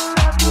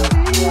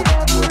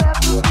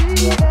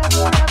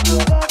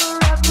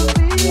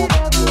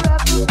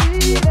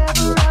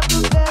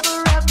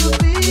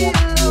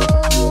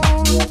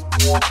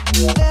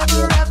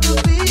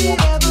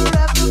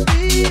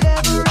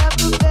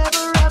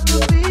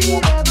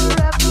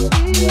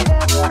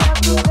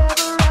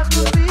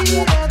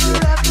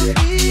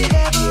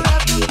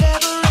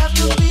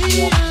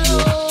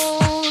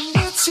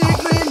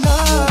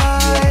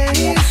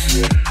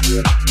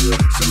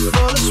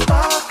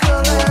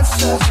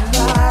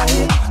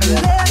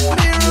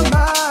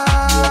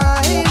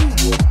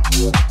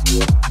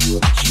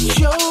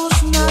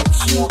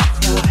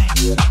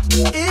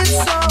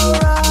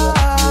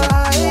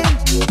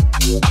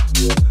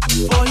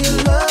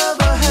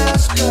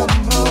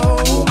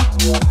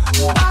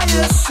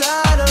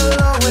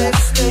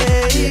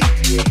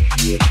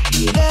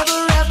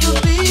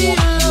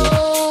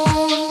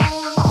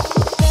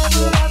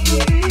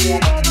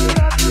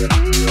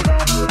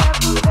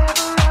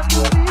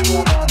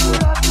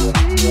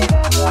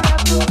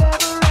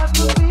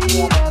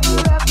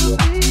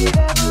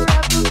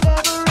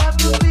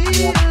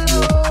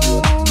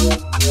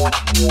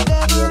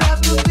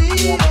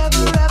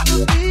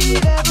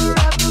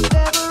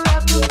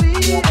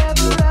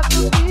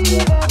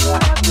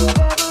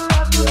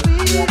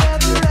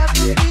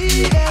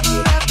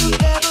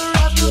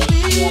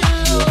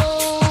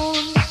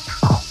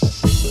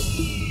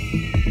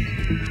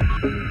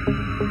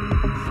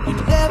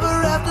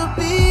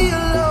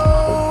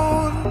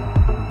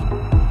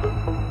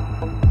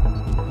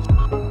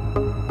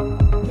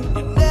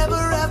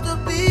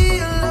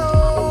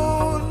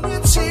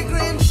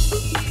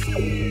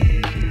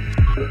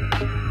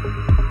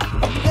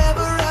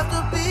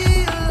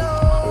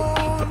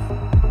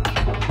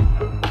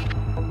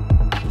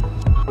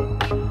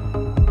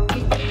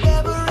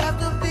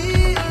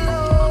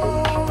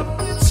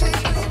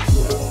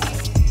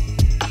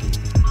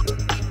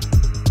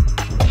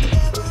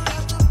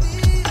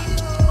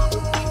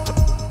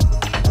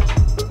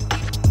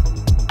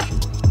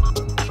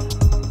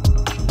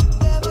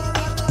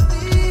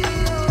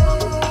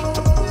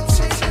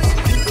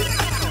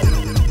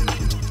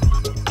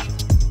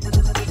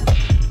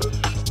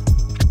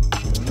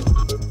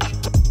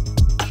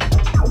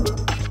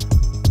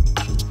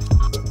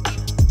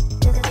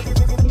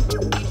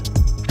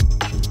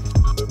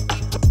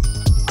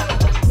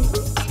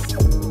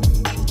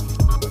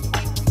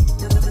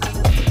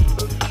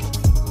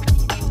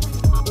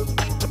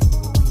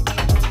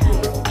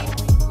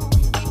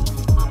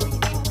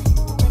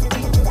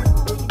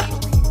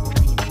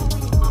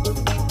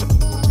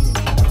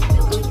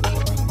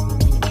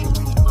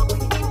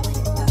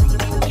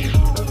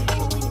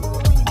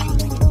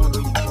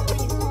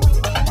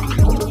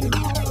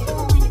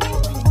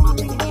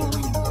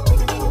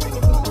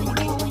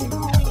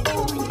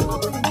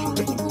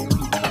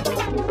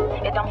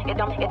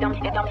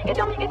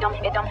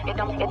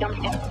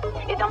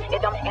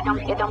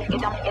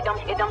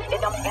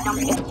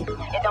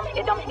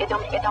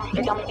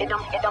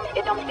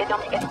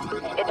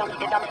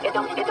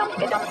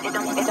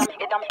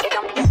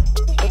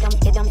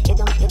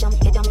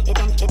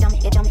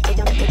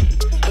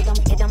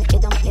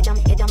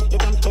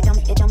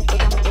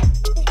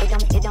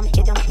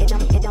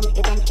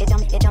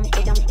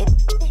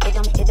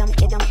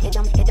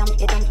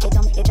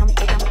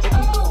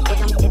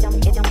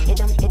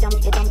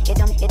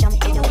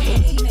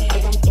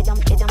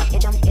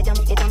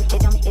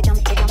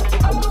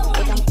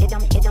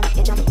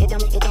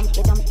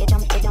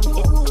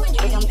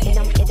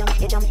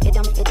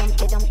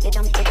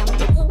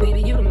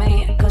 Baby, you the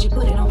man, cause you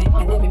put it on me.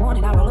 And every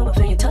morning I roll over,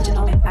 feel you touching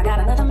on me. I got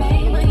another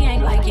man, but he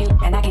ain't like you.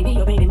 And I can't be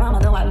your baby mama,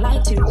 though I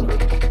like to.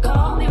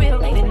 Call me real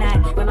late at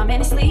night, when my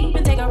man is sleep,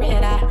 and take a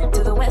red eye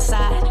to the west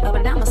side, up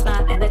and down the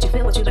spine, and let you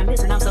feel what you've been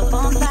missing. I'm so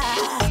fun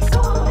fly.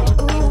 Call me,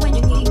 ooh, when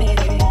you need me.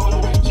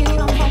 You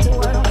don't have to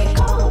worry.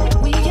 Call me,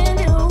 we can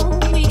do. Call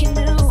me,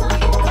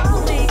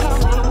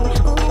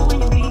 ooh,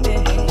 when you need me.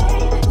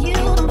 You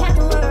don't have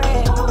to worry.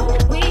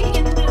 We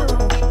can do.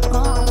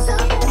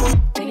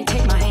 Baby,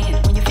 take my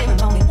hand when you're feeling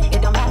lonely.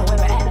 It don't matter where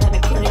we're at, let me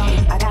put it on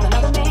you. I got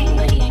another man,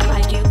 but he ain't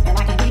like you, and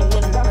I can be a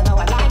living lover, though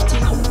I like to.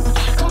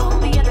 Call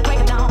me at the break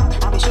of dawn.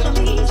 I'll be sure to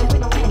meet you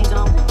with no panties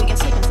on. We can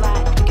slip and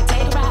slide, we can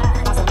take a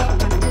ride. I'm so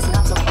love and listen,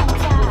 I'm so on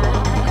fire.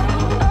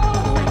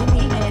 Oh, when you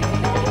need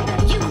me,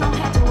 you don't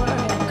have to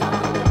worry.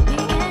 Call me,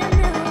 we can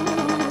do.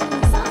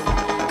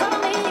 Call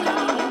me, oh,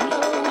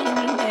 when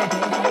you need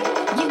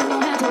me, you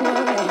don't have to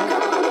worry.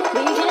 Call me,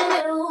 we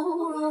can do.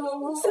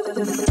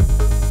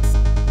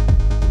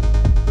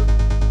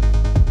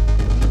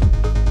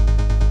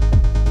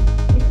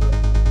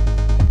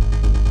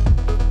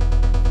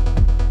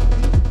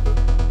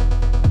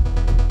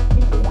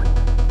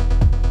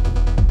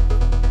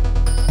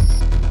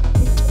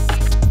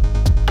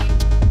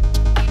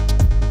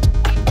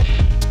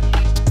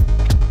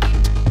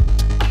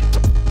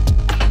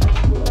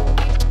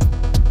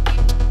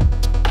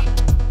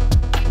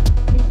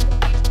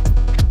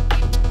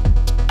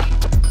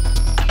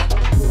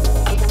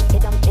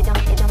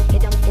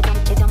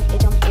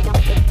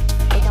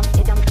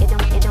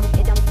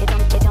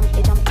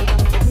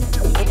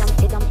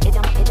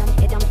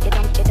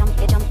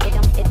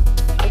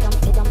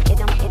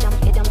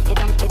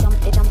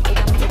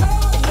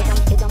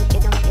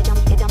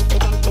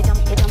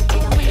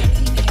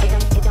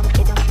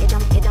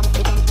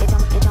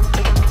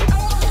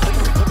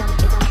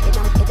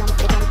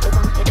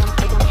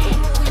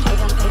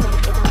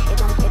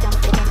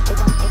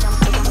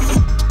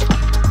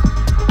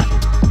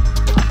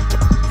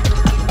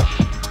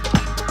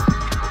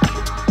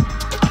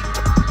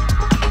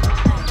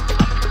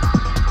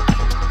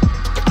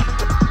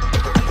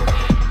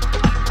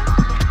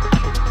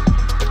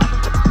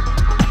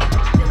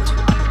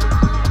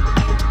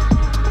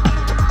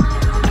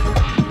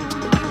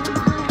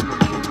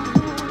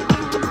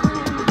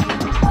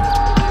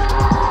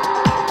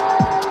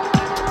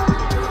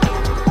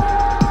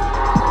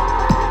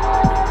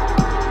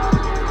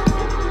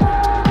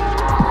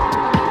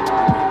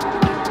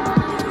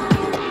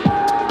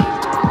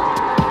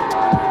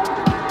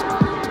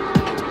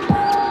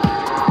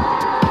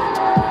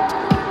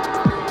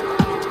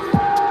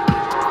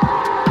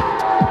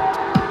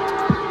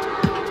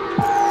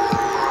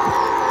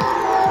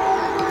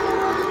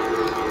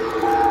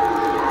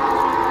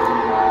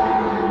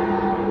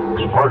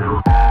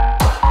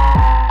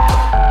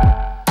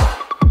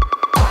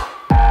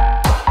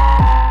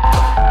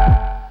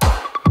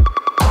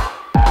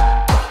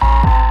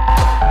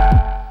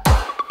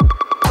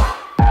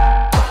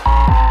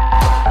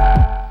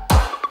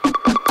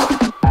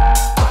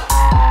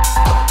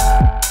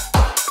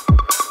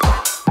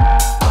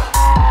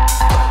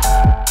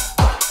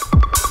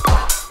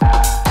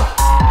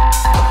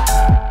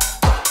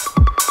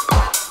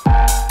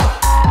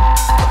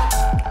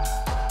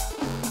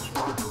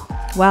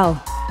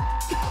 Well,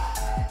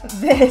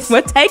 This.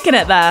 we're taking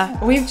it there.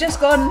 We've just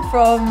gone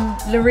from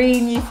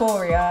Loreen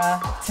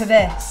Euphoria to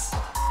this.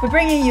 We're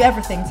bringing you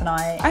everything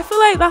tonight. I feel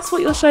like that's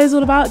what your show's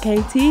all about,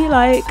 Katie.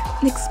 Like,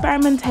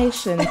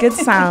 experimentation, good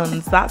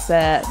sounds, that's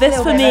it.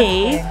 This for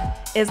me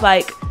is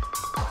like,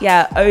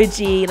 yeah,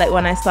 OG, like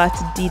when I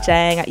started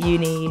DJing at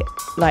uni,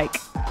 like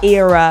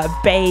era,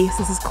 bass,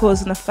 this is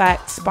Cause and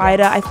Effect,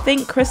 Spider. I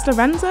think Chris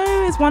Lorenzo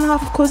is one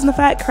half of Cause and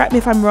Effect, correct me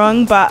if I'm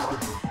wrong, but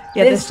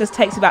yeah, this just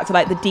takes you back to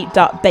like the deep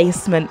dark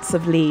basements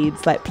of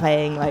Leeds, like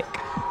playing like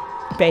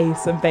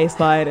bass and bass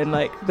line and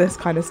like this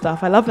kind of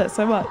stuff. I love it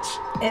so much.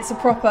 It's a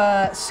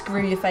proper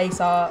screw your face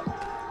up.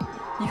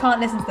 You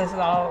can't listen to this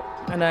without...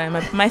 I know,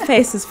 my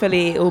face is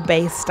fully all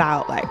bassed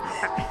out, like...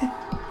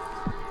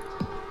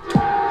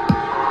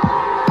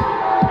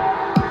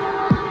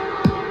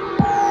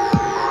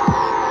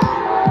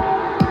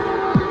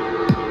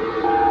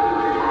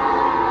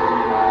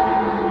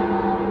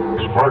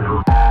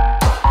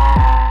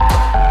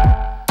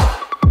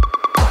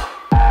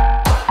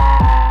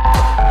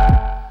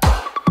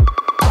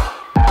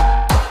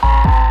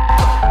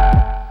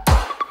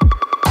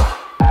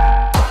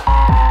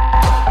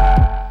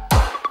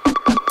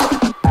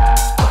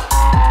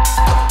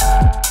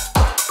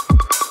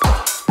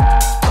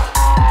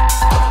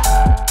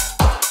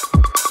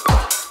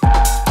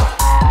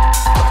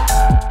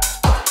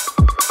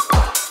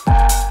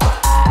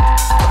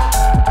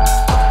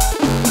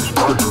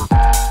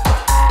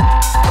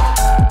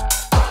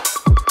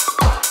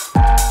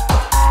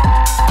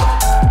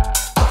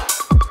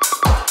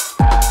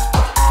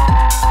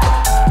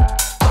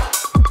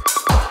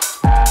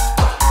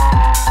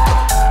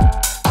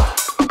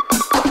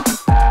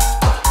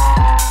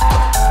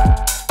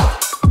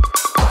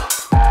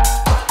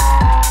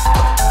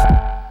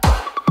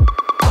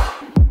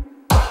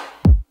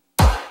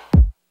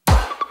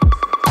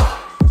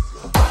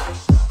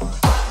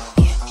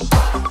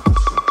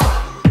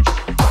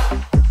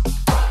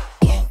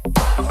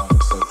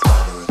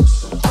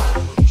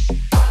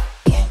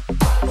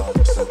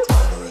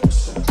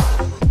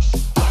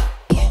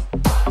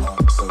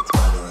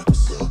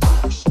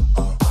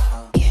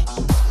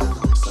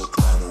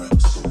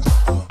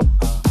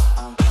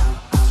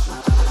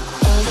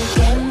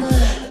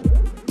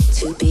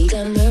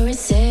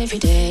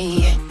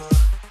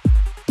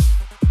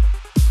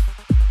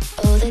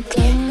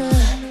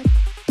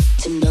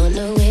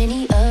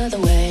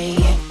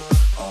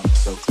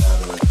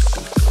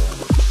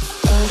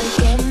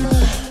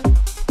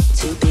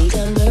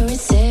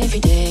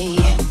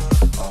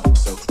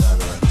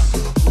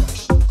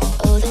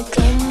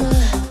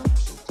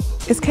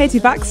 Katie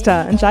Baxter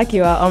and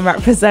Jaguar on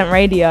Reprezent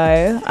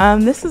Radio.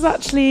 This is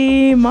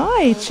actually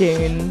my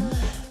tune.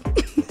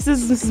 This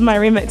is my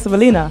remix of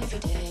Aluna.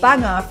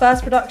 Banger,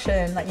 first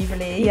production that you've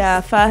released.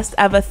 Yeah, first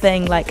ever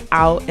thing like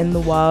out in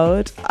the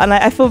world. And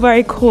I feel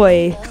very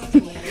coy.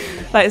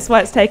 Like, it's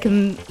why it's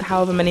taken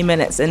however many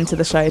minutes into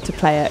the show to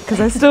play it,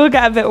 because I still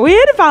get a bit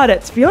weird about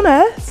it, to be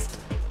honest.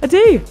 I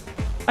do.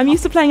 I'm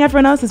used to playing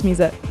everyone else's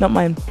music, not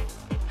mine.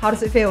 How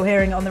does it feel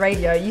hearing it on the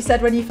radio? You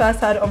said when you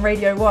first heard it on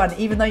Radio 1,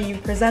 even though you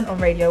present on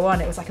Radio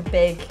 1, it was like a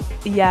big...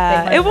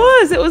 Yeah, big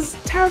it was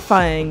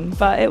terrifying,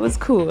 but it was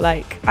cool.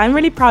 Like, I'm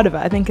really proud of it.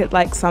 I think it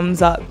like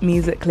sums up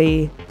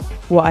musically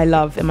what I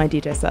love in my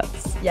DJ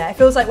sets. Yeah, it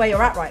feels like where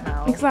you're at right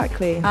now.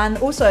 Exactly. And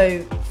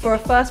also, for a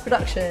first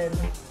production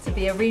to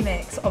be a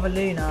remix of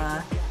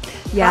Aluna,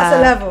 yeah, that's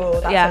a level.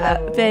 That's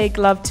a level. Big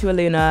love to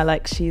Aluna.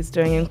 Like, she's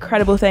doing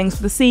incredible things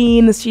for the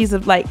scene. She's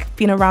like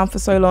been around for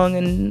so long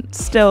and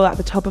still at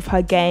the top of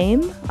her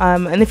game.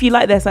 And if you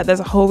like this, like, there's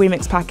a whole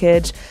remix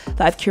package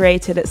that I've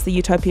curated. It's the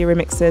Utopia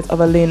remixes of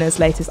Aluna's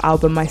latest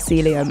album,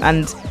 Mycelium,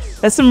 and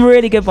there's some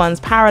really good ones.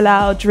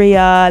 Parallel,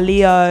 Drea,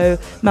 Leo,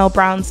 Mel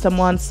Brown's done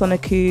one,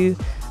 Soniku,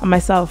 and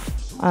myself.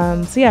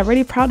 So yeah,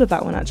 really proud of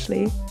that one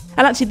actually.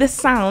 And actually, this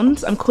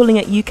sound, I'm calling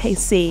it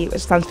UKC,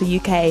 which stands for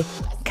UK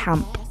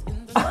Camp.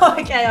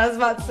 Okay, I was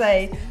about to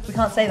say, we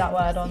can't say that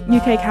word on...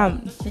 UK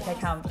Camp. UK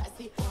Camp.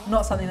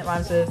 Not something that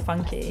rhymes with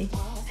funky.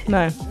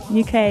 No,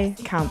 UK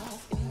Camp.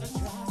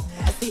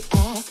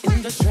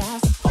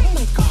 Oh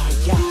my god,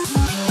 yeah.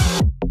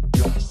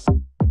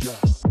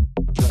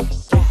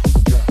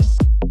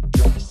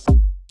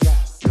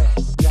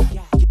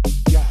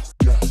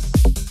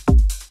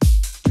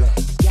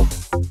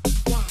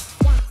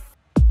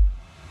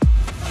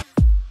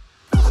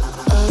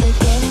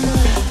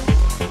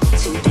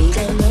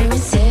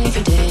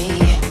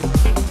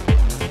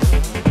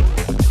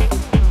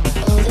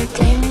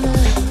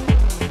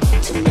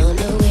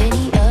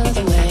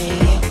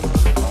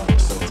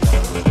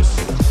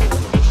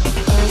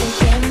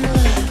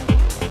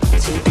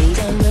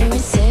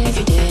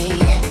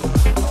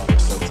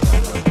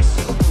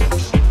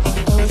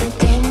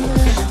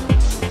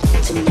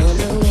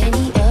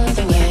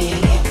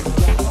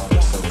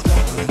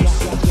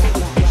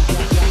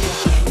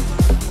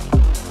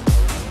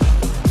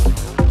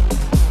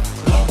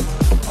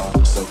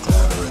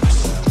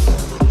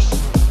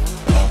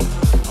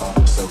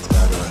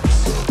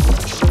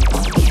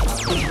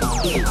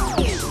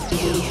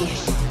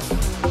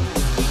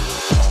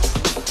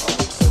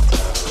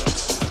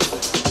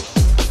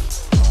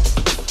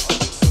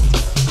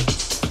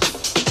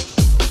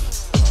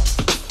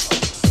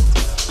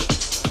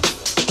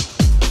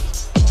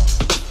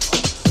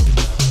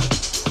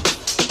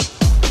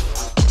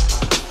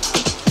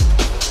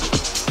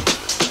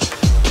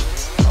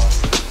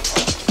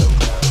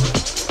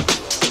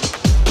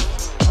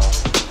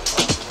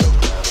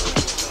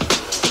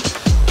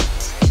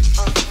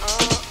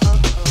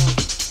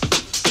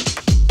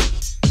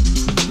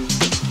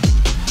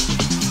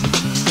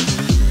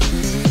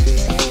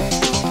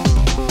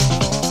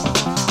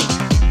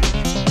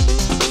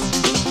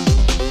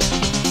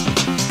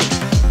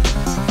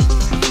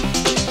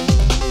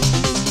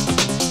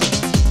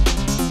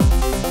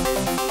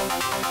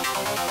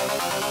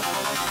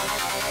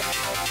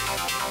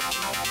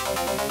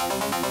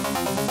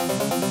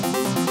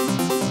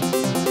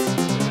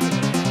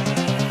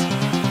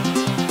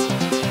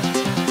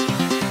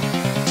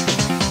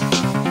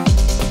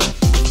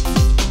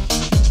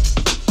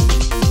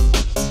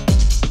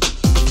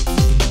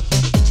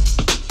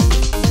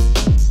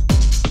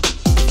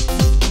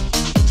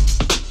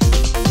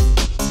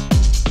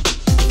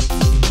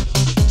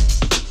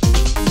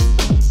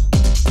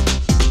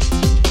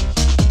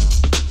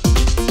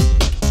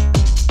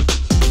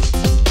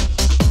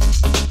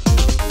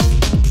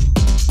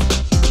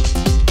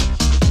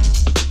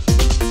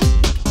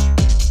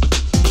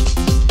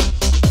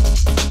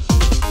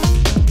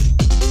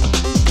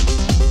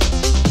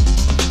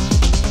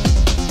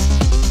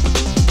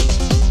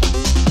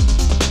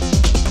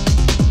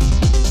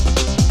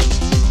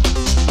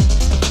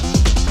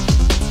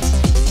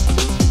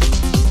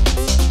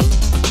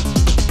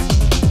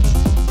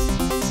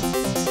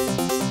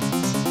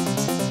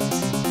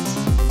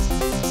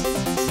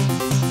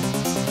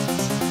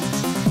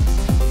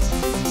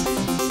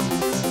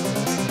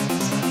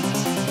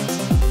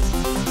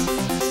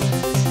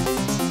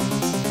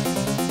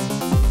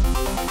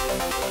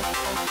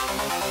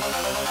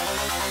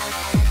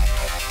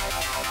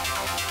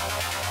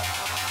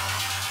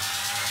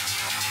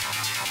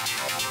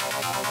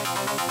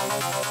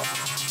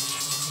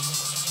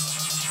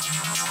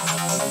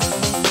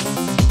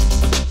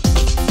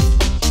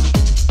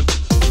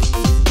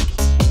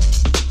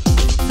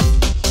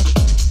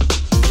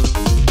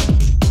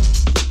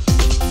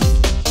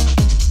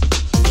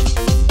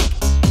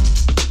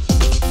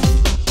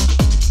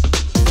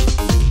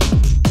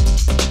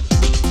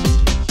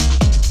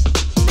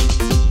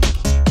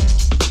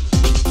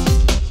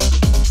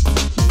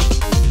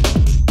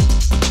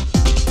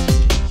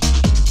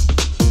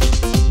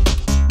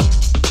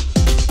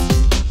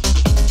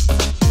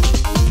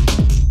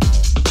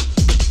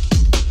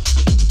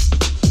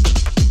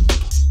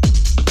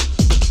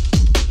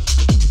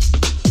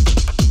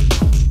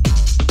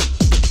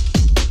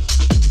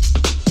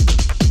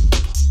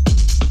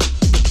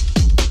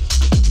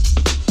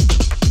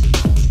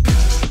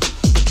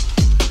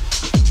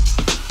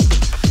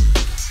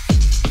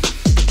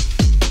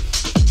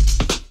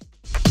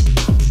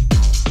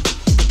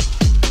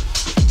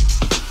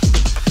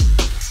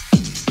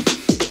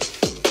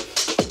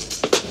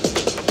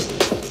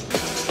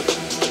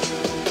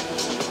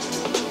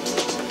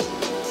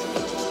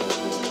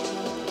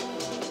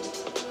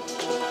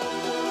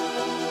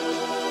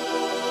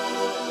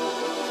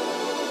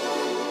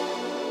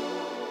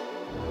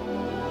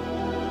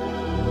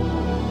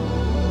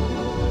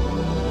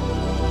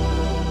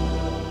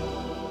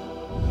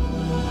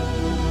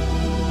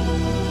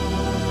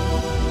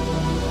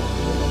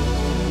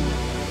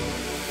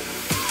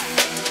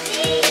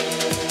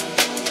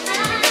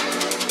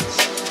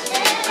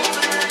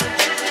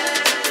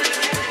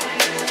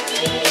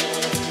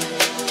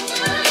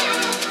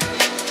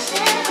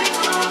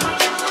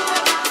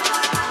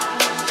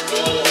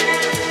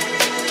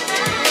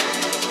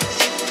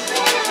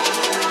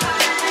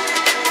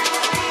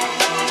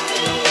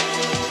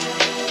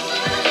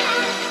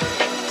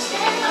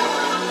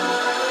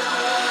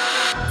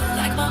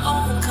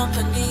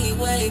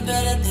 way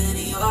better than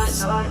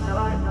yours.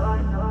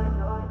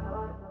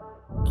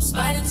 No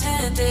spite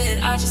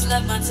intended, I just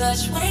left my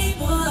touch way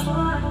more.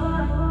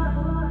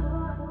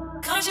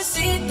 Can't you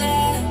see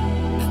that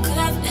I could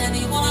have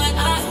anyone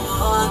I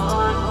want?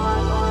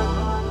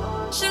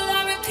 Shall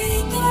I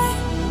repeat that?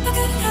 I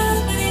could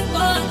have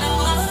anyone I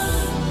want.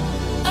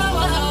 Oh,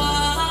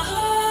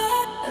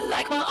 I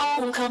like my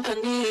own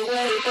company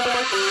way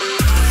better than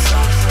yours.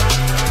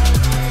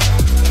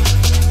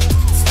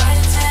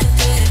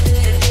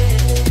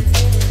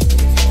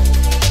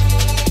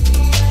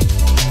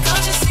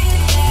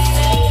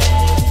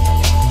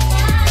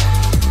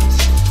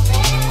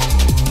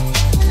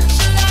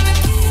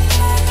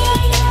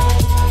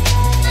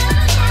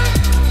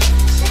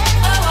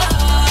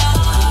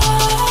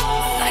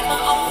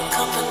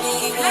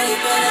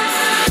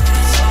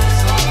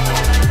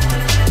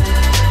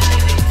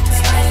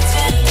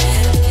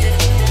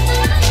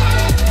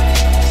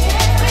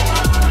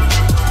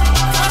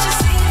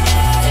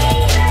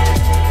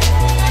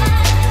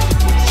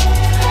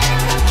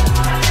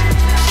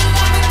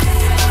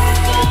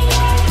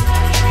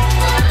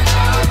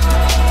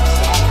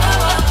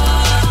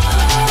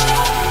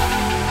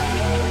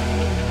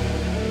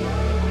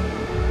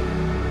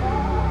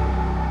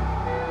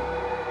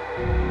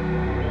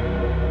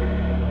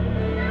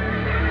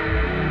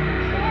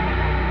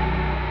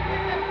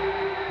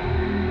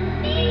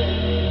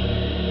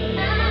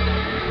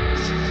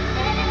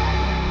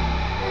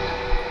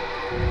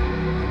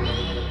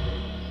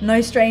 No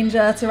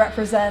stranger to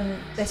Represent,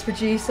 this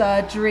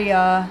producer,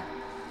 Drea.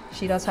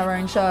 She does her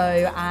own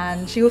show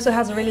and she also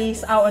has a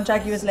release out on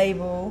Jaguar's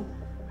label,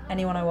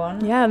 Anyone I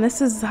Want. Yeah, and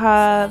this is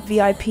her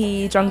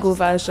VIP jungle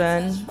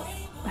version.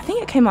 I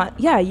think it came out,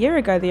 a year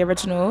ago, the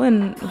original,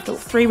 and we've got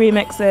 3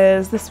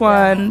 remixes. This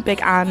one,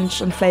 Big Ange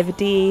and Flavor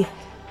D.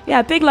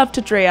 Yeah, big love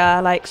to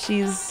Drea. Like,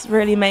 she's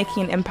really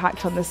making an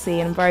impact on the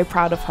scene. I'm very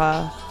proud of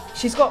her.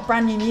 She's got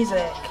brand new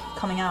music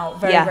coming out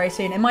very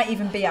soon. It might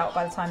even be out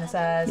by the time this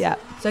airs. Yeah.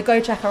 So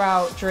go check her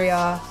out,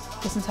 Drea.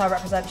 Listen to her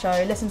Represent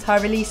show, listen to her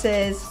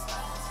releases,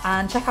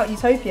 and check out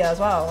Utopia as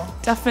well.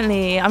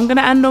 Definitely. I'm going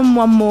to end on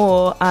one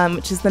more,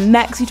 which is the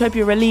next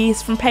Utopia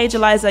release from Paige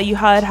Eliza. You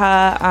heard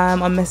her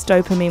on Miss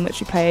Dopamine, which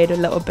we played a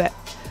little bit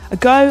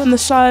ago on the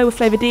show with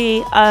Flavor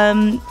D.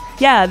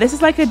 This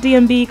is like a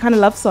D&B kind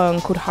of love song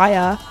called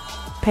Higher,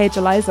 Paige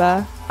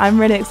Eliza. I'm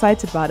really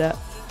excited about it.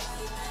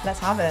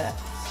 Let's have it.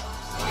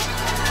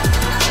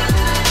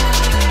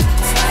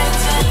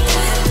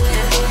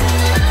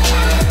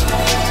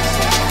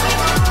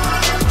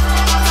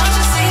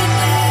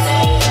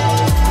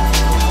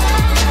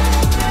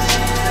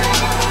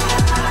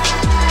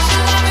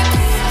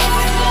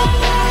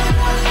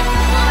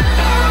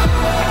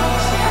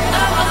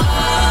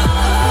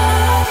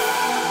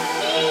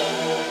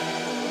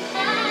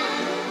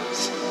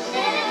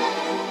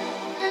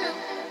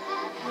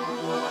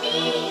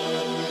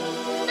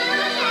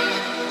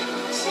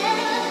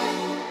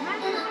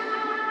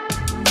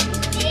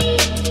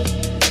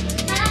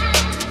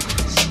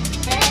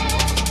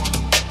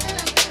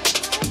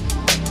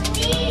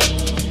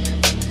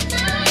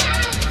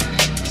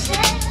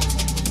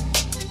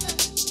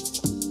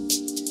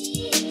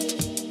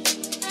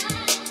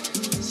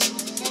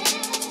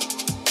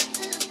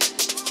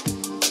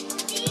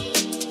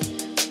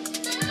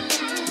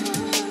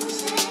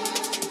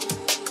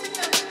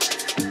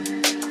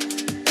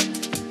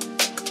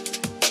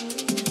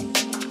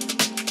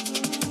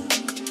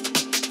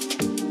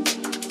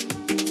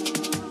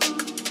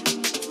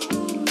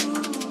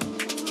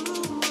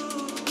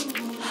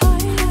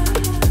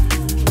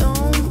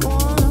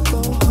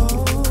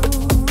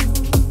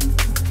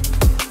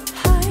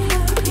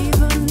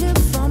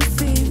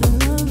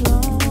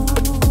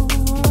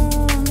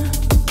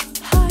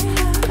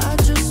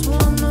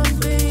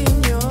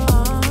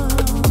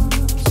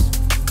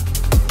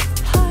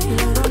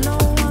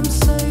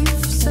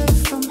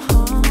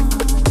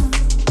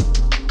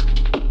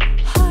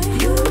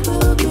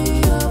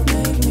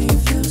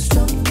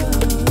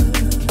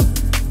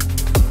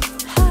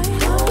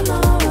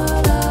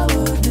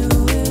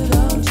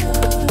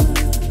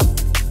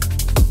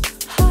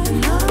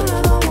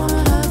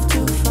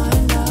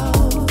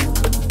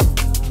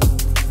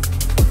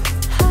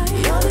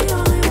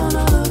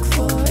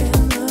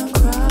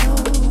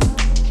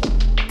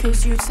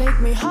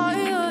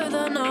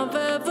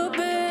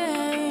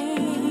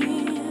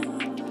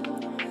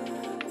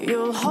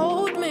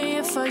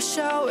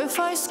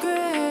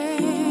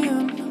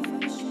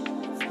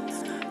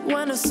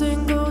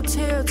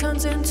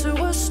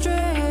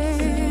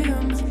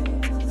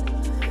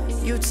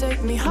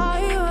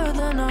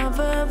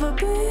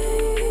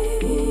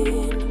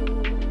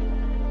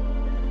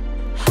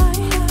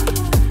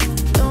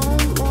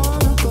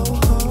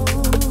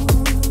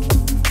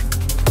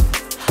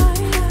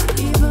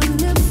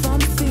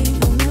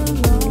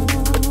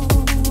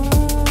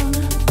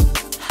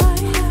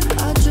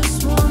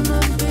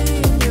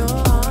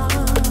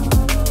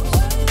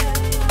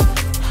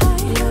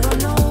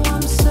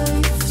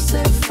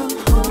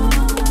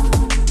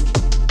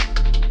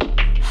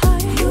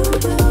 You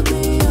build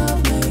me up,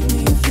 make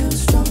me feel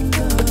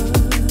stronger.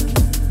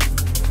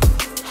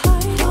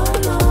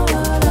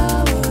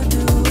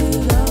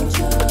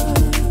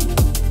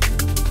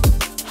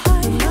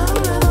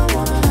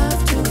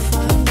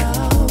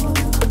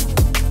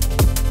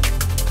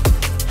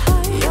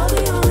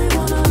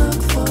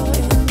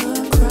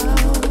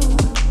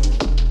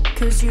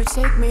 You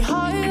take me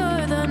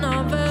higher than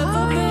I've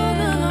ever been.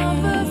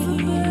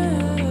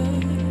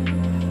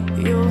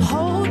 You'll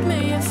hold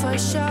me if I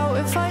shout,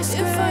 if I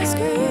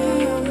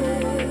scream.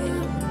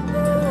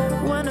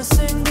 When a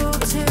single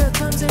tear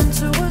turns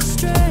into a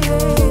string.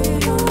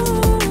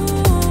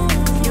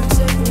 You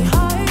take me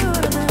higher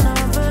than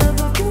I've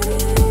ever been.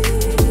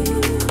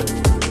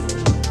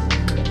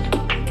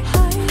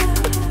 Higher.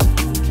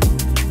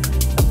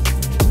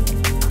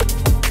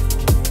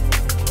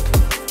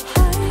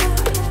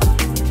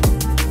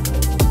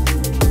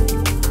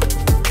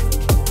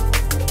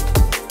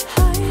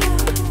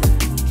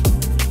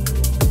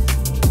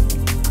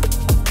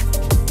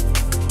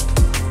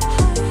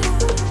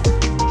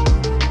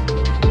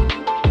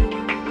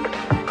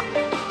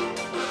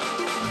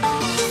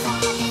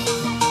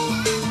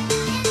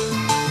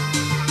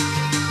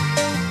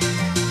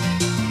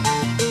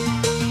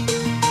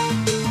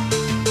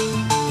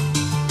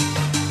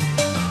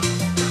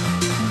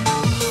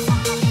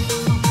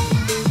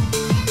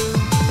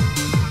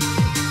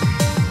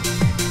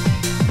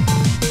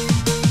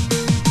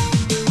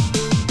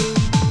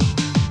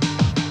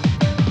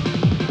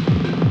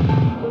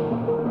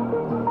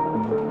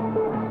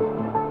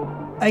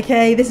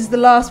 Okay, this is the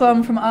last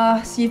one from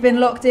us. You've been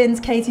locked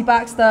into Katie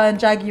Baxter and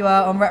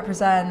Jaguar on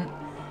Reprezent.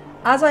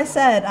 As I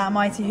said at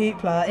Mighty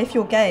Hoopla, if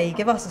you're gay,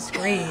 give us a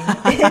scream.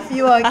 If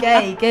you are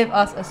gay, give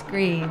us a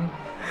scream.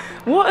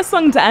 What a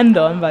song to end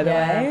on, by the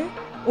way.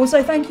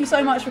 Also, thank you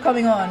so much for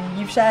coming on.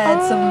 You've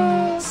shared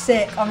some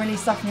sick,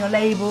 unreleased stuff on your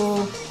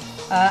label,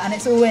 and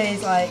it's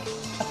always like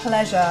a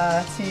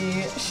pleasure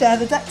to share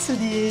the decks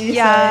with you.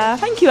 Yeah,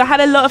 thank you. I had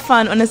a lot of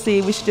fun,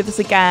 honestly. We should do this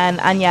again.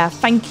 And yeah,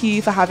 thank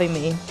you for having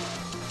me.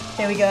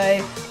 Here we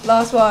go.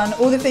 Last one.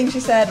 All the things she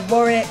said.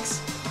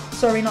 Warwick's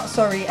Sorry Not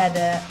Sorry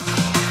edit.